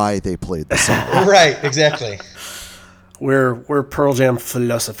know why they played the song. Right, exactly. We're Pearl Jam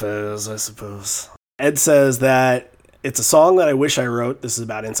philosophers, I suppose. Ed says that it's a song that I wish I wrote. This is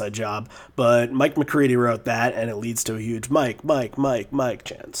about Inside Job, but Mike McCready wrote that, and it leads to a huge Mike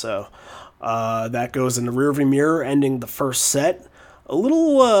chant. So that goes in the rearview mirror, ending the first set. A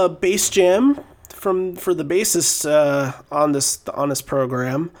little bass jam for the bassist on this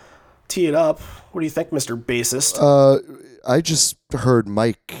program. Tee it up. What do you think, Mr. Bassist? I just heard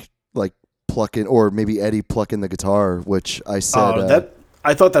Mike plucking, or maybe Eddie plucking the guitar, which I said.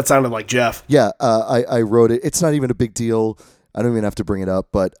 I thought that sounded like Jeff. Yeah, I wrote it. It's not even a big deal. I don't even have to bring it up,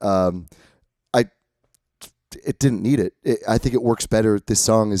 but it didn't need it. I think it works better. This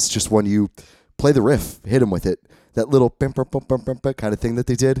song is just when you play the riff, hit him with it. That little kind of thing that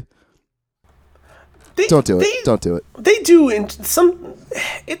they did. Don't do it. They do in some.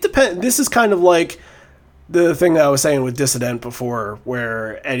 It depends. This is kind of like the thing that I was saying with Dissident before,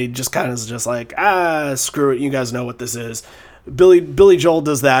 where Eddie just kind of is just like, screw it. You guys know what this is. Billy Joel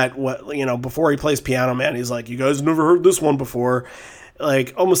does that. Before he plays Piano Man, he's like, you guys never heard this one before,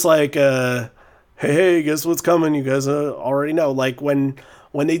 like almost like, hey, guess what's coming? You guys already know. Like when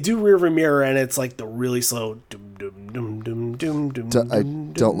they do Rearview Mirror and it's like the really slow. I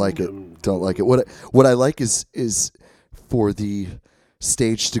don't like it. Don't like it. What I like is for the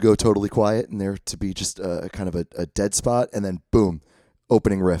stage to go totally quiet and there to be just a kind of a dead spot, and then boom,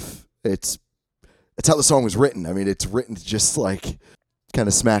 opening riff. It's how the song was written. I mean, it's written to just like kind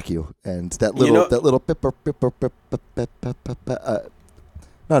of smack you, and that little pip,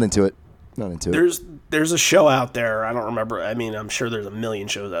 not into it. Not into it. There's a show out there. I don't remember. I mean, I'm sure there's a million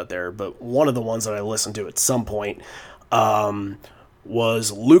shows out there, but one of the ones that I listened to at some point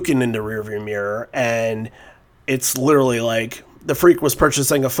was Looking in the Rearview Mirror, and it's literally like the freak was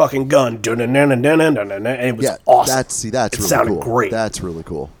purchasing a fucking gun, and it was awesome. That's really cool. It sounded great. That's really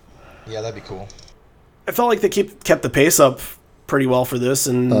cool. Yeah, that'd be cool. I felt like they kept the pace up pretty well for this,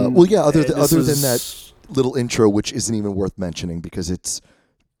 and other than that little intro, which isn't even worth mentioning because it's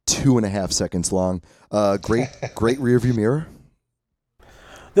 2.5 seconds long. Great rear view mirror.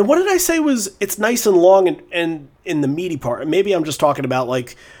 Then what did I say was it's nice and long and in the meaty part? Maybe I'm just talking about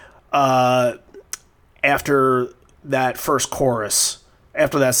like after that first chorus,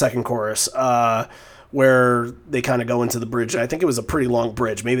 after that second chorus, where they kind of go into the bridge. I think it was a pretty long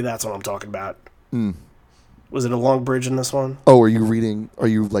bridge. Maybe that's what I'm talking about. Was it a long bridge in this one? Oh, are you reading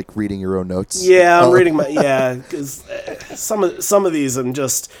your own notes? Yeah, I'm reading because some of these I'm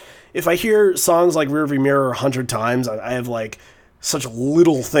just, if I hear songs like Rearview Mirror 100 times, I have like such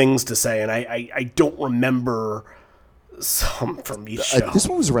little things to say, and I don't remember some from each show. This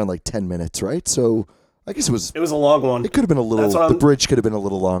one was around like 10 minutes, right? So I guess it was a long one. It could have been a little, the bridge could have been a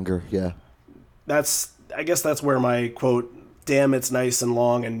little longer, yeah. I guess that's where my quote, "Damn, it's nice and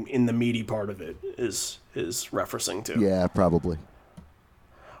long," and in the meaty part of it is referencing to. Yeah, probably.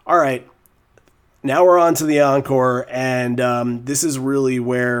 All right. Now we're on to the encore, and this is really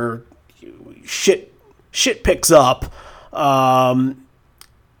where shit picks up. The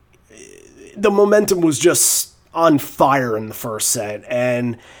momentum was just on fire in the first set,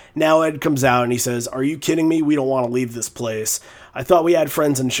 and now Ed comes out and he says, "Are you kidding me? We don't want to leave this place. I thought we had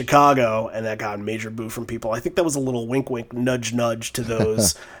friends in Chicago," and that got a major boo from people. I think that was a little wink, wink, nudge, nudge to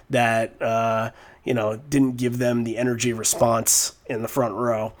those that didn't give them the energy response in the front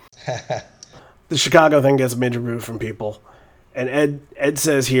row. The Chicago thing gets a major boo from people, and Ed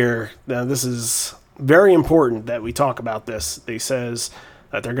says here, now this is very important that we talk about this. He says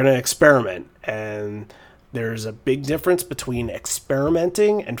that they're going to experiment, and there's a big difference between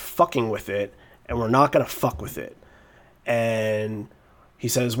experimenting and fucking with it, and we're not going to fuck with it. And he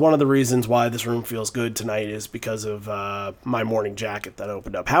says one of the reasons why this room feels good tonight is because of My Morning Jacket that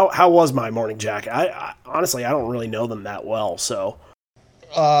opened up. How was My Morning Jacket? I honestly, I don't really know them that well, so.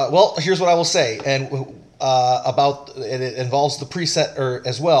 Well, here's what I will say, and about it involves the preset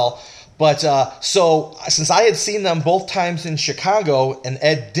as well. But so since I had seen them both times in Chicago and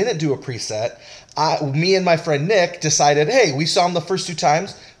Ed didn't do a preset, me and my friend Nick decided, hey, we saw them the first two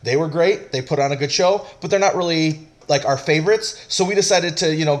times. They were great. They put on a good show, but they're not really like our favorites. So we decided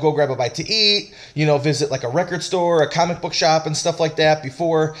to, go grab a bite to eat, visit like a record store, a comic book shop and stuff like that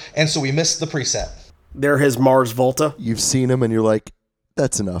before. And so we missed the preset. They're his Mars Volta. You've seen him and you're like,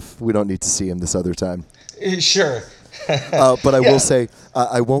 that's enough. We don't need to see him this other time. Sure. But I will say,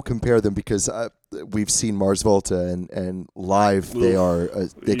 I won't compare them because we've seen Mars Volta and live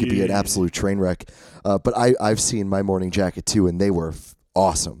they could be an absolute train wreck. But I've seen My Morning Jacket too, and they were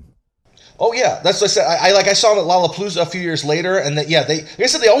awesome. Oh yeah, that's what I said. I saw them at Lollapalooza a few years later, and like I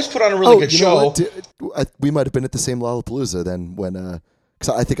said, they always put on a really good show. We might have been at the same Lollapalooza then when,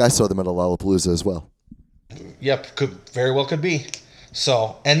 because I think I saw them at a Lollapalooza as well. Yep, very well could be.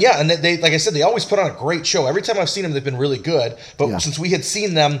 So, and they like I said, they always put on a great show. Every time I've seen them, they've been really good. But since we had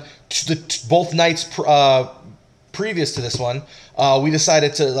seen them both nights previous to this one, we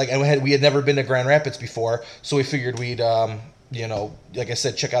decided to and we had never been to Grand Rapids before, so we figured we'd like I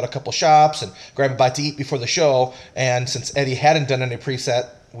said, check out a couple shops and grab a bite to eat before the show. And since Eddie hadn't done any preset,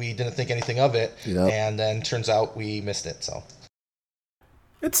 we didn't think anything of it. Yep. And then turns out we missed it. So.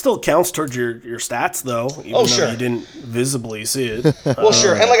 It still counts towards your stats, though. Even though you didn't visibly see it. Well,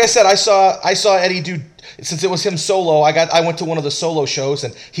 sure. And like I said, I saw Eddie do, since it was him solo. I went to one of the solo shows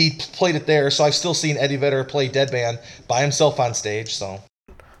and he played it there. So I've still seen Eddie Vedder play Deadman by himself on stage.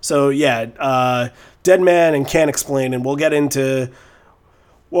 So yeah, Deadman and Can't Explain, and we'll get into.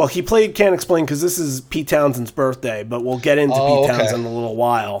 Well, he played Can't Explain because this is Pete Townshend's birthday, but we'll get into Pete Townsend in a little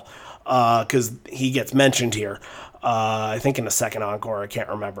while because he gets mentioned here. I think in the second encore, I can't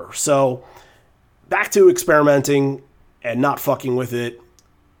remember. So back to experimenting and not fucking with it.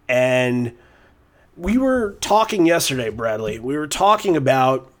 And we were talking yesterday, Bradley. We were talking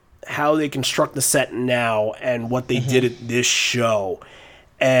about how they construct the set now and what they did at this show.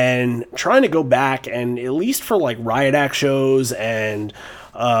 And trying to go back and at least for like Riot Act shows and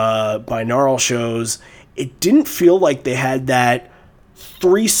binaural shows, it didn't feel like they had that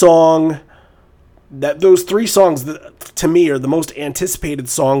those three songs that, to me, are the most anticipated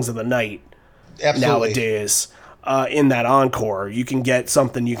songs of the night. Absolutely. Nowadays. in that encore. You can get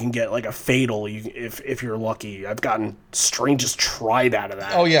something. You can get like a fatal. If you're lucky. I've gotten strangest tried out of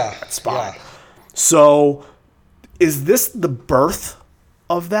that. Oh yeah, that spot. Yeah. So, is this the birth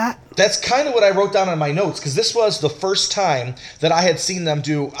of that? That's kind of what I wrote down on my notes, because this was the first time that I had seen them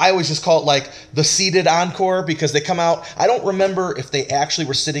do, I always just call it like the seated encore, because they come out, I don't remember if they actually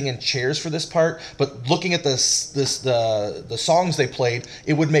were sitting in chairs for this part, but looking at the songs they played,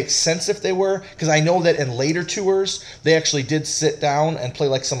 it would make sense if they were, because I know that in later tours, they actually did sit down and play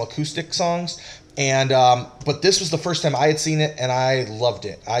like some acoustic songs. And but this was the first time I had seen it, and I loved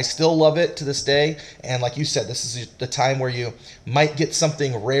it. I still love it to this day. And like you said, this is the time where you might get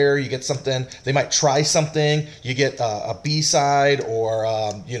something rare. You get something. They might try something. You get a B-side, or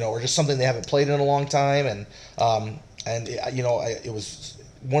or just something they haven't played in a long time. And it was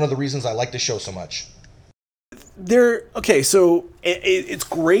one of the reasons I like the show so much. So it's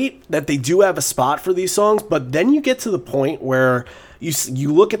great that they do have a spot for these songs, but then you get to the point where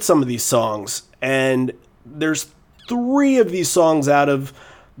you look at some of these songs, and there's 3 of these songs out of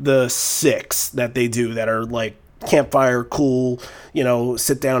the 6 that they do that are like campfire, cool,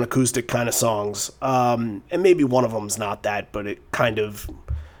 sit down acoustic kind of songs. And maybe one of them's not that, but it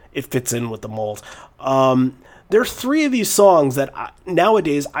fits in with the mold. There's 3 of these songs that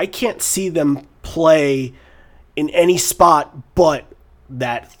nowadays I can't see them play in any spot but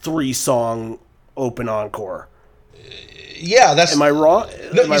that 3-song open encore. Yeah, that's. Am I wrong?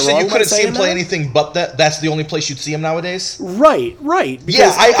 No, you said you couldn't see him play anything but that. That's the only place you'd see him nowadays. Right.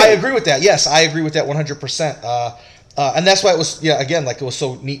 Yeah, I agree with that. Yes, I agree with that 100%. And that's why it was. Yeah, again, like it was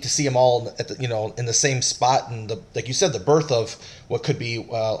so neat to see them all at in the same spot, and like you said, the birth of what could be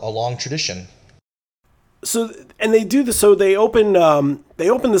a long tradition. So, and they do this. So they open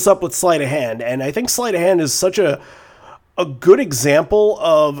this up with Sleight of Hand, and I think Sleight of Hand is such a good example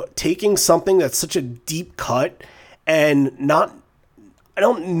of taking something that's such a deep cut. And I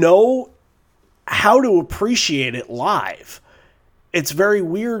don't know how to appreciate it live. It's very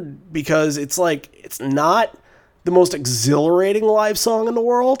weird because it's like, it's not the most exhilarating live song in the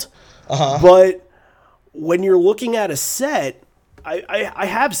world. Uh-huh. But when you're looking at a set, I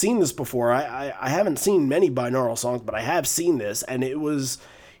have seen this before. I haven't seen many binaural songs, but I have seen this. And it was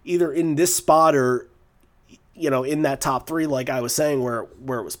either in this spot or, in that top 3, like I was saying, where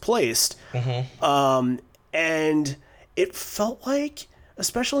it was placed. Mm-hmm. And it felt like,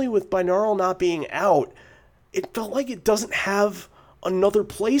 especially with binaural not being out, it felt like it doesn't have another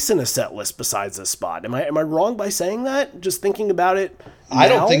place in a set list besides this spot. Am I wrong by saying that? Just thinking about it now? I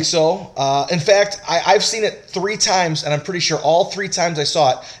don't think so. In fact, I've seen it 3 times, and I'm pretty sure all 3 times I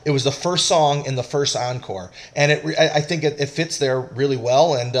saw it, it was the first song in the first encore, and I think it fits there really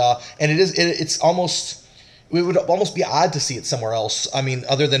well, and it's almost. It would almost be odd to see it somewhere else. I mean,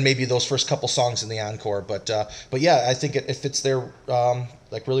 other than maybe those first couple songs in the encore. But yeah, I think it fits there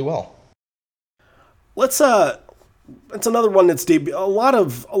like really well. It's another one that's a lot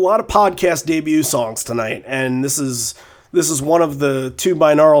of podcast debut songs tonight, and this is one of the 2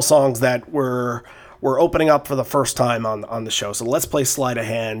 binaural songs that we're opening up for the first time on the show. So let's play Sleight of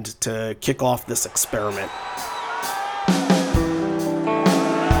Hand to kick off this experiment.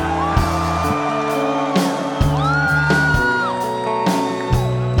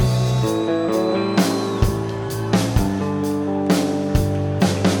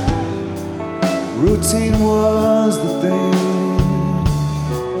 Routine was the thing.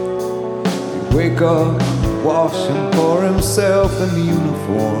 He'd wake up, wash and pour himself in the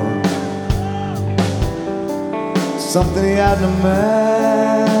uniform. Something he hadn't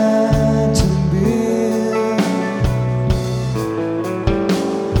imagined being.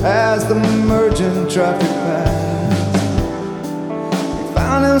 As the merging traffic passed, he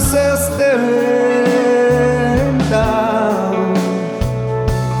found himself staring down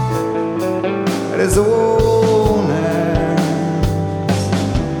his own hands,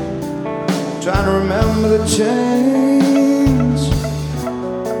 trying to remember the change,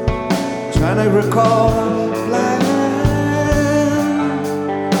 trying to recall the plan.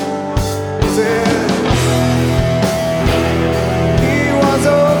 Said he was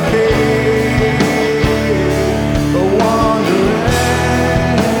okay, but wondering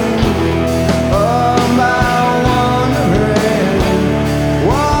about wondering,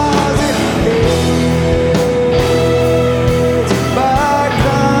 was it by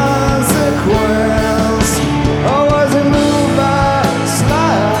consequence, or was it moved by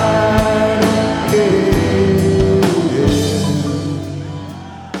slide?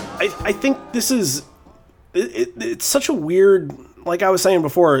 I think this is it's such a weird, like I was saying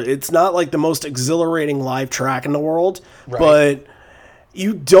before, it's not like the most exhilarating live track in the world, Right. but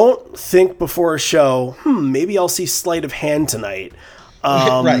you don't think before a show, maybe I'll see Sleight of Hand tonight.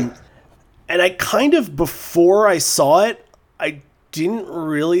 Right. And I kind of, before I saw it, I didn't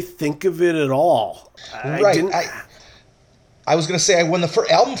really think of it at all. Right. I was going to say, when the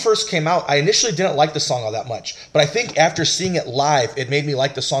album first came out, I initially didn't like the song all that much. But I think after seeing it live, it made me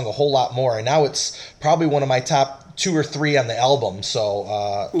like the song a whole lot more. And now it's probably one of my top 2 or 3 on the album.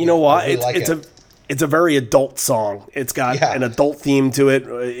 So, you know what? I really It's a very adult song. It's got an adult theme to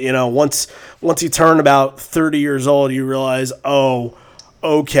it. You know, once you turn about 30 years old, you realize, oh,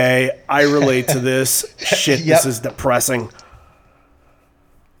 okay, I relate to this. Shit, Yep. This is depressing.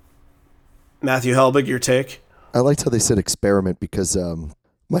 Matthew Helbig, your take? I liked how they said experiment because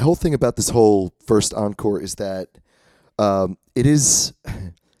my whole thing about this whole first encore is that it is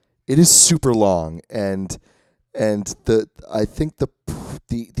super long and I think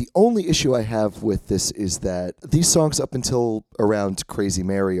the only issue I have with this is that these songs up until around Crazy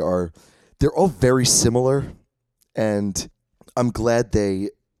Mary they're all very similar, and I'm glad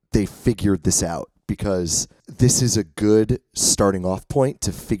they figured this out, because this is a good starting off point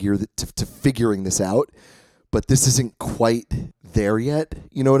to figuring this out. But this isn't quite there yet.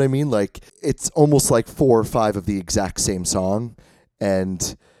 You know what I mean? Like, it's almost like 4 or 5 of the exact same song, and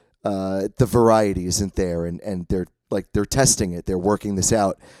the variety isn't there. And they're testing it. They're working this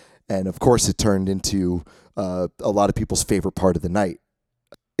out. And of course, it turned into a lot of people's favorite part of the night.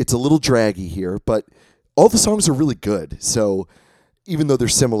 It's a little draggy here, but all the songs are really good. So even though they're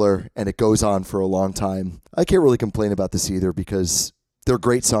similar and it goes on for a long time, I can't really complain about this either, because they're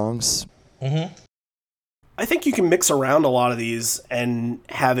great songs. Mm-hmm. I think you can mix around a lot of these and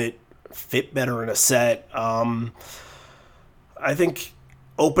have it fit better in a set. I think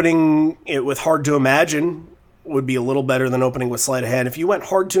opening it with Hard to Imagine would be a little better than opening with Sleight of Hand. If you went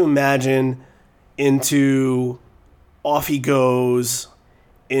Hard to Imagine into Off He Goes,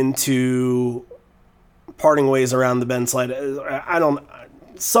 into Parting Ways Around the Bend Slide,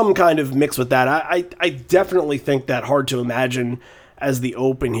 some kind of mix with that. I definitely think that Hard to Imagine as the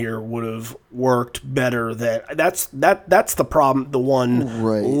open here would have worked better. That's the problem. The one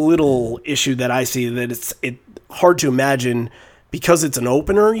little issue that I see, that it's Hard to Imagine, because it's an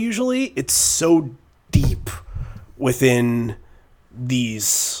opener. Usually, it's so deep within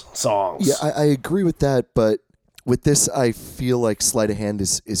these songs. Yeah, I agree with that, but with this, I feel like Sleight of Hand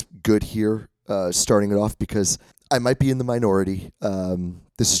is good here, starting it off, because I might be in the minority.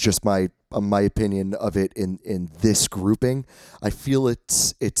 This is just my opinion of it in this grouping. I feel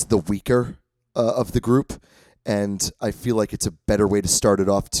it's the weaker of the group, and I feel like it's a better way to start it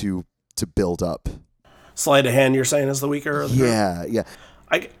off to build up. Sleight of Hand, you're saying, is the weaker? Of the group? Yeah.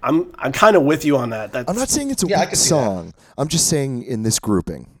 I'm kind of with you on that. I'm not saying it's a weak song. I'm just saying in this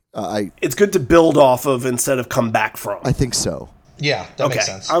grouping, it's good to build off of instead of come back from. I think so. Yeah, that makes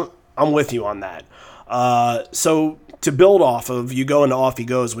sense. I'm with you on that. So to build off of, you go into Off He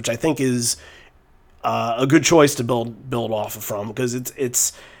Goes, which I think is a good choice to build off of from, because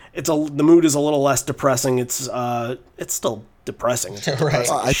the mood is a little less depressing. It's still depressing. It's Right.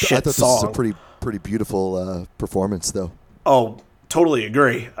 I thought this was a pretty beautiful performance, though. Oh, totally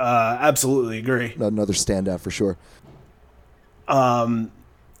agree. Absolutely agree. Another standout for sure. I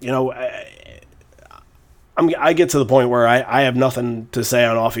get to the point where I have nothing to say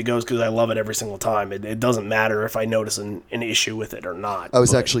on Off He Goes, because I love it every single time. It doesn't matter if I notice an issue with it or not. I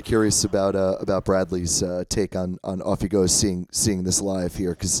was actually curious about Bradley's take on Off He Goes, seeing this live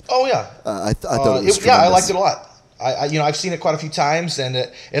here, because I thought it was tremendous. I liked it a lot. I've seen it quite a few times, and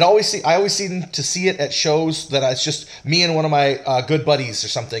I always seem to see it at shows that it's just me and one of my good buddies or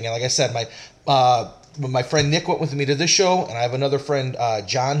something. And like I said, my friend Nick went with me to this show, and I have another friend,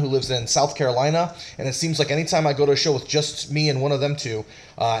 John, who lives in South Carolina. And it seems like anytime I go to a show with just me and one of them two,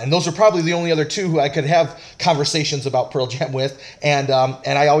 and those are probably the only other two who I could have conversations about Pearl Jam with, and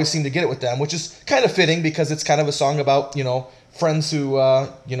I always seem to get it with them, which is kind of fitting, because it's kind of a song about friends who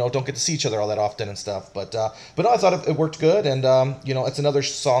don't get to see each other all that often and stuff. But no, I thought it worked good, and it's another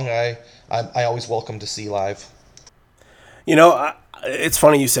song I always welcome to see live. It's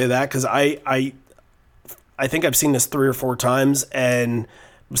funny you say that, because I think I've seen this 3 or 4 times, and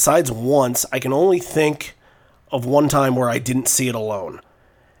besides once, I can only think of one time where I didn't see it alone.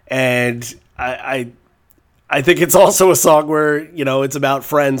 And I think it's also a song where, it's about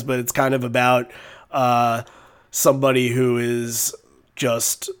friends, but it's kind of about somebody who is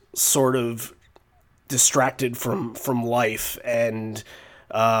just sort of distracted from life and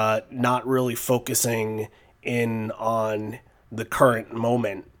not really focusing in on the current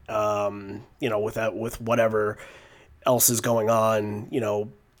moment. With whatever else is going on,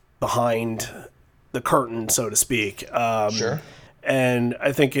 behind the curtain, so to speak. Sure. And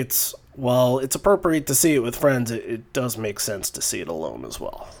I think it's appropriate to see it with friends. It does make sense to see it alone as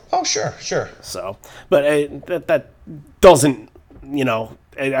well. Oh, sure. So, but that doesn't,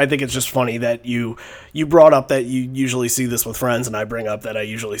 I think it's just funny that you brought up that you usually see this with friends, and I bring up that I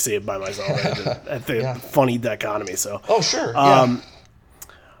usually see it by myself. I think funny dichotomy. So. Oh, sure. All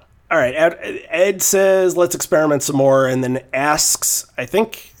right. Ed says, "Let's experiment some more," and then asks, I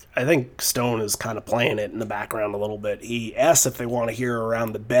think Stone is kind of playing it in the background a little bit. He asks if they want to hear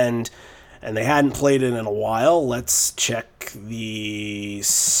Around the Bend, and they hadn't played it in a while. Let's check the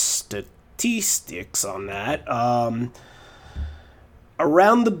statistics on that.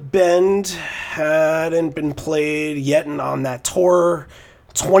 Around the Bend hadn't been played yet on that tour.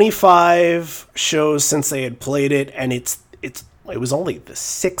 25 shows since they had played it, and it was only the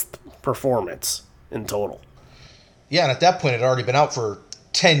 6th performance in total. Yeah, and at that point it had already been out for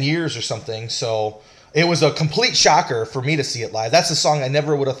 10 years or something, so it was a complete shocker for me to see it live. That's a song I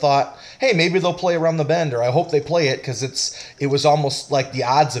never would have thought, hey, maybe they'll play Around the Bend, or I hope they play it, because it was almost like the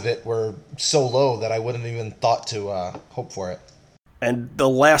odds of it were so low that I wouldn't even thought to hope for it. And the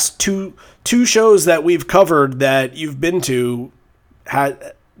last two shows that we've covered that you've been to,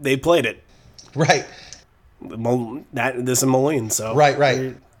 they played it. Right. This and Moline, so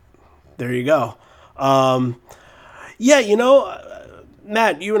right. There you go.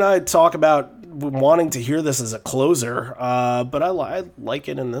 Matt, you and I talk about wanting to hear this as a closer, but I like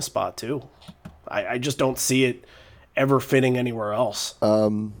it in this spot too. I just don't see it ever fitting anywhere else.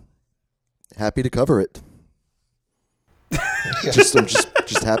 Happy to cover it.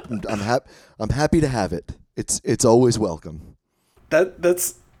 I'm happy to have it. It's always welcome.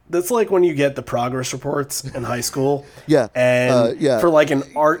 That's like when you get the progress reports in high school. Yeah. And for like an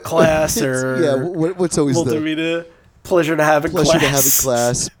art class or what's always multimedia, pleasure to have in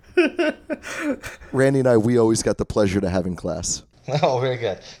class. Randy and I, we always got the pleasure to have in class. Oh, very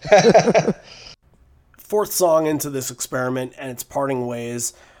good. 4th song into this experiment, and it's Parting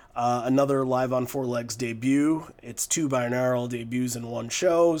Ways. Another Live on Four Legs debut. It's 2 binaural debuts in one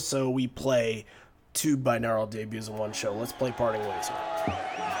show, so we play 2 binaural debuts in one show. Let's play Parting Ways here.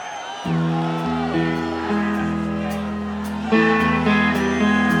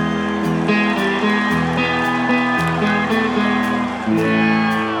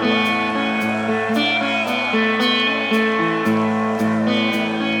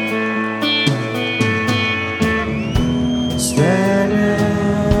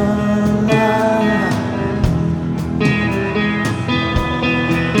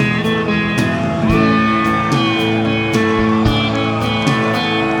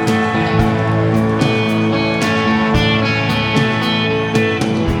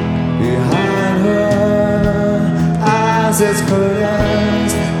 It's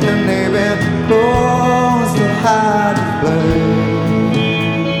closed and they've been closed to hide the flame.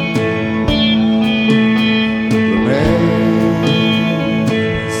 Remains.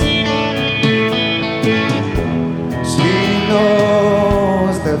 She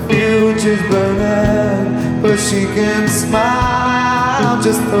knows the future's burning, but she can smile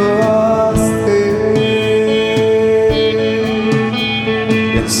just for us.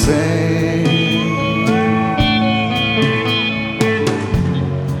 Insane.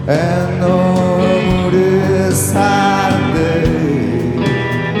 And no deciding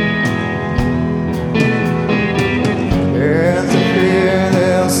and to fear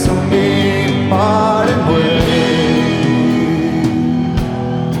there's so many parting ways.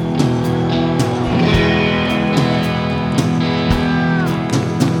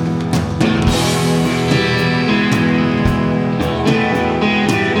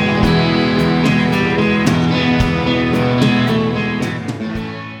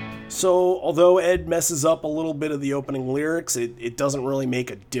 So, although Ed messes up a little bit of the opening lyrics, it doesn't really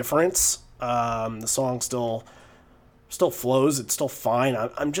make a difference. The song still flows. It's still fine.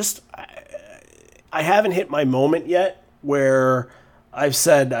 I haven't hit my moment yet where I've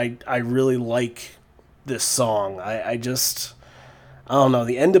said I really like this song. I don't know.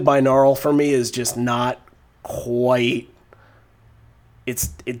 The end of Binaural for me is just not quite.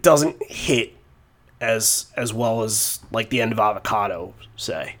 It doesn't hit as well as like the end of Avocado,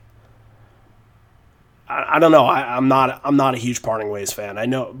 say. I don't know. I'm not a huge Parting Ways fan. I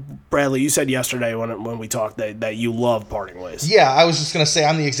know, Bradley, you said yesterday when we talked that you love Parting Ways. Yeah, I was just going to say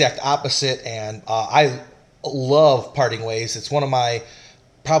I'm the exact opposite, and I love Parting Ways. It's one of my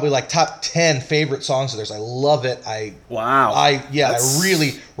probably like top 10 favorite songs of theirs. I love it. Wow. I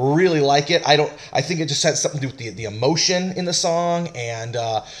really, really like it. I think it just has something to do with the emotion in the song, and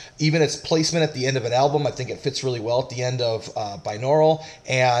even its placement at the end of an album. I think it fits really well at the end of Binaural,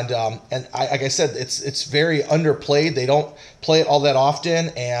 and like I said, it's very underplayed. They don't play it all that often,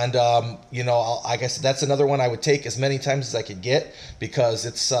 and I guess that's another one I would take as many times as I could get, because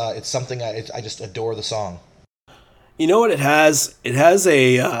it's something I just adore the song. You know what it has? It has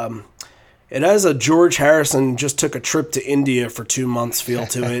a George Harrison just took a trip to India for 2 months feel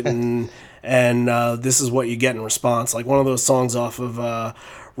to it, and this is what you get in response. Like one of those songs off of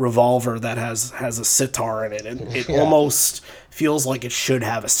Revolver that has a sitar in it. It almost feels like it should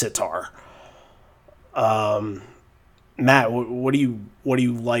have a sitar. Matt, what do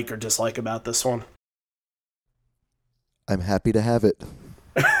you like or dislike about this one? I'm happy to have it.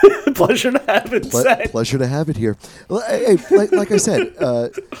 Pleasure to have it. Pleasure to have it here. Hey, like I said,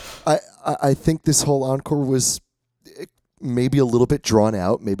 I think this whole encore was maybe a little bit drawn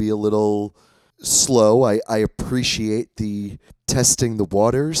out, maybe a little slow. I appreciate the testing the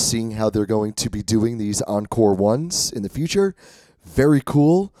waters, seeing how they're going to be doing these encore ones in the future. Very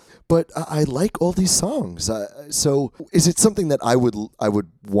cool. But I like all these songs. So is it something that I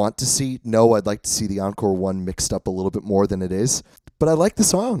would want to see? No, I'd like to see the encore one mixed up a little bit more than it is. But I like the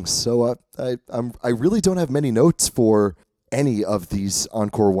songs. So I really don't have many notes for any of these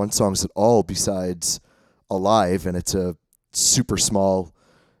encore one songs at all besides Alive, and it's a super small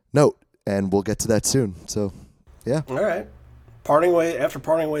note, and we'll get to that soon. So, yeah. All right. After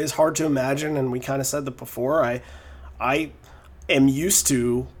Parting Ways, Hard to Imagine, and we kind of said that before. I am used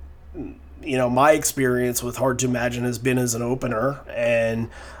to, my experience with Hard to Imagine has been as an opener, and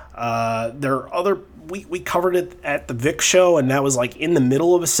there are other. We covered it at the Vic show, and that was like in the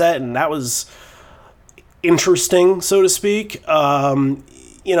middle of a set, and that was interesting, so to speak. I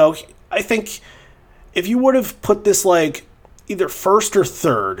think if you would have put this like either first or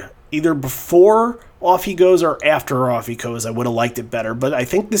third, either before Off He Goes or after Off He Goes, I would have liked it better. But I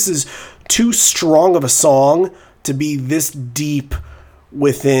think this is too strong of a song to be this deep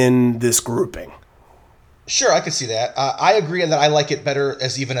within this grouping. Sure, I could see that. I agree that I like it better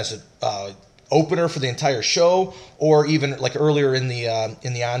as a opener for the entire show, or even like earlier in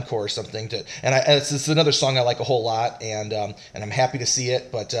the encore or something. It's another song I like a whole lot, and I'm happy to see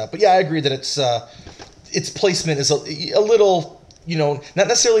it. But yeah, I agree that its placement is a little, not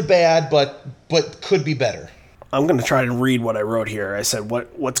necessarily bad, but could be better. I'm going to try to read what I wrote here. I said,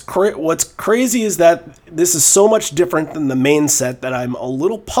 what's crazy is that this is so much different than the main set that I'm a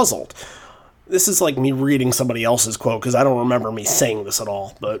little puzzled. This is like me reading somebody else's quote, because I don't remember me saying this at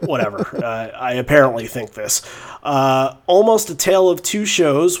all, but whatever. I apparently think this. Almost a tale of two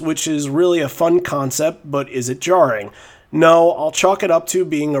shows, which is really a fun concept, but is it jarring? No, I'll chalk it up to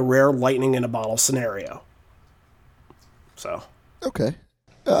being a rare lightning in a bottle scenario. So. Okay.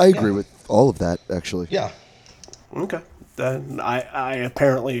 I agree with all of that, actually. Yeah. Okay. I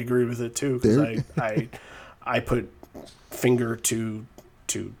apparently agree with it too, because I put finger to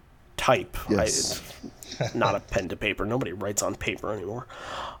type. Yes. Not a pen to paper. Nobody writes on paper anymore.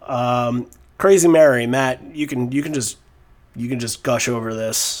 Crazy Mary, Matt, you can just gush over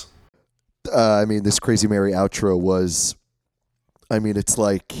this. This Crazy Mary outro was, it's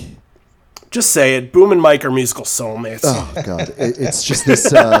like, just say it. Boom and Mike are musical soulmates. Oh God, it's just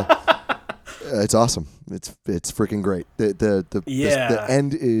this. It's awesome. It's freaking great. The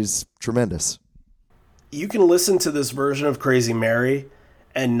end is tremendous. You can listen to this version of Crazy Mary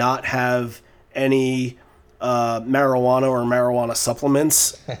and not have any marijuana or marijuana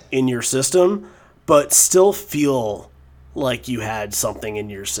supplements in your system, but still feel like you had something in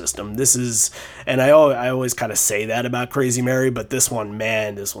your system. This is, and I always kind of say that about Crazy Mary, but this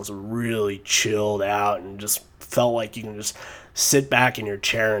one's really chilled out and just felt like you can just sit back in your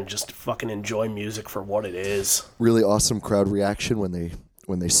chair and just fucking enjoy music for what it is. Really awesome crowd reaction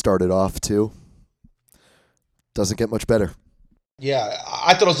when they started off too. Doesn't get much better. Yeah,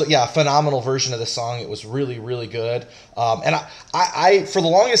 I thought it was a phenomenal version of the song. It was really, really good. And I for the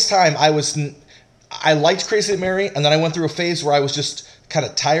longest time I liked Crazy Mary, and then I went through a phase where I was just kind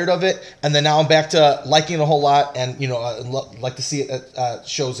of tired of it, and then now I'm back to liking it a whole lot, and like to see it at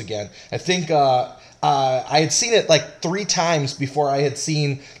shows again. I think I had seen it like 3 times before I had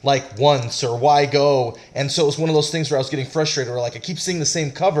seen like Once or Why Go, and so it was one of those things where I was getting frustrated, where like I keep seeing the same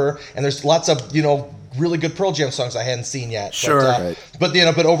cover, and there's lots of really good Pearl Jam songs I hadn't seen yet. Sure.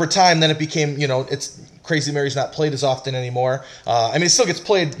 But over time, then it became it's Crazy Mary's not played as often anymore. I mean, it still gets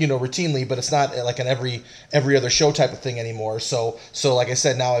played, routinely, but it's not like an every other show type of thing anymore. So like I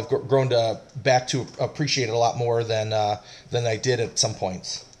said, now I've grown back to appreciate it a lot more than I did at some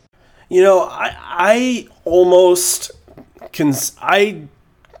points. I almost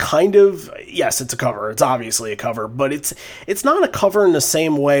kind of, yes, it's a cover. It's obviously a cover, but it's not a cover in the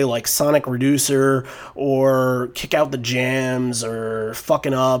same way like Sonic Reducer or Kick Out the Jams or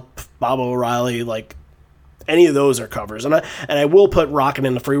Fucking Up, Bob O'Reilly. Like, any of those are covers, and I will put Rockin'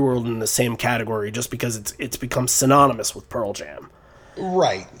 in the Free World in the same category just because it's become synonymous with Pearl Jam.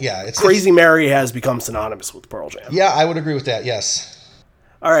 Right. Yeah. Crazy Mary has become synonymous with Pearl Jam. Yeah, I would agree with that. Yes.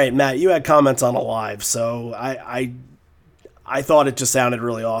 All right, Matt, you had comments on Alive, so I thought it just sounded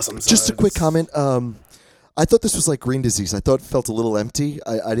really awesome. So just a quick comment. I thought this was like Green Disease. I thought it felt a little empty.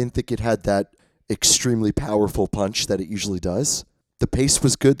 I didn't think it had that extremely powerful punch that it usually does. The pace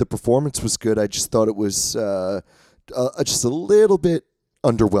was good. The performance was good. I just thought it was just a little bit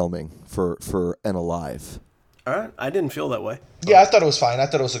underwhelming for an Alive. All right. I didn't feel that way. Yeah, I thought it was fine. I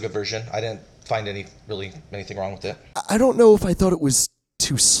thought it was a good version. I didn't find anything wrong with it. I don't know if I thought it was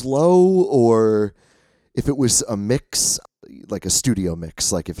too slow or if it was a mix, like a studio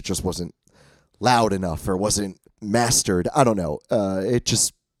mix, like if it just wasn't loud enough or wasn't mastered. I don't know. It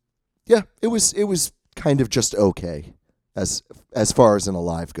was kind of just okay as far as an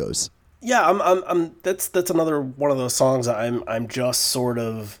Alive goes. Yeah, I'm that's another one of those songs I'm just sort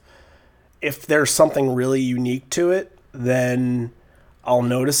of, if there's something really unique to it, then I'll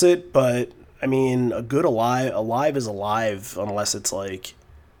notice it, but I mean, a good Alive is Alive unless it's like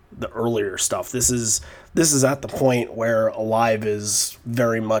the earlier stuff. This is at the point where Alive is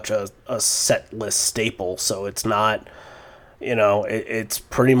very much a set list staple, so it's not, it's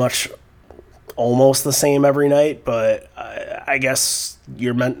pretty much almost the same every night, but I guess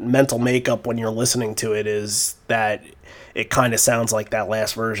your mental makeup when you're listening to it is that it kind of sounds like that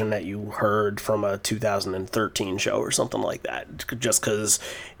last version that you heard from a 2013 show or something like that, just because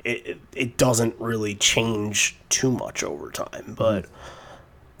it doesn't really change too much over time. But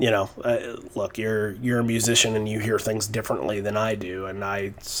look, you're a musician and you hear things differently than I do, and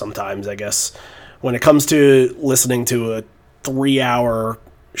I sometimes, I guess, when it comes to listening to a 3-hour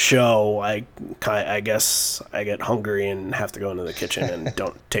show, I guess I get hungry and have to go into the kitchen and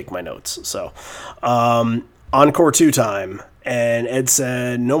don't take my notes. So, Encore 2 time, and Ed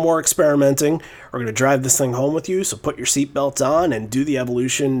said, no more experimenting. We're going to drive this thing home with you, so put your seatbelts on and do the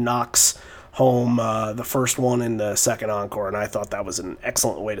Evolution. Knocks home the first one in the second encore, and I thought that was an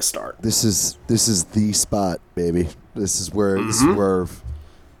excellent way to start. This is the spot, baby. This is where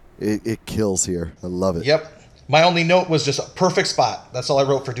it kills here. I love it. Yep. My only note was just a perfect spot. That's all I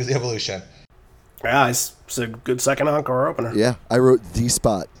wrote for Do the Evolution. Yeah, it's a good second encore opener. Yeah, I wrote the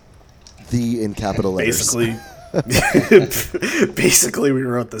spot. The in capital letters. Basically, we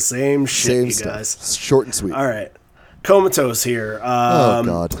wrote the same shit, same you guys. Stuff. Short and sweet. All right. Comatose here. Oh,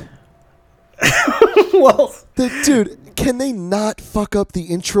 God. Well, dude, can they not fuck up the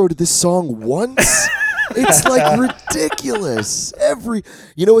intro to this song once? It's like ridiculous.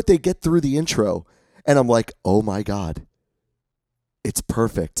 You know what? They get through the intro, and I'm like, oh my God, it's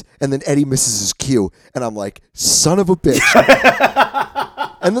perfect. And then Eddie misses his cue, and I'm like, son of a bitch.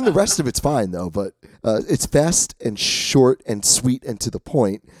 And then the rest of it's fine, though, but it's fast and short and sweet and to the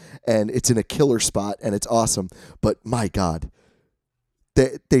point, and it's in a killer spot, and it's awesome. But my God,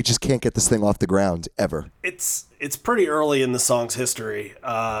 they just can't get this thing off the ground ever. It's pretty early in the song's history,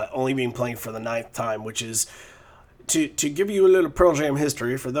 only being played for the 9th time, which is, to give you a little Pearl Jam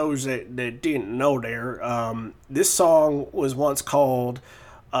history, for those that didn't know there, this song was once called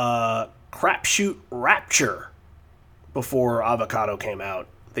Crapshoot Rapture before Avocado came out.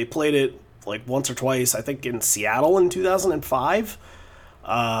 They played it like once or twice, I think in Seattle in 2005,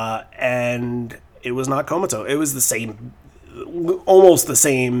 and it was not Comatose. It was the same, almost the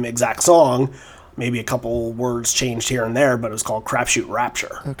same exact song, maybe a couple words changed here and there, but it was called Crapshoot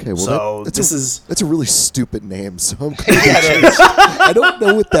Rapture. Okay, well, so that's a really stupid name, so I'm I don't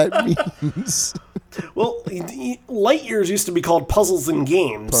know what that means. Well, Light Years used to be called Puzzles and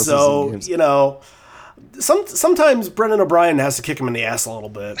Games, so sometimes Brendan O'Brien has to kick him in the ass a little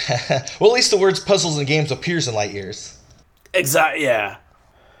bit. Well, at least the words Puzzles and Games appears in Light Years. Exactly, yeah.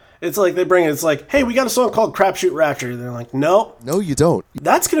 It's like they bring it, it's like, hey, we got a song called Crapshoot Rapture. They're like, no, you don't.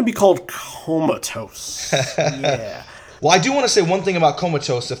 That's going to be called Comatose. Yeah. Well, I do want to say one thing about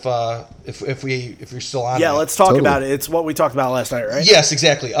Comatose, if you're still on. Yeah, let's talk about it. It's what we talked about last night, right? Yes,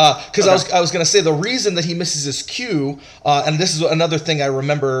 exactly. Because I was going to say the reason that he misses his cue, and this is another thing I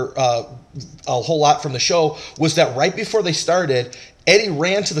remember a whole lot from the show was that right before they started, Eddie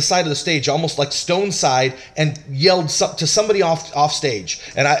ran to the side of the stage, almost like Stone side, and yelled to somebody off stage.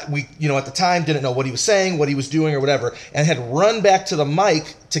 And we at the time didn't know what he was saying, what he was doing, or whatever, and had run back to the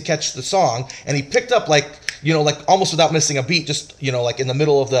mic to catch the song. And he picked up like almost without missing a beat, just like in the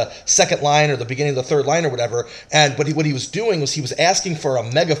middle of the second line or the beginning of the third line or whatever. And what he was doing was he was asking for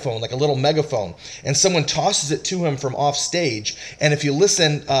a megaphone, like a little megaphone, and someone tosses it to him from off stage. And if you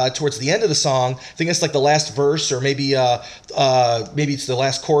listen towards the end of the song, I think it's like the last verse, or maybe it's the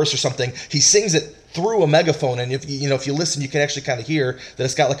last chorus or something, he sings it through a megaphone, and if you listen, you can actually kind of hear that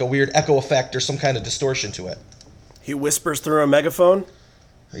it's got like a weird echo effect or some kind of distortion to it. He whispers through a megaphone?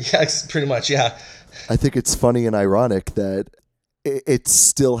 Yeah, pretty much, yeah. I think it's funny and ironic that it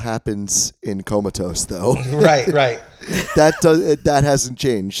still happens in Comatose, though. Right. That hasn't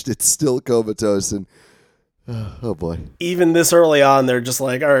changed. It's still Comatose, and oh boy. Even this early on, they're just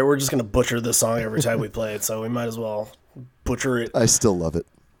like, all right, we're just going to butcher this song every time we play it, so we might as well butcher it. I still love it.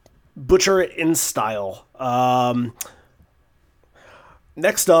 Butcher it in style.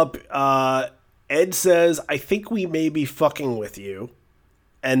 Next up, Ed says, I think we may be fucking with you.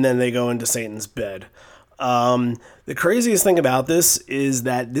 And then they go into Satan's bed. The craziest thing about this is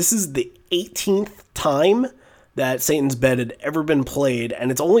that this is the 18th time that Satan's bed had ever been played,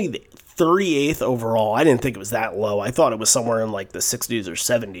 and it's only the 38th overall. I didn't think it was that low. I thought it was somewhere in like the 60s or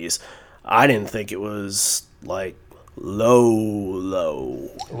 70s. I didn't think it was like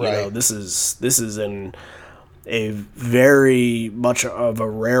low. Right. This is in a very much of a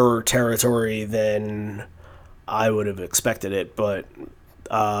rarer territory than I would have expected it, but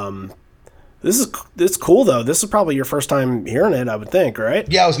it's cool though. This is probably your first time hearing it, I would think, right?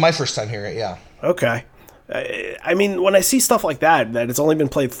 Yeah, it was my first time hearing it, yeah. Okay. I mean, when I see stuff like that it's only been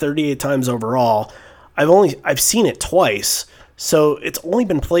played 38 times overall, I've seen it twice. So it's only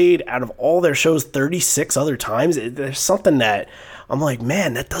been played out of all their shows 36 other times. There's something that I'm like,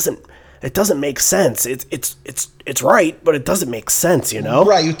 man, it doesn't make sense. It's right, but it doesn't make sense,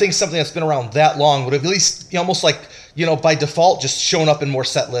 Right. You'd think something that's been around that long would have at least almost like, by default just shown up in more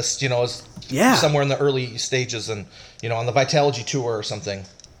set lists, as somewhere in the early stages and, on the Vitalogy tour or something.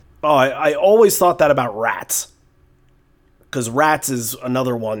 Oh, I always thought that about Rats. Because Rats is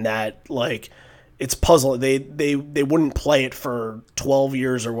another one that, like, it's puzzling. They wouldn't play it for 12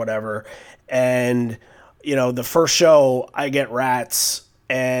 years or whatever. And, the first show, I get Rats.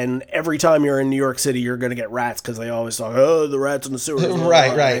 And every time you're in New York City, you're going to get Rats because they always talk, oh, the rats in the sewers.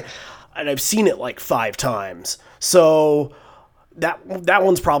 Right. And I've seen it like 5 times. So that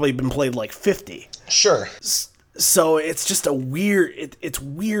one's probably been played like 50. Sure. So it's just it's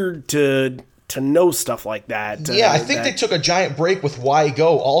weird to know stuff like that. Yeah, I think they took a giant break with Why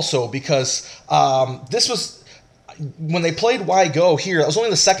Go also because this was... When they played Why Go here, it was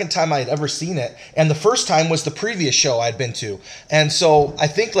only the second time I had ever seen it, and the first time was the previous show I'd been to. And so I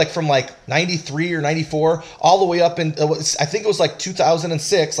think like from like 93 or 94 all the way up in, I think it was like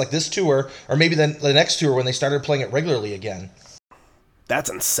 2006, like this tour, or maybe the next tour when they started playing it regularly again. That's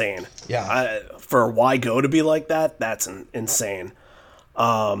insane. Yeah. For Why Go to be like that, that's insane.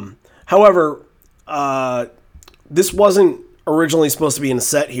 However, this wasn't originally supposed to be in a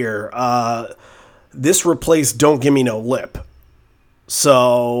set here. This replaced Don't Gimme No Lip.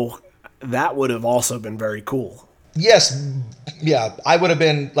 So that would have also been very cool. Yes. Yeah. I would have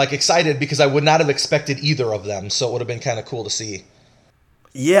been like excited because I would not have expected either of them. So it would have been kind of cool to see.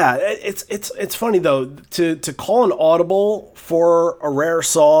 Yeah. It's funny though, to call an audible for a rare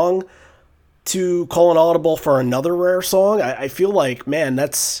song, to call an audible for another rare song. I feel like, man,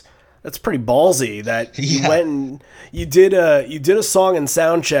 that's pretty ballsy that you went and you did a song in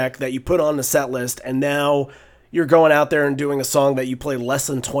Soundcheck that you put on the set list, and now you're going out there and doing a song that you play less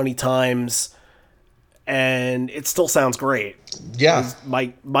than 20 times, and it still sounds great. Yeah,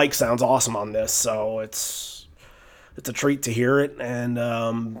 Mike sounds awesome on this, so it's a treat to hear it, and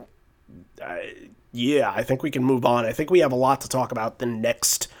I think we can move on. I think we have a lot to talk about the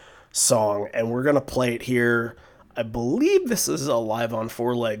next song, and we're gonna play it here. I believe this is a Live on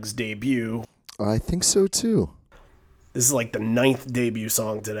Four Legs debut. I think so too. This is like the 9th debut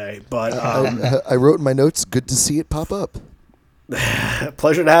song today, but I wrote in my notes, good to see it pop up.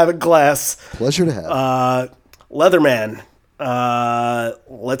 pleasure to have in class. Pleasure to have. Leatherman.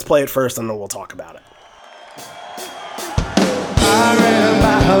 Let's play it first and then we'll talk about it. I read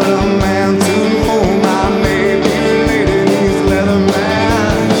about a man to whom I may be related. He's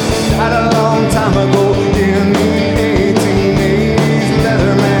Leatherman. Died a long time ago in the 1880s.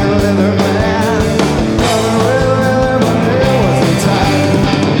 Leatherman. Well, there was a time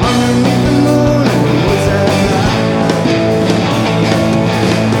underneath the moon, and it was at night.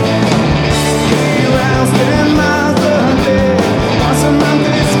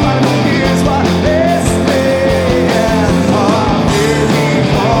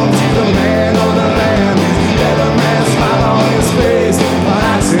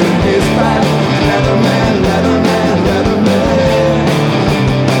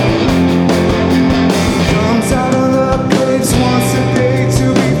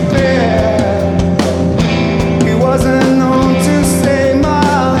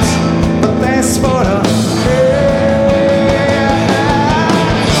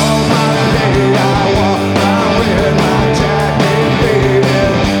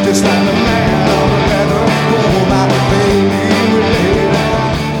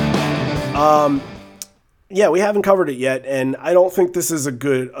 yeah, we haven't covered it yet, and I don't think this is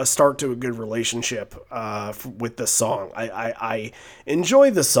a start to a good relationship with this song. I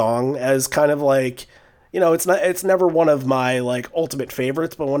enjoy the song as kind of like, it's never one of my like ultimate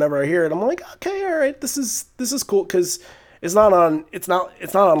favorites, but whenever I hear it, I'm like, okay, all right, this is cool, because it's not on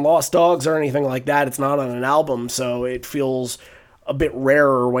Lost Dogs or anything like that. It's not on an album, so it feels a bit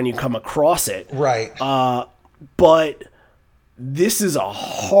rarer when you come across it. Right. But this is a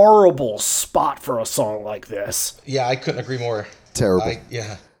horrible spot for a song like this. Yeah, I couldn't agree more. Terrible.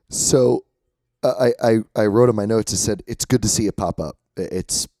 Yeah. So I wrote in my notes, it said, it's good to see it pop up.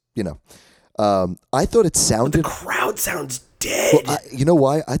 It's, I thought it sounded... The crowd sounds dead. Well, you know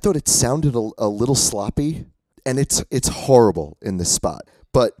why? I thought it sounded a little sloppy, and it's horrible in this spot.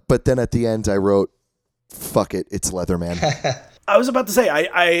 But then at the end I wrote, fuck it, it's Leatherman. I was about to say,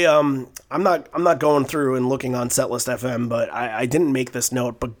 I'm not going through and looking on Setlist FM, but I didn't make this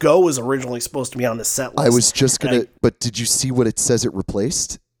note, but Go was originally supposed to be on the set list. I was just going to, but did you see what it says it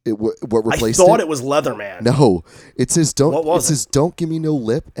replaced? What replaced it? I thought it was Leatherman. No, it says What says Don't Give Me No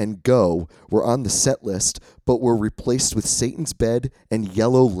Lip and Go were on the set list, but were replaced with Satan's Bed and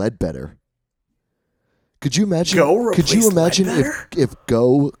Yellow Ledbetter. Could you imagine? If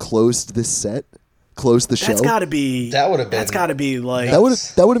Go closed this set, closed the show? That's got to be. That would have been. That's got to be like. That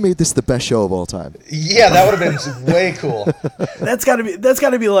would have made this the best show of all time. Yeah, that would have been way cool. That's got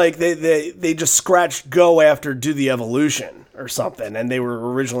to be like they just scratched Go after Do the Evolution or something, and they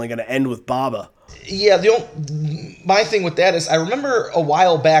were originally going to end with Baba. Yeah, my thing with that is I remember a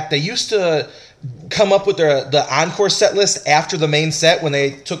while back they used to come up with the encore set list after the main set when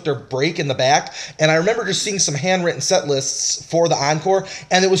they took their break in the back, and I remember just seeing some handwritten set lists for the encore,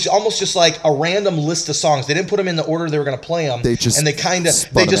 and it was almost just like a random list of songs. They didn't put them in the order they were going to play them. They just and they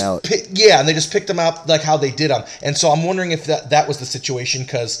just picked them out like how they did them. And so I'm wondering if that was the situation,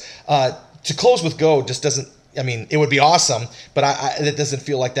 because to close with Go just doesn't. I mean, it would be awesome, but it doesn't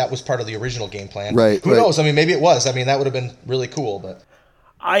feel like that was part of the original game plan. Right. Who knows? I mean, maybe it was. I mean, that would have been really cool, but.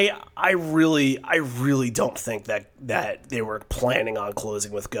 I really don't think that they were planning on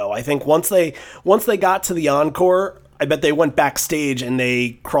closing with Go. I think once they got to the encore, I bet they went backstage and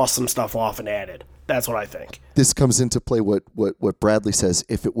they crossed some stuff off and added. That's what I think. This comes into play what Bradley says.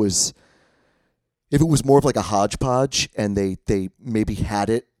 If it was more of like a hodgepodge and they maybe had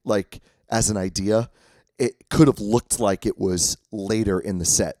it like as an idea, it could have looked like it was later in the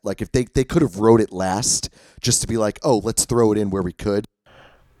set. Like if they could have wrote it last just to be like, oh, let's throw it in where we could.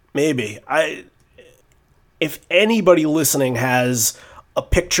 Maybe. If anybody listening has a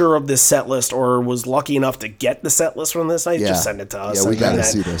picture of this set list or was lucky enough to get the set list from this night, just send it to us. Yeah, we gotta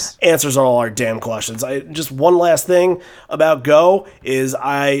see this. Answers all our damn questions. Just one last thing about Go is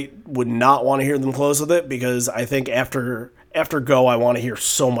I would not want to hear them close with it, because I think after Go I want to hear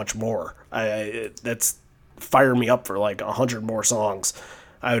so much more. That's fire me up for like 100 more songs.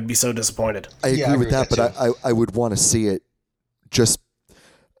 I would be so disappointed. I agree with that, but I would want to see it just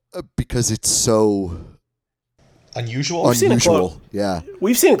because it's so unusual. Yeah,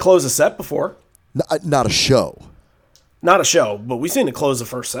 we've seen it close a set before. Not a show. Not a show, but we've seen it close the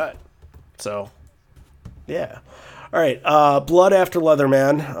first set. So, yeah. All right, Blood After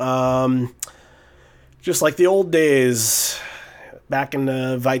Leatherman. Just like the old days, back in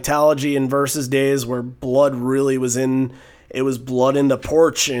the Vitalogy and Versus days, where blood really was in. It was blood in the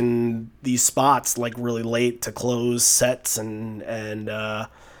porch in these spots, like really late to close sets and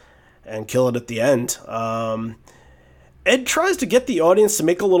kill it at the end. Ed tries to get the audience to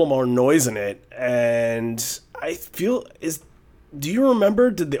make a little more noise in it, and I feel do you remember,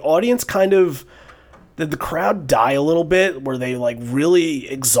 did the crowd die a little bit? Were they like really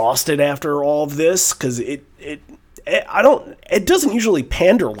exhausted after all of this? Because it doesn't usually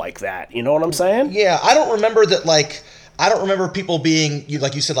pander like that. You know what I'm saying? Yeah, I don't remember that. Like, I don't remember people being,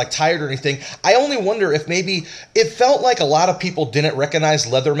 like you said, like tired or anything. I only wonder if maybe it felt like a lot of people didn't recognize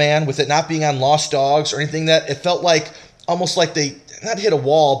Leatherman with it not being on Lost Dogs or anything. That it felt like almost like they not hit a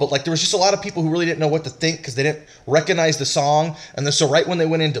wall, but like there was just a lot of people who really didn't know what to think because they didn't recognize the song. And then so right when they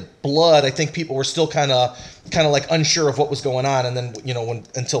went into Blood, I think people were still kind of like unsure of what was going on. And then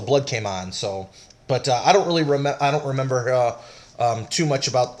until Blood came on. So, but I don't remember too much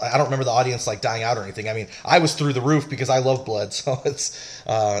about. I don't remember the audience like dying out or anything. I mean, I was through the roof because I love Blood, so it's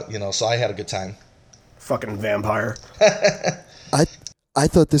so I had a good time. Fucking vampire. I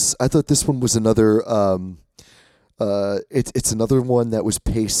thought this one was another. It's another one that was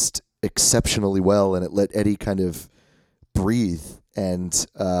paced exceptionally well, and it let Eddie kind of breathe, and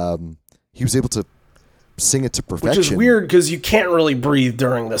he was able to sing it to perfection. Which is weird because you can't really breathe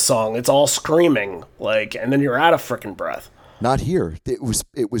during the song. It's all screaming, and then you're out of frickin' breath. Not here. It was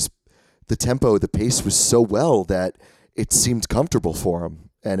the tempo, the pace was so well that it seemed comfortable for him,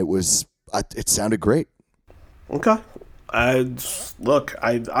 and it sounded great. Okay. I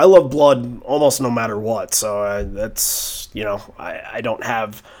love Blood almost no matter what, so that's, I don't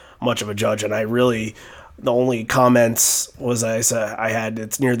have much of a judge, and the only comments was I had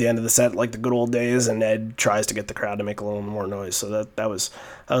it's near the end of the set, like the good old days, and Ed tries to get the crowd to make a little more noise, so that was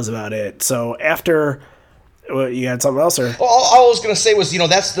about it. So after, you had something else, or? Well, all I was going to say was,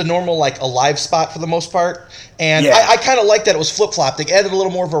 that's the normal, like, a live spot for the most part. And yeah. I kind of like that it was flip-flopped. They added a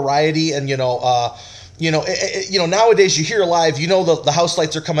little more variety, and, nowadays you hear live, the house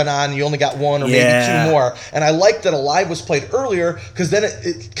lights are coming on, and you only got one or maybe two more. And I like that a live was played earlier, because then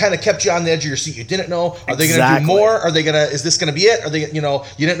it kind of kept you on the edge of your seat. You didn't know, are they going to do more? Is this going to be it? Are they, you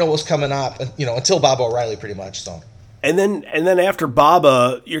didn't know what was coming up, until Baba O'Riley pretty much, so. And then after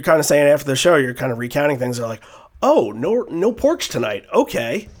Baba, you're kind of saying after the show, you're kind of recounting things. They're like, oh, no Porch tonight.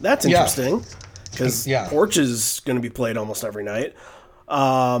 Okay, that's interesting, because Porch is going to be played almost every night.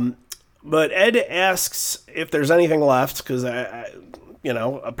 But Ed asks if there's anything left, because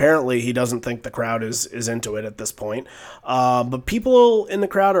apparently he doesn't think the crowd is into it at this point. But people in the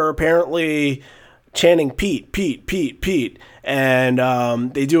crowd are apparently chanting Pete, Pete, Pete, Pete,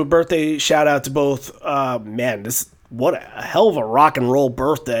 and they do a birthday shout out to both. What a hell of a rock and roll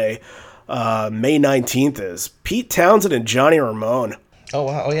birthday May 19th is. Pete Townsend and Johnny Ramone. Oh,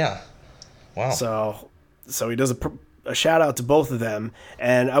 wow. Oh, yeah. Wow. So he does a shout out to both of them.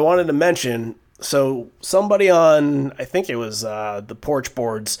 And I wanted to mention, so somebody on, I think it was the Porch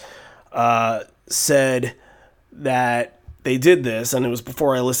Boards, said that they did this, and it was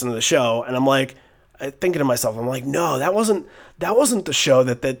before I listened to the show, and I'm like, thinking to myself, I'm like, no, that wasn't the show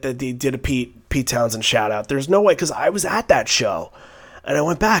that they did a Pete Townsend shout out. There's no way, because I was at that show, and I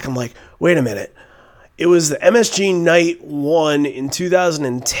went back. I'm like, wait a minute, it was the MSG Night 1 in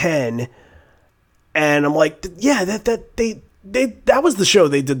 2010, and I'm like, yeah, that was the show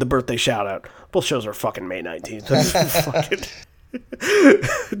they did the birthday shout out. Both shows are fucking May 19th.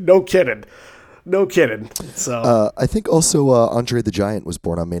 No kidding. So I think also Andre the Giant was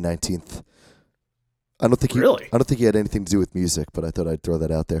born on May 19th. I don't think he had anything to do with music, but I thought I'd throw that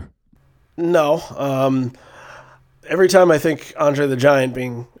out there. No. Every time I think Andre the Giant,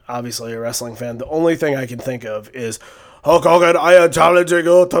 being obviously a wrestling fan, the only thing I can think of is Hulk Hogan, I am challenging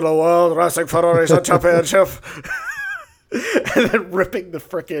you to the World Wrestling Federation Championship. And then ripping the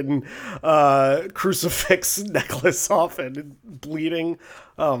frickin' crucifix necklace off and bleeding.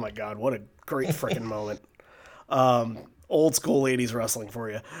 Oh my God, what a great frickin' moment. Old school 80s wrestling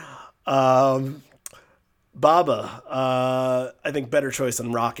for you. Baba, I think better choice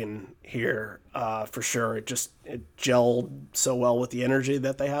than Rockin' here, for sure. It gelled so well with the energy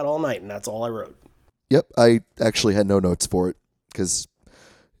that they had all night, and that's all I wrote. Yep, I actually had no notes for it because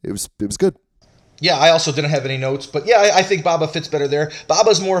it was good. Yeah, I also didn't have any notes, but yeah, I think Baba fits better there.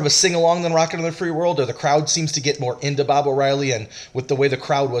 Baba's more of a sing-along than Rockin' in the Free World, or the crowd seems to get more into Baba O'Riley, and with the way the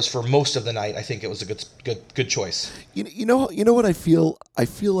crowd was for most of the night, I think it was a good choice. You know what I feel? I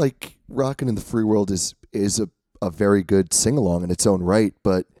feel like Rockin' in the Free World is a very good sing-along in its own right,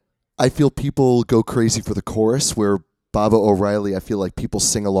 but I feel people go crazy for the chorus, where Baba O'Riley, I feel like people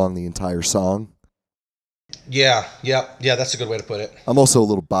sing along the entire song. Yeah, that's a good way to put it. I'm also a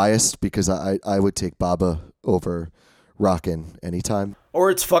little biased because I would take Baba over Rockin' anytime.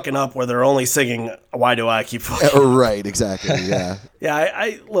 Or it's fucking up where they're only singing "Why Do I Keep Fucking." Right, exactly. Yeah. Yeah,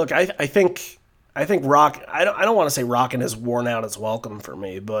 I think rock. I don't want to say Rockin' has worn out its welcome for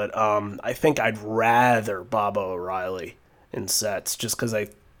me, but I think I'd rather Baba O'Riley in sets just because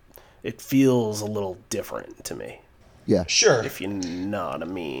it feels a little different to me. Yeah, sure. If you know what I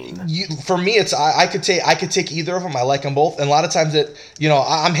mean. For me, it's I could take either of them. I like them both, and a lot of times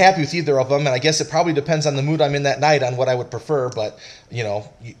I'm happy with either of them. And I guess it probably depends on the mood I'm in that night on what I would prefer. But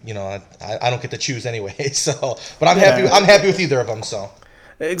I don't get to choose anyway. So, but I'm happy. I'm happy with either of them. So.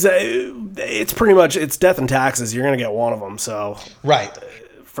 Exactly. It's pretty much death and taxes. You're gonna get one of them. So. Right.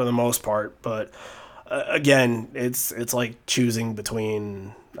 For the most part, but again, it's like choosing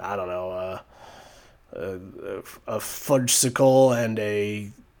between I don't know. A fudgesicle and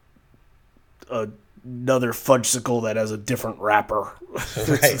another fudgesicle that has a different wrapper. It's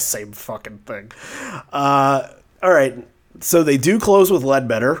the same fucking thing. All right, so they do close with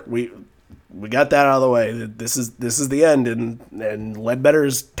Ledbetter. We got that out of the way. This is the end, and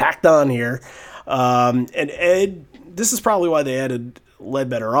Ledbetter's tacked on here. And Ed, this is probably why they added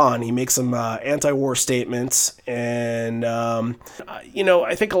Ledbetter on. He makes some anti-war statements, and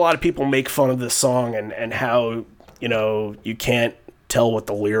I think a lot of people make fun of this song and how you can't tell what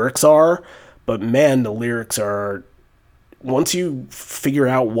the lyrics are, but man, the lyrics are once you figure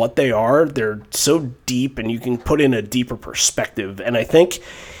out what they are, they're so deep and you can put in a deeper perspective. And I think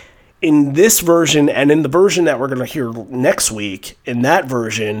in this version and in the version that we're going to hear next week, in that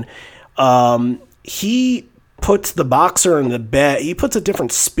version, he puts the boxer in the bag. He puts a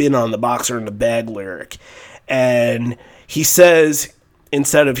different spin on the boxer in the bag lyric. And he says,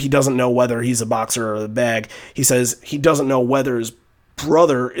 instead of he doesn't know whether he's a boxer or the bag, he says he doesn't know whether his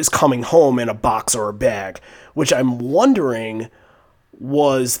brother is coming home in a box or a bag, which I'm wondering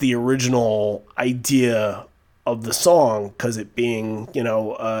was the original idea of the song, because it being,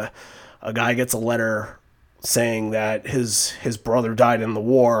 a guy gets a letter saying that his brother died in the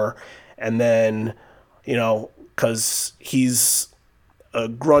war, and then, because he's a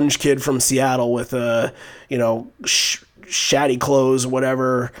grunge kid from Seattle with shabby clothes,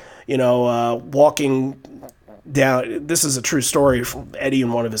 whatever, walking down. This is a true story from Eddie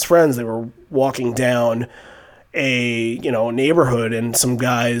and one of his friends. They were walking down a neighborhood, and some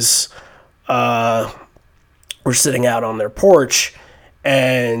guys were sitting out on their porch,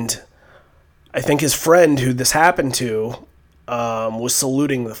 and I think his friend who this happened to was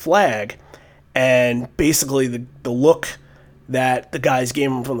saluting the flag, and basically the look that the guys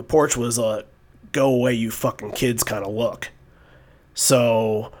gave him from the porch was a "go away, you fucking kids" kind of look.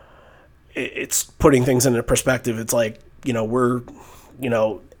 So it's putting things into perspective. It's like, we're,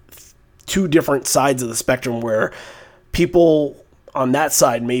 two different sides of the spectrum, where people on that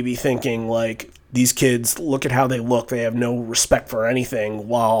side may be thinking like, these kids, look at how they look, they have no respect for anything,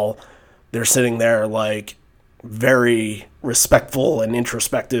 while they're sitting there like very respectful and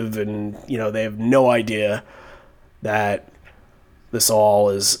introspective, and they have no idea that this all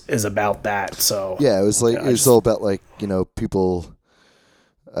is about that. So yeah, it was like it was all about like people.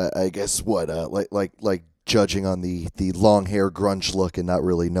 I guess like judging on the long hair grunge look and not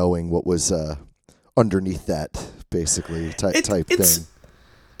really knowing what was underneath that, basically type thing.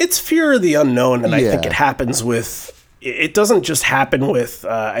 It's fear of the unknown, and I think it happens with. It doesn't just happen with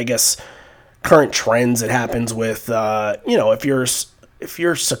I guess current trends. It happens with if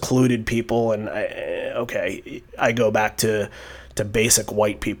you're secluded people, and I go back to basic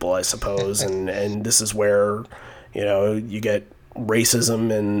white people, I suppose, and this is where you get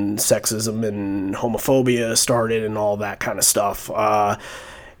racism and sexism and homophobia started and all that kind of stuff.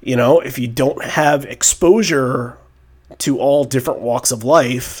 If you don't have exposure to all different walks of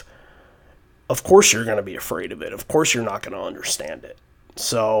life, of course you're going to be afraid of it. Of course you're not going to understand it.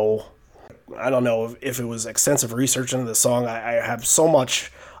 So I don't know if it was extensive research into the song. I have so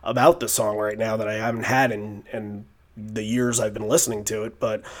much about the song right now that I haven't had in the years I've been listening to it.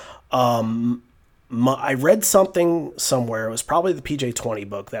 But I read something somewhere, it was probably the PJ20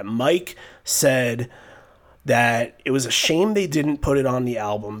 book, that Mike said that it was a shame they didn't put it on the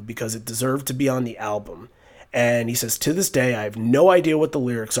album because it deserved to be on the album. And he says, to this day, I have no idea what the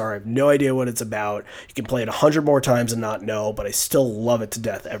lyrics are. I have no idea what it's about. You can play it 100 more times and not know, but I still love it to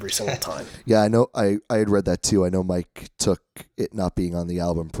death every single time. Yeah, I know. I had read that too. I know Mike took it not being on the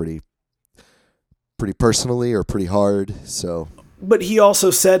album pretty personally, or pretty hard. So, but he also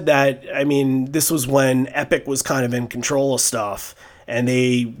said that, this was when Epic was kind of in control of stuff, and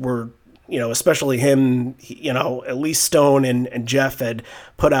they were, especially him, at least Stone and Jeff had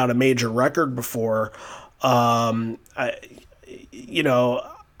put out a major record before.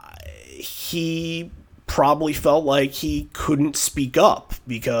 He probably felt like he couldn't speak up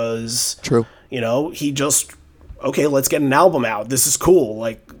because, true, he just, okay, let's get an album out. This is cool.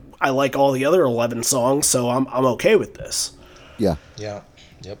 Like, I like all the other 11 songs, so I'm okay with this. Yeah. Yeah.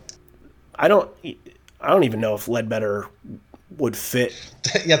 Yep. I don't even know if Ledbetter would fit.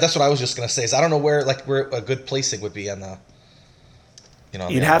 Yeah, that's what I was just gonna say. Is I don't know where a good placing would be on the.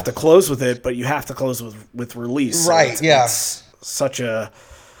 You'd have to close with it, but you have to close with Release. Right. So yeah. It's such a.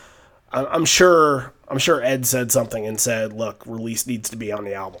 I'm sure Ed said something and said, "Look, Release needs to be on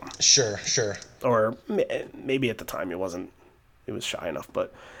the album." Sure. Or maybe at the time it wasn't. It was shy enough,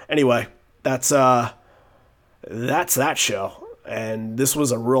 but anyway, that's that show, and this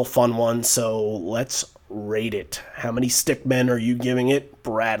was a real fun one. So let's rate it. How many stick men are you giving it,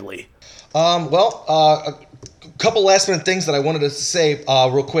 Bradley? A couple last minute things that I wanted to say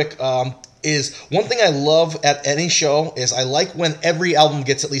real quick is one thing I love at any show is I like when every album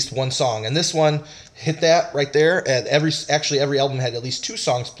gets at least one song, and this one hit that right there. And every album had at least 2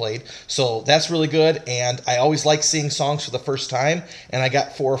 songs played, so that's really good. And I always like seeing songs for the first time, and I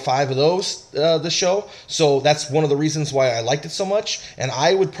got 4 or 5 of those this show, so that's one of the reasons why I liked it so much. And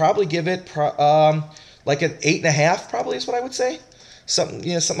I would probably give it like an 8.5, probably is what I would say.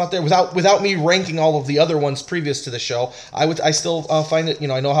 something out there without me ranking all of the other ones previous to the show. I still find it,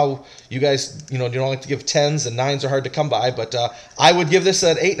 I know how you guys, you don't like to give 10s, and 9s are hard to come by, but I would give this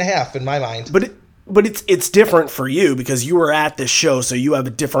an 8.5 in my mind. But it's different for you because you were at this show, so you have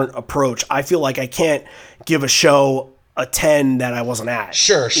a different approach. I feel like I can't give a show a 10 that I wasn't at.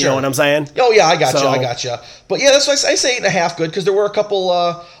 Sure. You know what I'm saying? Oh yeah, I got you. But yeah, that's why I say 8.5 good, because there were a couple,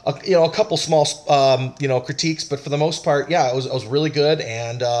 a couple small, critiques, but for the most part, yeah, it was really good,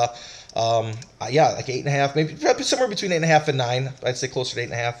 and yeah, like 8.5, maybe probably somewhere between 8.5 and 9. I'd say closer to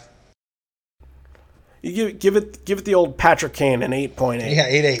 8.5. You give it the old Patrick Kane an 8.8. Yeah,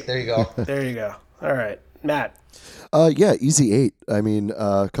 8.8. There you go. There you go. All right, Matt. Yeah, easy 8. I mean,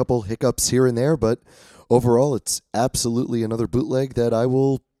 a couple hiccups here and there, but overall, it's absolutely another bootleg that I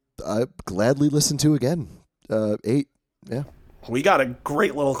gladly listen to again. 8, yeah. We got a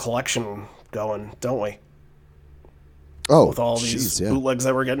great little collection going, don't we? Oh, with all these yeah. bootlegs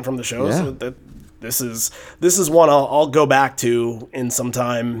that we're getting from the shows. Yeah. This is one I'll go back to in some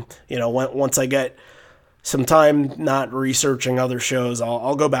time. Once I get some time not researching other shows,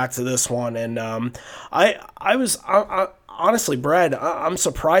 I'll go back to this one. And I honestly, Brad, I'm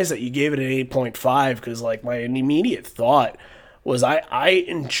surprised that you gave it an 8.5, because like my immediate thought was I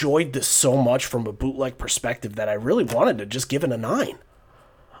enjoyed this so much from a bootleg perspective that I really wanted to just give it a 9.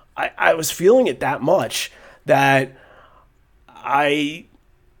 I was feeling it that much that I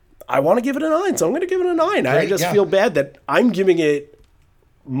want to give it a 9, so I'm going to give it a 9. I just feel bad that I'm giving it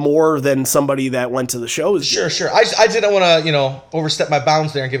more than somebody that went to the shows. Sure. I didn't want to, overstep my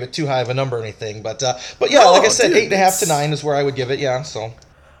bounds there and give it too high of a number or anything. But yeah, like I said, 8.5 to 9 is where I would give it. Yeah. So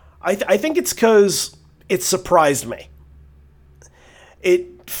I think it's because it surprised me. It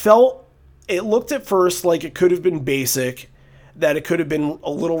looked at first like it could have been basic, that it could have been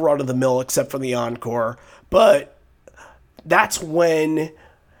a little run of the mill except for the encore. But that's when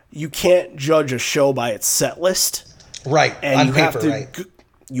you can't judge a show by its set list. Right. And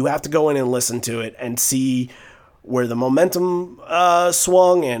you have to go in and listen to it and see where the momentum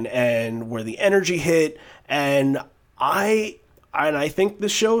swung and where the energy hit. And I think the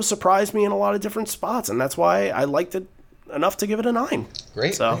show surprised me in a lot of different spots, and that's why I liked it enough to give it a 9.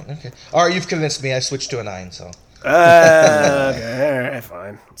 Great. So. Okay. All right, you've convinced me. I switched to a 9. So. Okay. All right.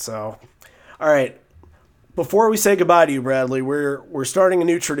 Fine. So, all right. Before we say goodbye to you, Bradley, we're starting a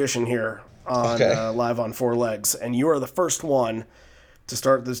new tradition here on Live on Four Legs, and you are the first one to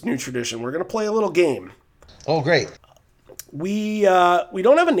start this new tradition. We're going to play a little game. Oh, great. We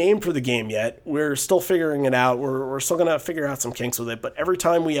don't have a name for the game yet. We're still figuring it out. We're still going to figure out some kinks with it. But every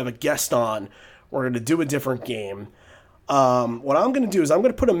time we have a guest on, we're going to do a different game. What I'm going to do is I'm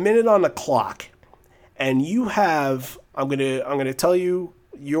going to put a minute on the clock, and I'm going to tell you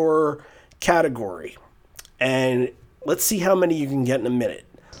your category, and let's see how many you can get in a minute.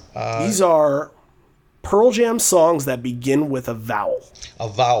 These are Pearl Jam songs that begin with a vowel. A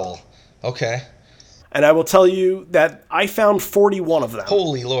vowel. Okay. And I will tell you that I found 41 of them.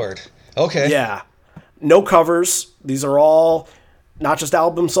 Holy Lord. Okay. Yeah. No covers. These are all not just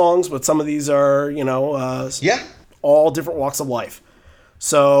album songs, but some of these are, all different walks of life.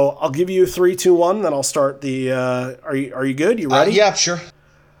 So I'll give you 3, 2, 1, then I'll start the... Are you good? You ready? Yeah, sure.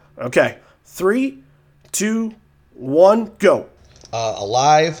 Okay. 3, 2, 1, go.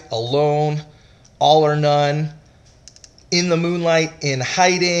 Alive, Alone, All or None, In the Moonlight, In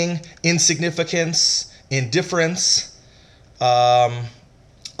Hiding, Insignificance, Indifference,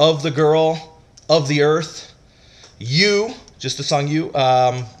 Of the Girl, Of the Earth, You, just the song You,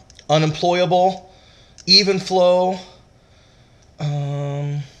 Unemployable, Even Flow,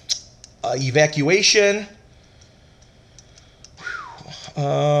 Evacuation.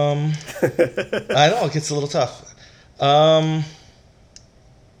 I know, it gets a little tough.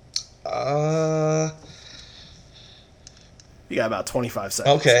 You got about 25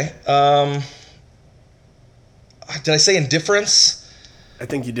 seconds. Okay. Did I say Indifference? I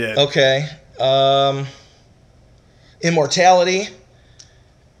think you did. Okay. Immortality.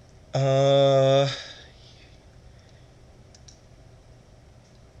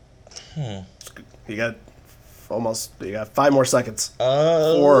 You got 5 more seconds.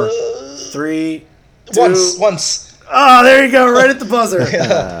 4, 3, 2. Once. Oh, there you go. Right at the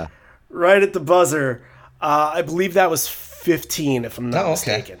buzzer. Right at the buzzer. I believe that was 15, if I'm not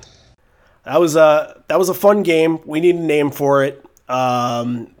mistaken. That was a fun game. We need a name for it.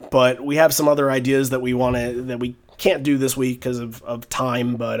 But we have some other ideas that we can't do this week because of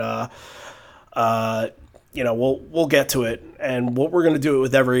time, but we'll get to it. And what we're going to do it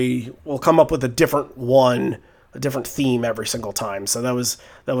with we'll come up with a different one, a different theme every single time. So that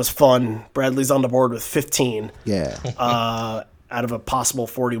was fun. Bradley's on the board with 15. Yeah. out of a possible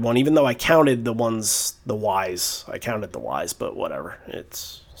 41, even though I counted the Ys. I counted the Ys, but whatever.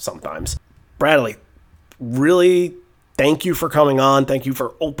 It's sometimes. Bradley, really thank you for coming on. Thank you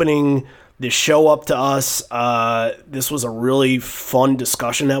for opening this show up to us. This was a really fun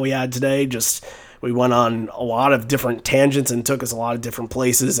discussion that we had today. We went on a lot of different tangents and took us a lot of different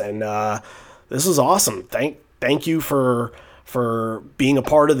places, and this was awesome. Thank you for being a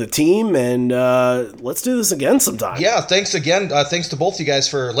part of the team, and let's do this again sometime. Yeah, thanks again. Thanks to both you guys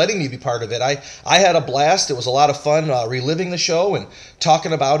for letting me be part of it. I had a blast. It was a lot of fun reliving the show and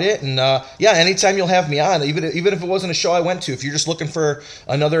talking about it. And yeah, anytime you'll have me on, even if it wasn't a show I went to, if you're just looking for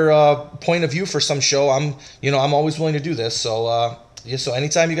another point of view for some show, I'm always willing to do this. So yeah, so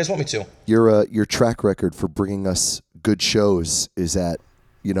anytime you guys want me to. Your track record for bringing us good shows is at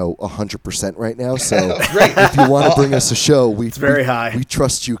 100% right now. So Great. If you want to bring us a show, it's very high. We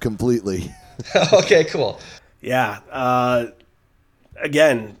trust you completely. Okay, cool. Yeah.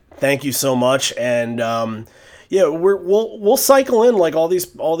 Again, thank you so much. And yeah, we'll cycle in like all these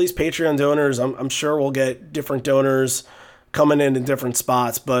Patreon donors. I'm sure we'll get different donors coming in different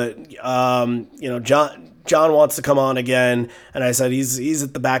spots. But John wants to come on again, and I said he's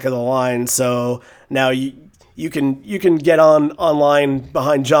at the back of the line. So now you can get online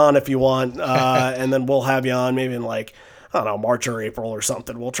behind John if you want, and then we'll have you on maybe in like, I don't know, March or April or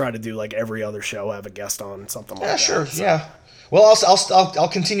something. We'll try to do like every other show, have a guest on, something like that. Sure. So. Yeah. Well, I'll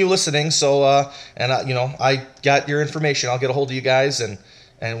continue listening. So I got your information. I'll get a hold of you guys, and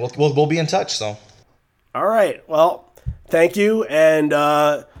we'll be in touch. So. All right. Well, thank you, and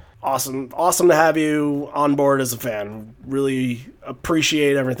awesome to have you on board as a fan. Really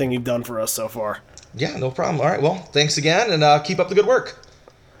appreciate everything you've done for us so far. Yeah, no problem. All right, well, thanks again, and keep up the good work.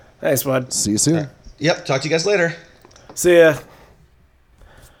 Thanks, bud. See you soon. Yep, talk to you guys later. See ya.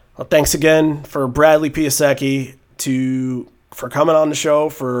 Well, thanks again for Bradley Piasecki for coming on the show,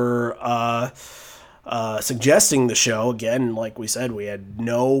 for suggesting the show. Again, like we said, we had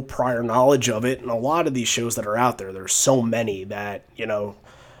no prior knowledge of it, and a lot of these shows that are out there's so many that, you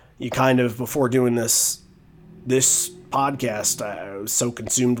kind of, before doing this podcast, I was so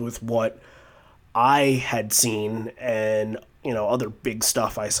consumed with what I had seen and, other big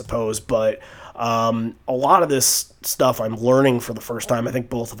stuff, I suppose. But a lot of this stuff I'm learning for the first time. I think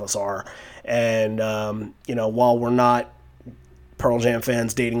both of us are. And, while we're not Pearl Jam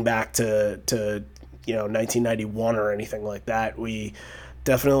fans dating back to 1991 or anything like that, we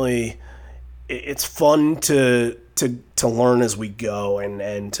definitely, it's fun to learn as we go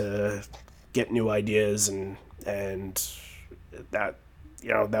and to get new ideas and that,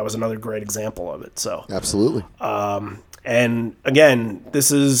 that was another great example of it. So Absolutely. And again,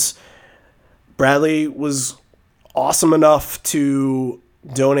 Bradley was awesome enough to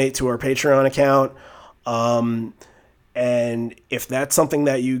donate to our Patreon account. And if that's something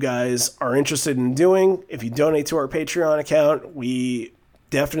that you guys are interested in doing, if you donate to our Patreon account, we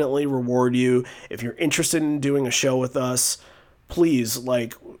definitely reward you. If you're interested in doing a show with us, please,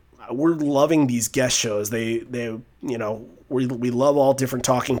 we're loving these guest shows. We love all different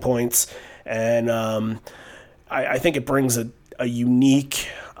talking points, and I think it brings a unique,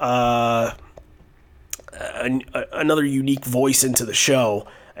 another unique voice into the show,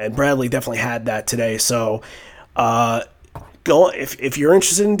 and Bradley definitely had that today. So, if you're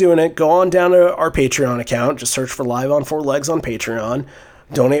interested in doing it, go on down to our Patreon account. Just search for Live on Four Legs on Patreon.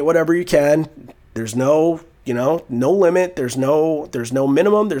 Donate whatever you can. There's no limit. There's no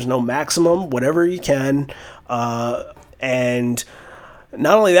minimum. There's no maximum. Whatever you can. And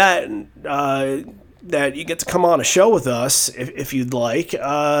not only that, that you get to come on a show with us if you'd like,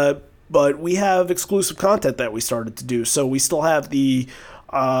 but we have exclusive content that we started to do. So we still have the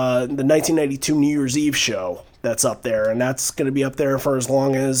 1992 New Year's Eve show that's up there, and that's going to be up there for as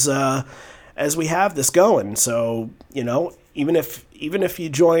long as we have this going. So, even if you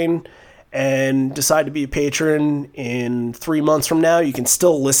join and decide to be a patron in 3 months from now, you can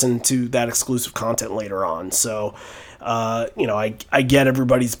still listen to that exclusive content later on. So, I get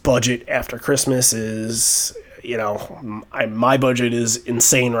everybody's budget after Christmas is, my budget is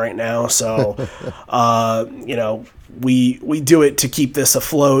insane right now. So, we do it to keep this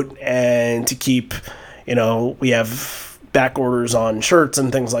afloat and to keep, we have back orders on shirts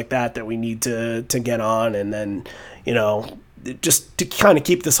and things like that we need to get on. And then, just to kind of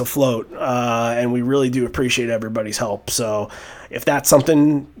keep this afloat. And we really do appreciate everybody's help. So if that's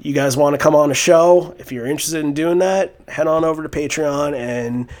something you guys want to come on a show, if you're interested in doing that, head on over to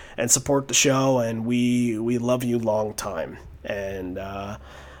Patreon and support the show. And we love you long time. And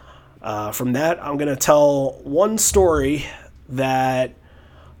from that, I'm going to tell one story that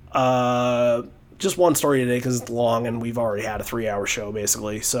just one story today because it's long and we've already had a 3-hour show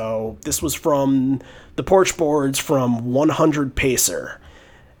basically. So this was from the Porch Boards from 100 Pacer.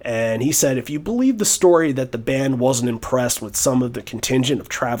 And he said, if you believe the story that the band wasn't impressed with some of the contingent of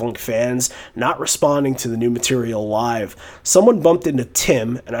traveling fans not responding to the new material live, someone bumped into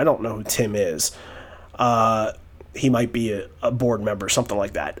Tim, and I don't know who Tim is. He might be a board member, something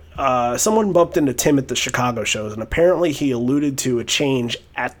like that. Someone bumped into Tim at the Chicago shows, and apparently he alluded to a change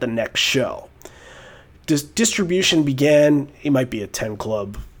at the next show. Distribution began, he might be a 10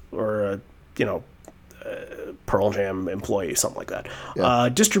 Club or a, Pearl Jam employee, something like that. Yeah.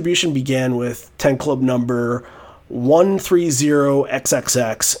 Distribution began with 10 Club number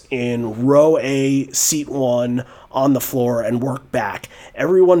 130XXX in row A, seat 1 on the floor and worked back.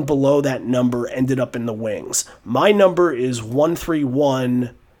 Everyone below that number ended up in the wings. My number is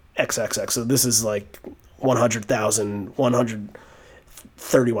 131XXX, so this is like 100,000,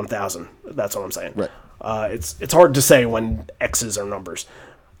 131,000. That's what I'm saying. Right. It's hard to say when X's are numbers.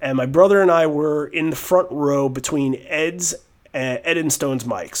 And my brother and I were in the front row between Ed and Stone's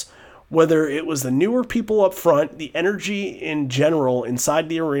mics. Whether it was the newer people up front, the energy in general inside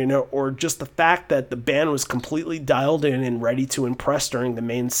the arena, or just the fact that the band was completely dialed in and ready to impress during the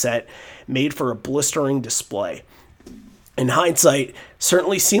main set, made for a blistering display. In hindsight,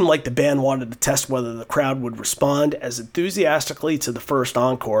 certainly seemed like the band wanted to test whether the crowd would respond as enthusiastically to the first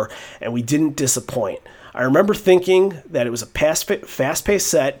encore, and we didn't disappoint. I remember thinking that it was a fast-paced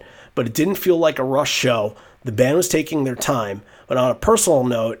set, but it didn't feel like a rush show. The band was taking their time, but on a personal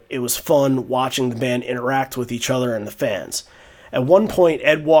note, it was fun watching the band interact with each other and the fans. At one point,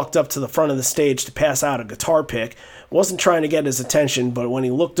 Ed walked up to the front of the stage to pass out a guitar pick. Wasn't trying to get his attention, but when he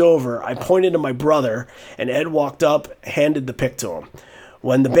looked over, I pointed to my brother, and Ed walked up, handed the pick to him.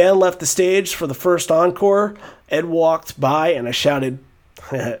 When the band left the stage for the first encore, Ed walked by, and I shouted,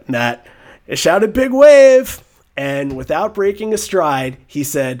 Matt, I shouted big wave, and without breaking a stride, he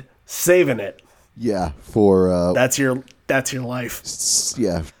said, saving it. Yeah, for... That's your life.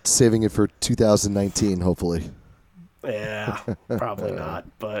 Yeah, saving it for 2019, hopefully. Yeah, probably not,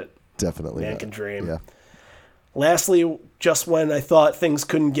 but... Definitely man not. Can dream. Yeah. Lastly, just when I thought things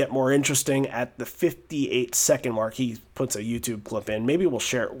couldn't get more interesting, at the 58-second mark, he puts a YouTube clip in. Maybe we'll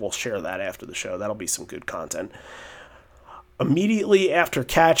share that after the show. That'll be some good content. Immediately after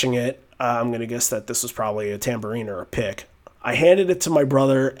catching it, I'm going to guess that this was probably a tambourine or a pick. I handed it to my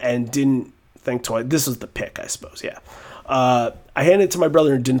brother and didn't think twice. This is the pick, I suppose, yeah. I handed it to my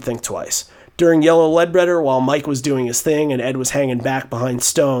brother and didn't think twice. During Yellow Ledbetter, while Mike was doing his thing and Ed was hanging back behind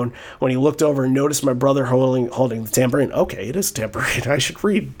Stone, when he looked over and noticed my brother holding the tambourine. Okay, it is a tambourine. I should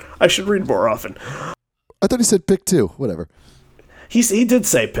read more often. I thought he said pick too. Whatever. He did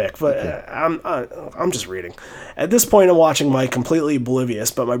say pick, but I'm just reading. At this point, I'm watching Mike completely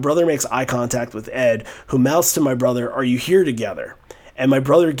oblivious, but my brother makes eye contact with Ed, who mouths to my brother, "Are you here together?" And my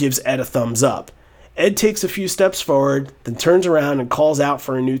brother gives Ed a thumbs up. Ed takes a few steps forward, then turns around and calls out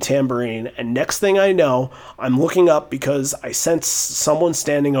for a new tambourine, and next thing I know, I'm looking up because I sense someone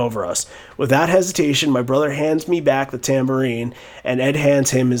standing over us. Without hesitation, my brother hands me back the tambourine, and Ed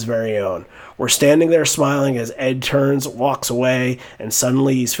hands him his very own. We're standing there smiling as Ed turns, walks away, and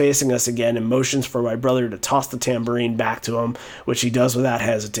suddenly he's facing us again and motions for my brother to toss the tambourine back to him, which he does without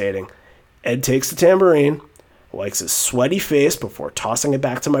hesitating. Ed takes the tambourine, wipes his sweaty face before tossing it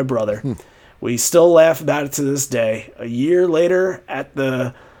back to my brother. We still laugh about it to this day. A year later, at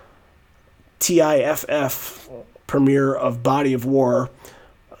the TIFF premiere of Body of War,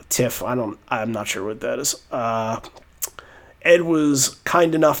 TIFF, I'm not sure what that is. Ed was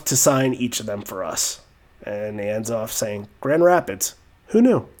kind enough to sign each of them for us. And he ends off saying, Grand Rapids. Who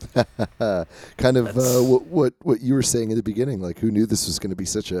knew? Kind of what you were saying in the beginning. Like, who knew this was going to be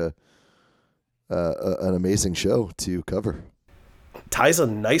such an amazing show to cover? Ties a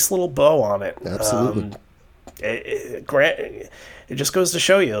nice little bow on it. Absolutely. It just goes to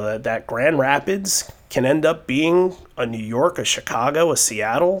show you that Grand Rapids can end up being a New York, a Chicago, a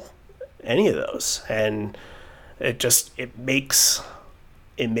Seattle, any of those. And it makes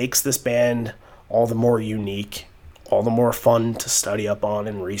this band all the more unique, all the more fun to study up on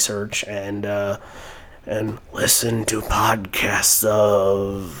and research and listen to podcasts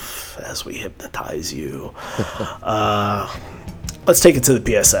of as we hypnotize you. Let's take it to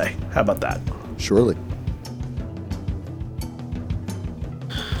the PSA. How about that? Surely.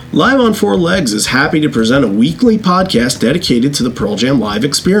 Live on Four Legs is happy to present a weekly podcast dedicated to the Pearl Jam live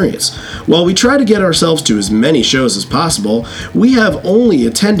experience. While we try to get ourselves to as many shows as possible, we have only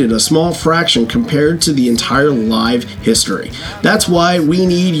attended a small fraction compared to the entire live history. That's why we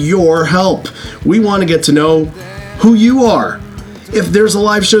need your help. We want to get to know who you are. If there's a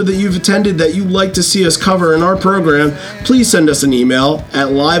live show that you've attended that you'd like to see us cover in our program, please send us an email at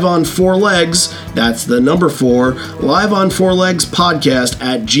liveon4legs, that's the number 4,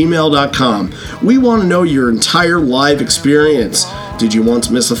 liveon4legspodcast@gmail.com. We want to know your entire live experience. Did you once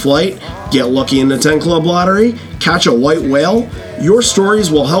miss a flight? Get lucky in the 10 Club lottery? Catch a white whale? Your stories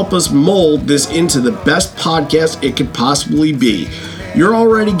will help us mold this into the best podcast it could possibly be. You're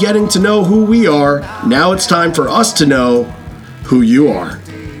already getting to know who we are. Now it's time for us to know who you are.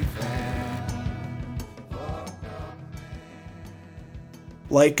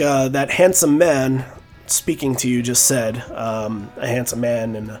 Like that handsome man speaking to you just said, a handsome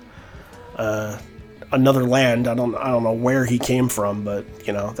man in another land. I don't know where he came from, but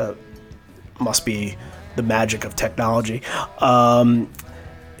you know that must be the magic of technology.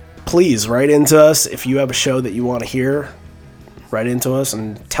 Please write into us if you have a show that you want to hear. Write into us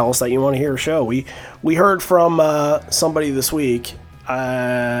and tell us that you want to hear a show. We heard from somebody this week,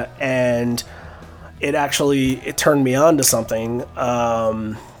 and it turned me on to something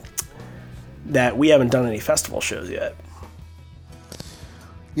that we haven't done any festival shows yet.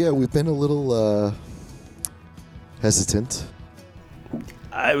 Yeah, we've been a little hesitant.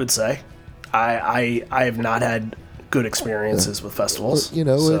 I would say I have not had good experiences with festivals. Well, you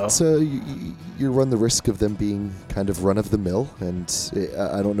know, so. it's you run the risk of them being kind of run of the mill, and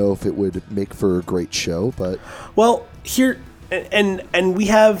I don't know if it would make for a great show, but well, here and we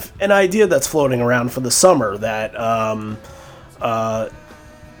have an idea that's floating around for the summer that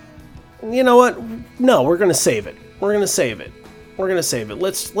you know what? No, we're gonna save it. Let's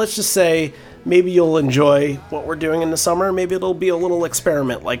just say maybe you'll enjoy what we're doing in the summer. Maybe it'll be a little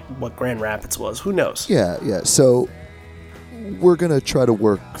experiment like what Grand Rapids was. Who knows? Yeah. So we're going to try to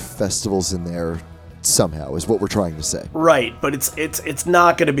work festivals in there somehow, is what we're trying to say. Right, but it's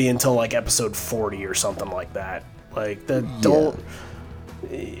not going to be until like episode 40 or something like that. Like that don't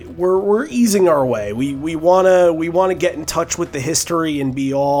we're easing our way. We want to get in touch with the history and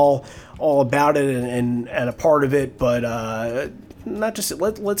be all about it and a part of it, but not just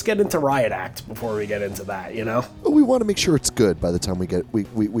let's get into Riot Act before we get into that, you know? We want to make sure it's good by the time we get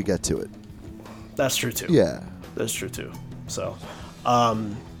to it. That's true too. Yeah. That's true too. So,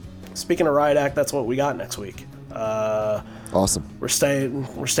 speaking of Riot Act, that's what we got next week. Awesome. We're staying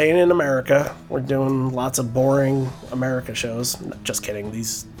in America. We're doing lots of boring America shows. Just kidding.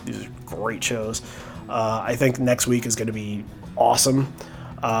 These are great shows. I think next week is going to be awesome.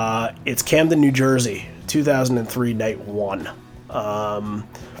 It's Camden, New Jersey, 2003, night 1.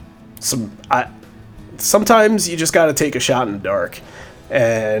 Sometimes you just got to take a shot in the dark.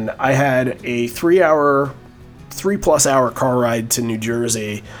 And I had a 3+ hour car ride to New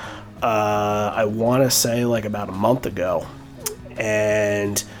Jersey. I want to say like about a month ago.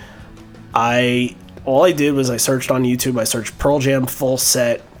 And all I did was I searched on YouTube. I searched Pearl Jam full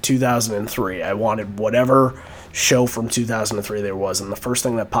set 2003. I wanted whatever show from 2003 there was. And the first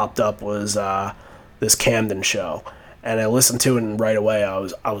thing that popped up was this Camden show. And I listened to it, and right away I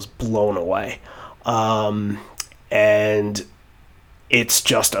was blown away. And it's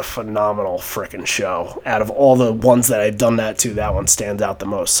just a phenomenal frickin' show. Out of all the ones that I've done that to, that one stands out the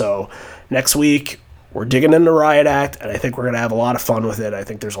most. So next week, we're digging into Riot Act, and I think we're going to have a lot of fun with it. I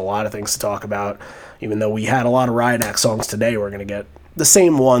think there's a lot of things to talk about. Even though we had a lot of Riot Act songs today, we're going to get the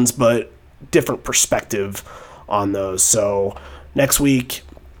same ones, but different perspective on those. So next week,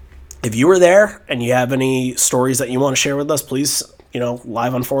 if you were there and you have any stories that you want to share with us, please,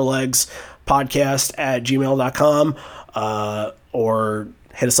 live on 4 legs podcast at gmail.com, or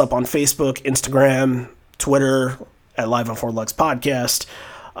hit us up on Facebook, Instagram, Twitter at Live on 4 Legs Podcast.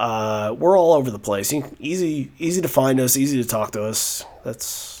 We're all over the place. Easy to find us, easy to talk to us.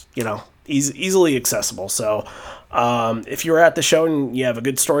 That's, easily accessible. So if you're at the show and you have a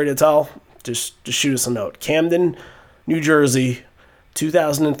good story to tell, just shoot us a note. Camden, New Jersey,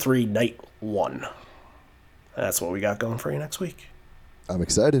 2003, night 1. That's what we got going for you next week. I'm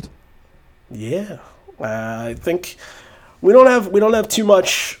excited. Yeah. I think we don't have too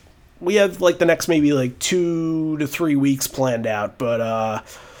much. We have like the next maybe like 2 to 3 weeks planned out, but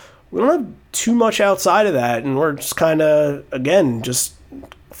we don't have too much outside of that, and we're just kind of, again, just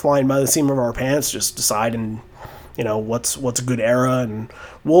flying by the seam of our pants, just deciding, what's a good era, and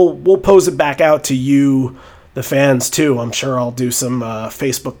we'll pose it back out to you, the fans, too. I'm sure I'll do some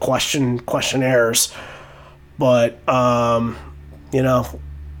Facebook questionnaires, but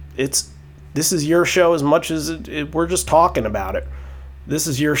this is your show as much as we're just talking about it. This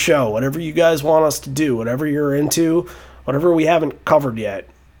is your show. Whatever you guys want us to do, whatever you're into, whatever we haven't covered yet,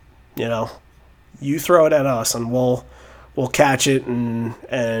 you throw it at us, and we'll catch it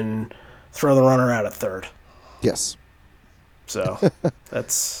and throw the runner out at third. Yes. So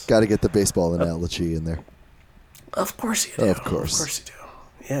that's Got to get the baseball analogy in there. of course you do. Of course. Of course you do.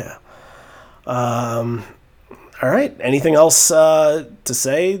 Yeah. All right. Anything else to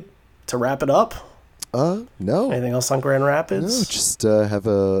say to wrap it up? No. Anything else on Grand Rapids? No, just have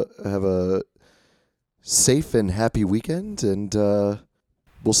a safe and happy weekend, and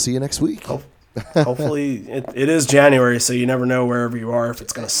we'll see you next week. Hopefully, it is January, so you never know wherever you are if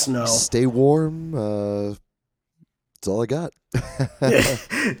it's going to snow. Stay warm. That's all I got.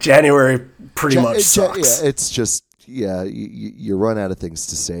 January pretty much sucks. Yeah, it's just you run out of things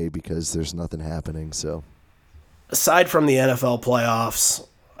to say because there's nothing happening. So aside from the NFL playoffs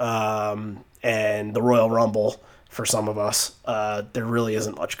and the Royal Rumble for some of us, there really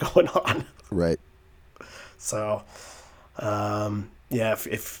isn't much going on. Right. So, yeah,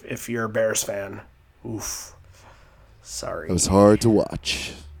 if you're a Bears fan, oof, sorry. It was hard to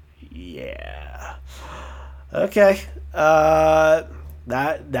watch. Yeah. Okay. That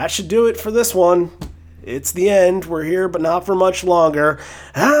should do it for this one. It's the end. We're here, but not for much longer.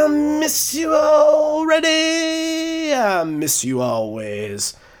 I miss you already. I miss you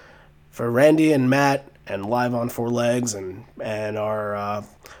always. For Randy and Matt and Live on Four Legs and our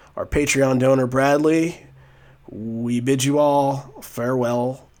Patreon donor Bradley, we bid you all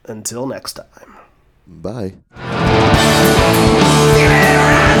farewell until next time. Bye.